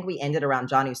practice. I think we ended around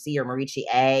Janu C or Marichi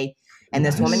A. And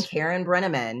this woman, Karen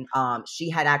Brenneman, she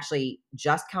had actually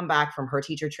just come back from her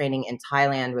teacher training in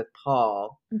Thailand with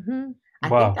Paul. Mm-hmm.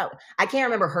 I can't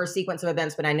remember her sequence of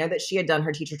events, but I know that she had done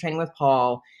her teacher training with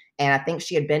Paul. And I think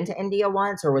she had been to India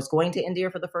once or was going to India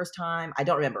for the first time. I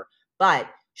don't remember. But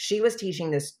she was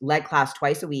teaching this lead class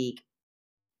twice a week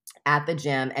at the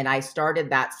gym. And I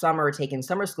started that summer taking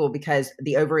summer school because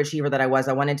the overachiever that I was,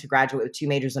 I wanted to graduate with 2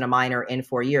 majors and a minor in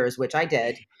 4 years, which I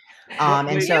did.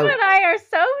 And so you and I are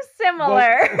so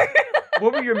similar.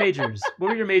 What were your majors? What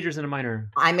were your majors and a minor?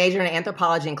 I majored in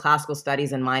anthropology and classical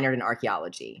studies and minored in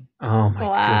archaeology. Oh my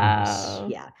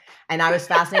goodness. Yeah. And I was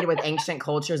fascinated with ancient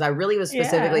cultures. I really was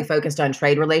specifically focused on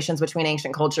trade relations between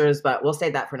ancient cultures, but we'll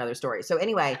save that for another story. So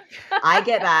anyway, I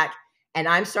get back and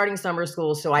I'm starting summer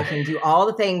school so I can do all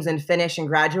the things and finish and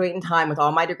graduate in time with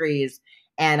all my degrees.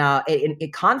 And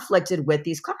it conflicted with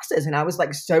these classes. And I was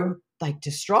like so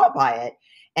distraught by it.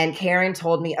 And Karen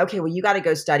told me, okay, well, you got to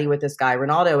go study with this guy,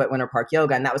 Ronaldo, at Winter Park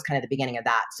Yoga. And that was kind of the beginning of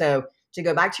that. So to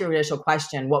go back to your initial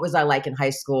question, what was I like in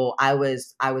high school? I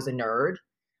was a nerd.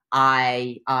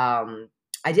 I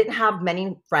didn't have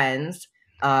many friends.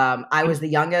 I was the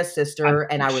youngest sister,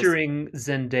 and I was picturing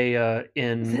Zendaya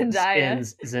in Zendaya.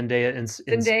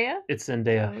 It's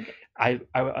Zendaya. Okay.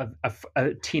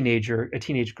 A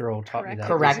teenage girl taught me that.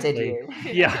 Corrected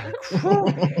basically. you. Yeah.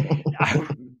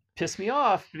 Pissed me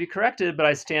off to be corrected, but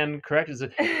I stand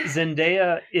corrected.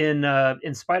 Zendaya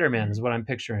in Spider-Man is what I'm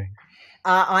picturing.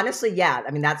 Honestly, yeah.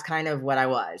 I mean, that's kind of what I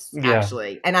was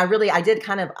actually. And I did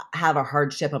kind of have a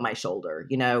hard chip on my shoulder.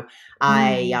 You know,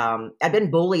 I've been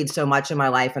bullied so much in my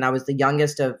life, and I was the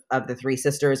youngest of the 3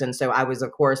 sisters. And so I was,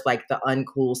 of course, like the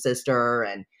uncool sister.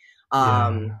 And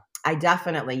I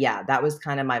definitely, that was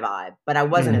kind of my vibe, but I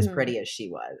wasn't as pretty as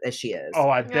she is. Oh,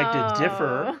 I beg to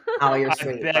differ. Oh, you're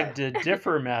sweet. I beg to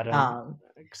differ, madam.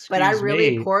 But I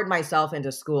really poured myself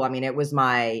into school. I mean, it was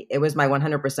my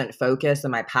 100% focus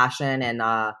and my passion.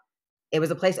 And it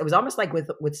was a place, it was almost like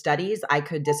with studies, I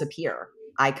could disappear.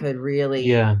 I could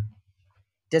really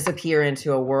disappear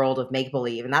into a world of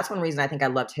make-believe. And that's one reason I think I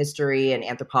loved history and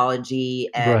anthropology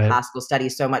and classical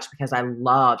studies so much, because I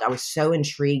was so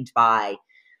intrigued by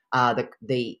the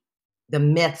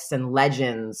myths and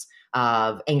legends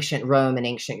of ancient Rome and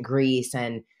ancient Greece.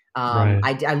 And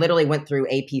I literally went through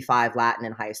AP 5 Latin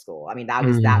in high school. I mean, that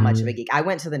was that much of a geek. I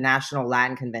went to the National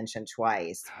Latin Convention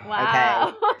twice. Wow.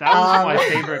 Okay. That was my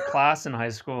favorite class in high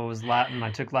school was Latin.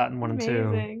 I took Latin 1 and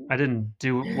 2. I didn't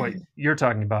do what you're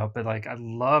talking about, but I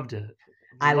loved it.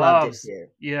 I loved it too.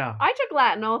 Yeah. I took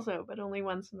Latin also, but only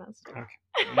 1 semester. Okay.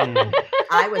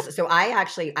 I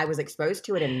was exposed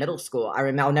to it in middle school.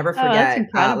 I'll never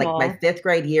forget, my 5th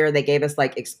grade year, they gave us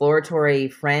exploratory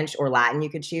French or Latin you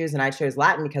could choose. And I chose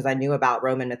Latin because I knew about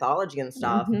Roman mythology and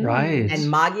stuff. Mm-hmm. Right.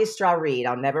 And Magistra Reed,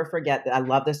 I'll never forget that. I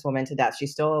love this woman to death.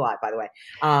 She's still alive, by the way.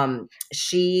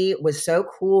 She was so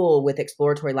cool with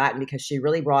exploratory Latin because she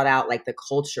really brought out the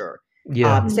culture.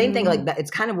 Yeah. Same thing that. It's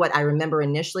kind of what I remember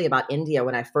initially about India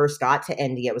when I first got to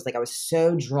India. It was I was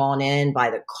so drawn in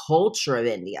by the culture of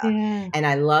India. And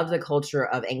I love the culture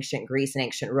of ancient Greece and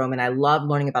ancient Rome. And I love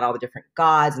learning about all the different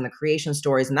gods and the creation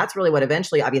stories. And that's really what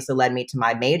eventually obviously led me to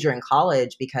my major in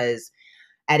college, because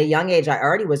at a young age, I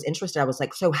already was interested. I was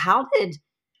like, so how is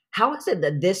it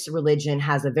that this religion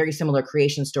has a very similar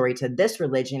creation story to this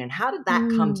religion? And how did that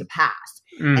come to pass?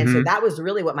 Mm-hmm. And so that was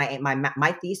really what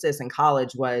my thesis in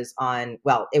college was on.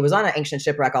 Well, it was on an ancient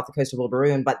shipwreck off the coast of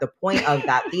Ulbaroon. But the point of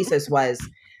that thesis was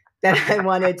that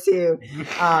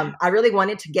I really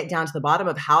wanted to get down to the bottom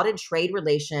of how did trade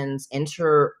relations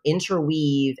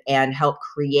interweave and help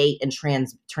create and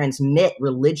transmit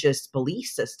religious belief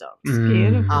systems.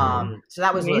 Beautiful. So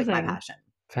that was really my passion.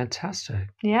 Fantastic.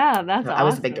 Yeah, that's awesome. I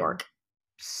was a big dork.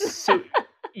 So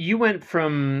you went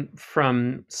from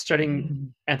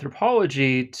studying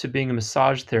anthropology to being a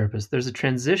massage therapist. There's a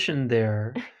transition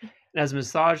there. And as a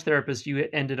massage therapist, you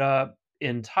ended up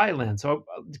in Thailand. So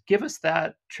give us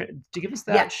that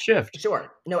shift. Sure.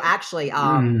 No, actually,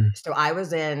 so I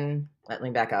was let me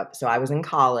back up. So I was in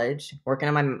college working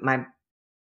on my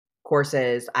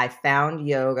courses. I found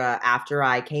yoga after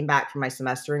I came back from my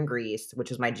semester in Greece, which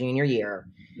was my junior year.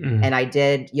 And I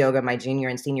did yoga my junior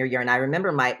and senior year. And I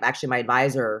remember my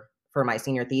advisor for my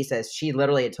senior thesis, she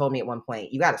literally had told me at one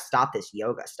point, you got to stop this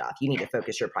yoga stuff. You need to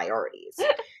focus your priorities.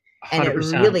 And it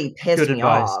 100%. really pissed Good me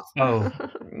advice. off. Oh.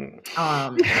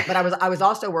 But I was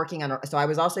also working on, so I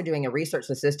was also doing a research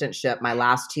assistantship my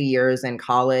last 2 years in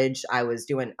college. I was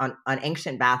doing on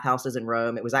ancient bathhouses in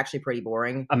Rome. It was actually pretty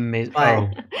boring. Amazing.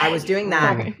 But I was doing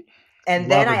that. Boring. And Love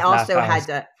then I a also bathhouse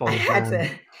I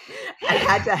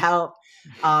had to help.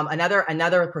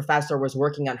 Another professor was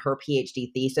working on her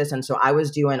PhD thesis. And so I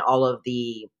was doing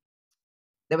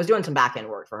some back end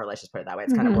work for her. Let's just put it that way.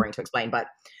 It's kind of boring to explain, but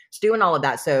it's doing all of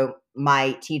that. So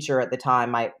my teacher at the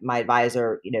time, my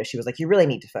advisor, she was like, you really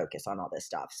need to focus on all this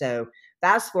stuff. So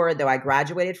fast forward though, I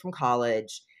graduated from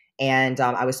college and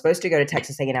I was supposed to go to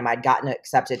Texas A&M. I'd gotten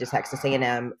accepted to Texas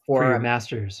A&M for your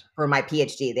master's, for my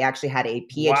PhD. They actually had a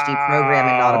PhD program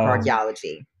in nautical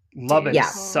archaeology. Lubbock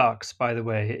sucks, by the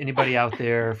way. Anybody out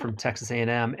there from Texas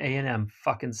A&M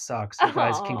fucking sucks. You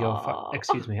guys can go.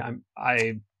 Excuse me.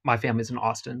 My family's in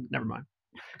Austin. Never mind.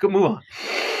 Go move on.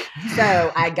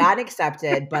 So I got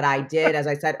accepted, but I did, as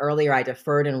I said earlier, I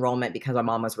deferred enrollment because my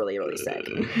mom was really, really sick.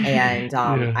 And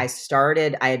I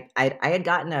had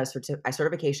gotten a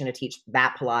certification to teach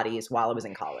bat Pilates while I was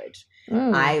in college.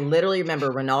 I literally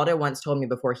remember Ronaldo once told me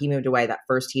before he moved away, that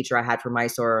first teacher I had for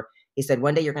Mysore, he said,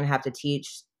 one day you're going to have to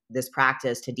teach this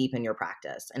practice to deepen your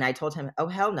practice. And I told him, oh,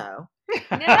 hell no.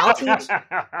 I'll teach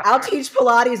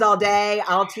Pilates all day.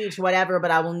 I'll teach whatever, but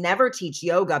I will never teach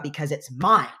yoga because it's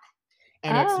mine.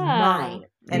 And it's mine.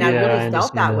 And I really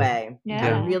felt that way. Yeah.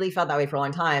 I really felt that way for a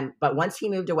long time. But once he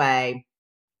moved away,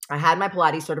 I had my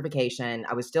Pilates certification.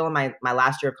 I was still in my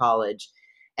last year of college.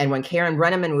 And when Karen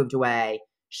Brenneman moved away,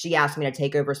 she asked me to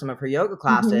take over some of her yoga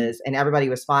classes, and everybody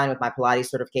was fine with my Pilates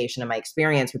certification and my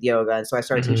experience with yoga. And so I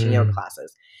started teaching yoga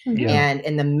classes. Yeah. And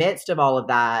in the midst of all of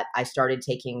that, I started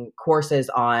taking courses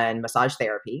on massage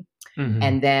therapy.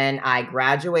 And then I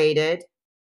graduated.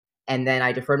 And then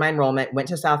I deferred my enrollment, went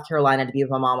to South Carolina to be with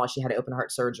my mom while she had open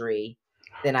heart surgery.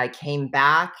 Then I came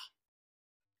back.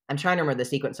 I'm trying to remember the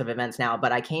sequence of events now,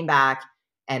 but I came back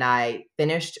and I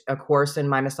finished a course in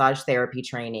my massage therapy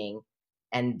training.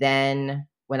 And then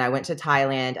when I went to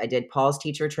Thailand, I did Paul's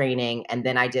teacher training. And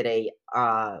then I did a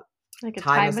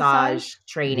Thai massage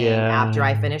training after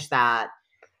I finished that.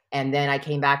 And then I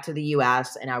came back to the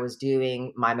US and I was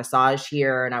doing my massage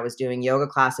here and I was doing yoga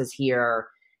classes here.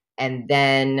 And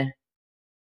then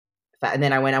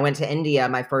I went to India,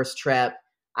 my first trip.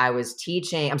 I was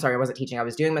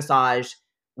doing massage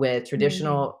with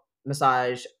traditional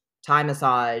massage, Thai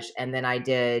massage. And then I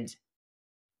did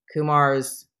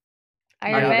Kumar's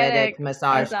Ayurvedic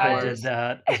massage course. I did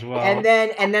that as well. And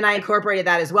then I incorporated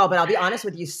that as well. But I'll be honest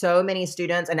with you, so many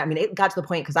students, and I mean, it got to the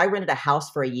point because I rented a house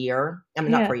for a year. I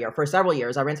mean, not for a year, for several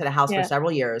years. I rented a house for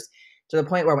several years. To the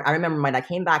point where I remember when I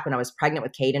came back when I was pregnant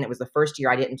with Caden, it was the first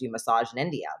year I didn't do massage in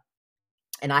India.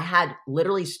 And I had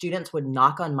literally students would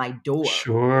knock on my door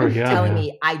telling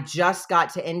me, I just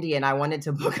got to India and I wanted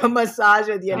to book a massage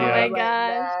with you. Oh my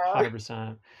gosh.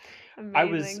 100%.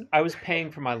 I was paying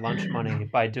for my lunch money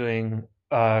by doing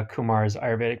Kumar's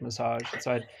Ayurvedic massage.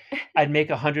 So I'd make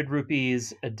 100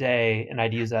 rupees a day and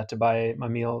I'd use that to buy my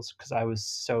meals because I was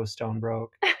so stone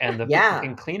broke. And the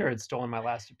fucking cleaner had stolen my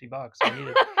last $50.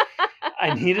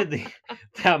 I needed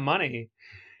that money,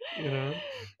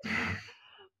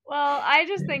 Well, I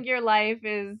just think your life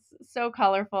is so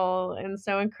colorful and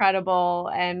so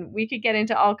incredible, and we could get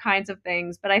into all kinds of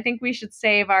things, but I think we should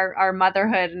save our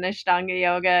motherhood and Ashtanga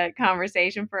yoga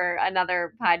conversation for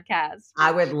another podcast.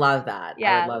 I would love that.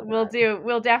 Yeah,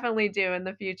 we'll definitely do in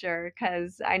the future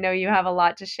because I know you have a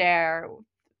lot to share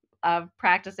of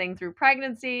practicing through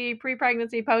pregnancy,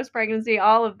 pre-pregnancy, post-pregnancy,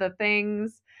 all of the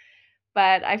things.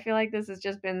 But I feel like this has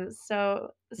just been such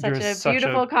a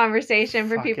beautiful conversation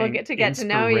for people to get to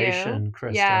know you.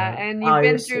 Krista. Yeah, and you've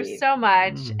been through so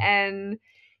much, and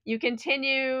you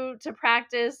continue to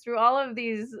practice through all of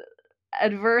these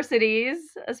adversities,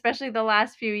 especially the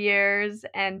last few years,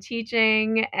 and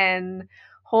teaching and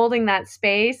holding that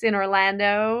space in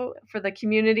Orlando for the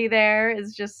community there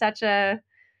is just such a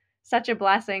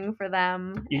blessing for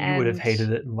them. You would have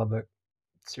hated it in Lubbock,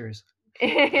 seriously.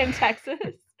 In Texas.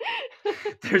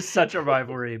 There's such a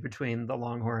rivalry between the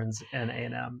Longhorns and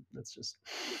A&M. That's just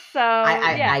so.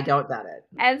 I don't doubt it.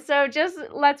 And so, just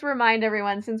let's remind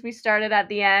everyone, since we started at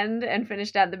the end and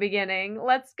finished at the beginning,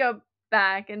 let's go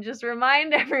back and just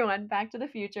remind everyone. Back to the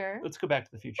future. Let's go back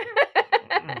to the future.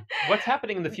 What's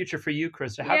happening in the future for you,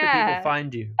 Krista? How can people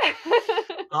find you?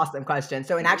 Awesome question.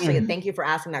 So, and actually, thank you for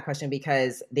asking that question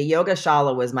because the Yoga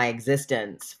Shala was my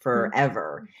existence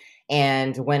forever.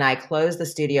 And when I closed the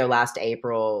studio last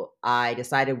April, I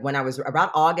decided when I was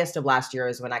about August of last year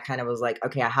is when I kind of was like,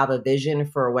 okay, I have a vision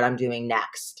for what I'm doing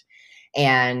next.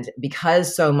 And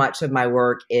because so much of my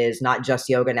work is not just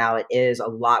yoga now, it is a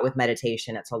lot with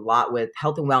meditation. It's a lot with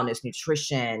health and wellness,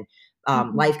 nutrition,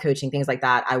 life coaching, things like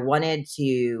that. I wanted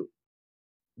to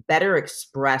better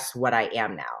express what I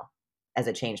am now as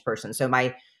a changed person. So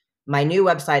my new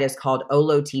website is called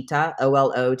Olotita,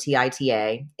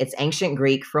 Olotita. It's ancient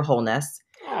Greek for wholeness.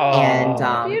 Oh,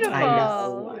 And beautiful. I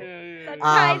know. That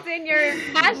ties in your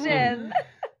passion.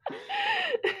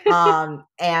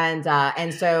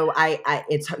 And so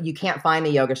it's you can't find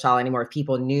the Yogashala anymore. If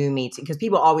people knew me, because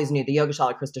people always knew the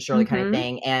Yogashala, Krista Shirley kind of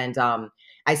thing. And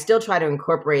I still try to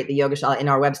incorporate the Yogashala in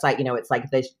our website. You know, it's like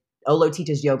the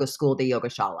Olotita's Yoga School, the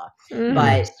Yogashala.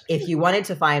 But if you wanted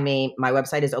to find me, my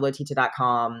website is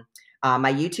olotita.com.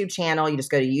 My YouTube channel, you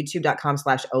just go to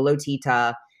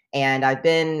youtube.com/Olotita. And I've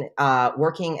been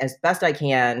working as best I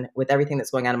can with everything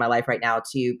that's going on in my life right now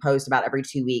to post about every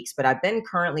 2 weeks. But I've been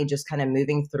currently just kind of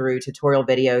moving through tutorial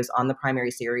videos on the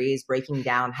primary series, breaking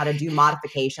down how to do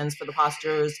modifications for the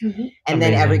postures. And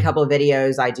then every couple of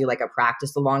videos, I do like a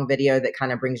practice along video that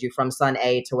kind of brings you from sun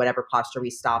A to whatever posture we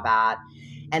stop at.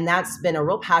 And that's been a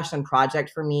real passion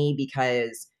project for me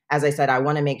because, as I said, I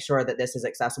want to make sure that this is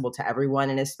accessible to everyone.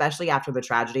 And especially after the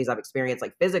tragedies I've experienced,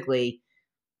 like physically,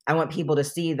 I want people to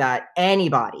see that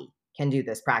anybody can do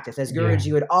this practice. As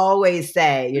Guruji would always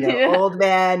say, you know, old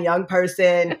man, young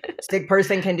person, sick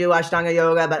person can do Ashtanga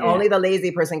yoga, but only the lazy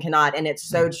person cannot. And it's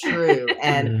so true.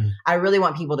 And I really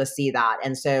want people to see that.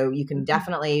 And so you can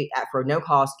definitely, for no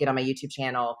cost, get on my YouTube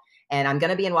channel. And I'm going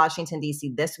to be in Washington,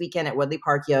 D.C. this weekend at Woodley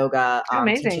Park Yoga,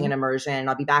 teaching an immersion.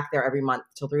 I'll be back there every month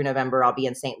till through November. I'll be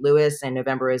in St. Louis in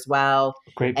November as well.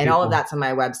 Great and all of that's on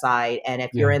my website. And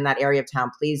if you're in that area of town,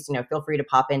 please, you know, feel free to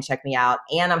pop in, check me out.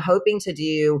 And I'm hoping to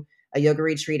do a yoga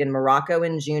retreat in Morocco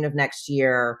in June of next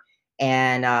year.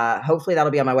 And hopefully that'll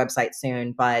be on my website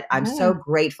soon. But I'm so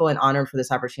grateful and honored for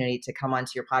this opportunity to come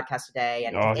onto your podcast today.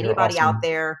 And if anybody out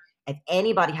there, if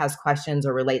anybody has questions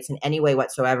or relates in any way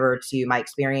whatsoever to my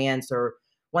experience or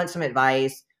wants some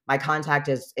advice, my contact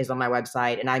is on my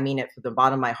website. And I mean it from the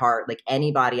bottom of my heart. Like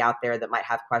anybody out there that might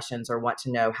have questions or want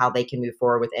to know how they can move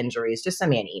forward with injuries, just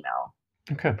send me an email.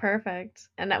 Okay. Perfect.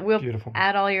 And we'll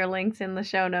add all your links in the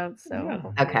show notes. So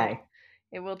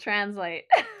it will translate.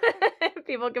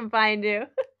 People can find you.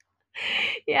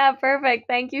 Yeah, perfect.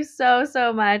 Thank you so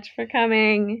much for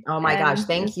coming. Oh my gosh,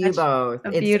 thank you both.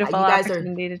 It's a beautiful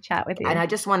opportunity to chat with you. And I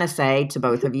just want to say to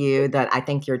both of you that I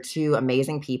think you're two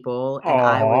amazing people, and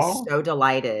I was so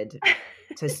delighted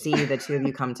to see the two of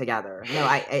you come together. No,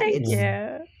 Thank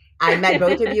you. I met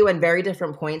both of you in very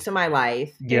different points in my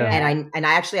life. Yeah. And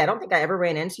I actually, I don't think I ever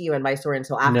ran into you in Mysore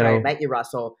until after I met you,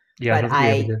 Russell. Yeah. But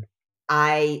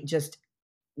I just,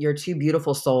 you're two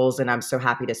beautiful souls, and I'm so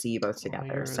happy to see you both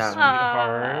together. So,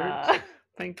 sweetheart.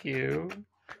 Thank you.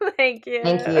 Thank you.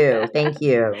 Thank you. Thank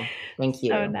you. Thank you.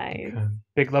 So nice. Okay.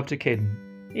 Big love to Caden.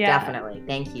 Yeah. Definitely.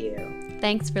 Thank you.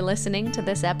 Thanks for listening to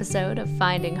this episode of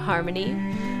Finding Harmony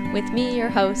with me, your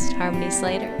host, Harmony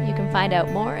Slater. You can find out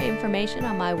more information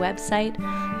on my website,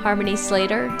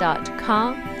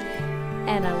 harmonyslater.com,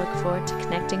 and I look forward to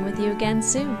connecting with you again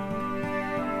soon.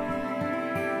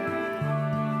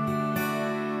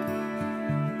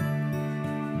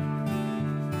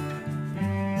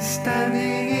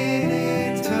 Standing in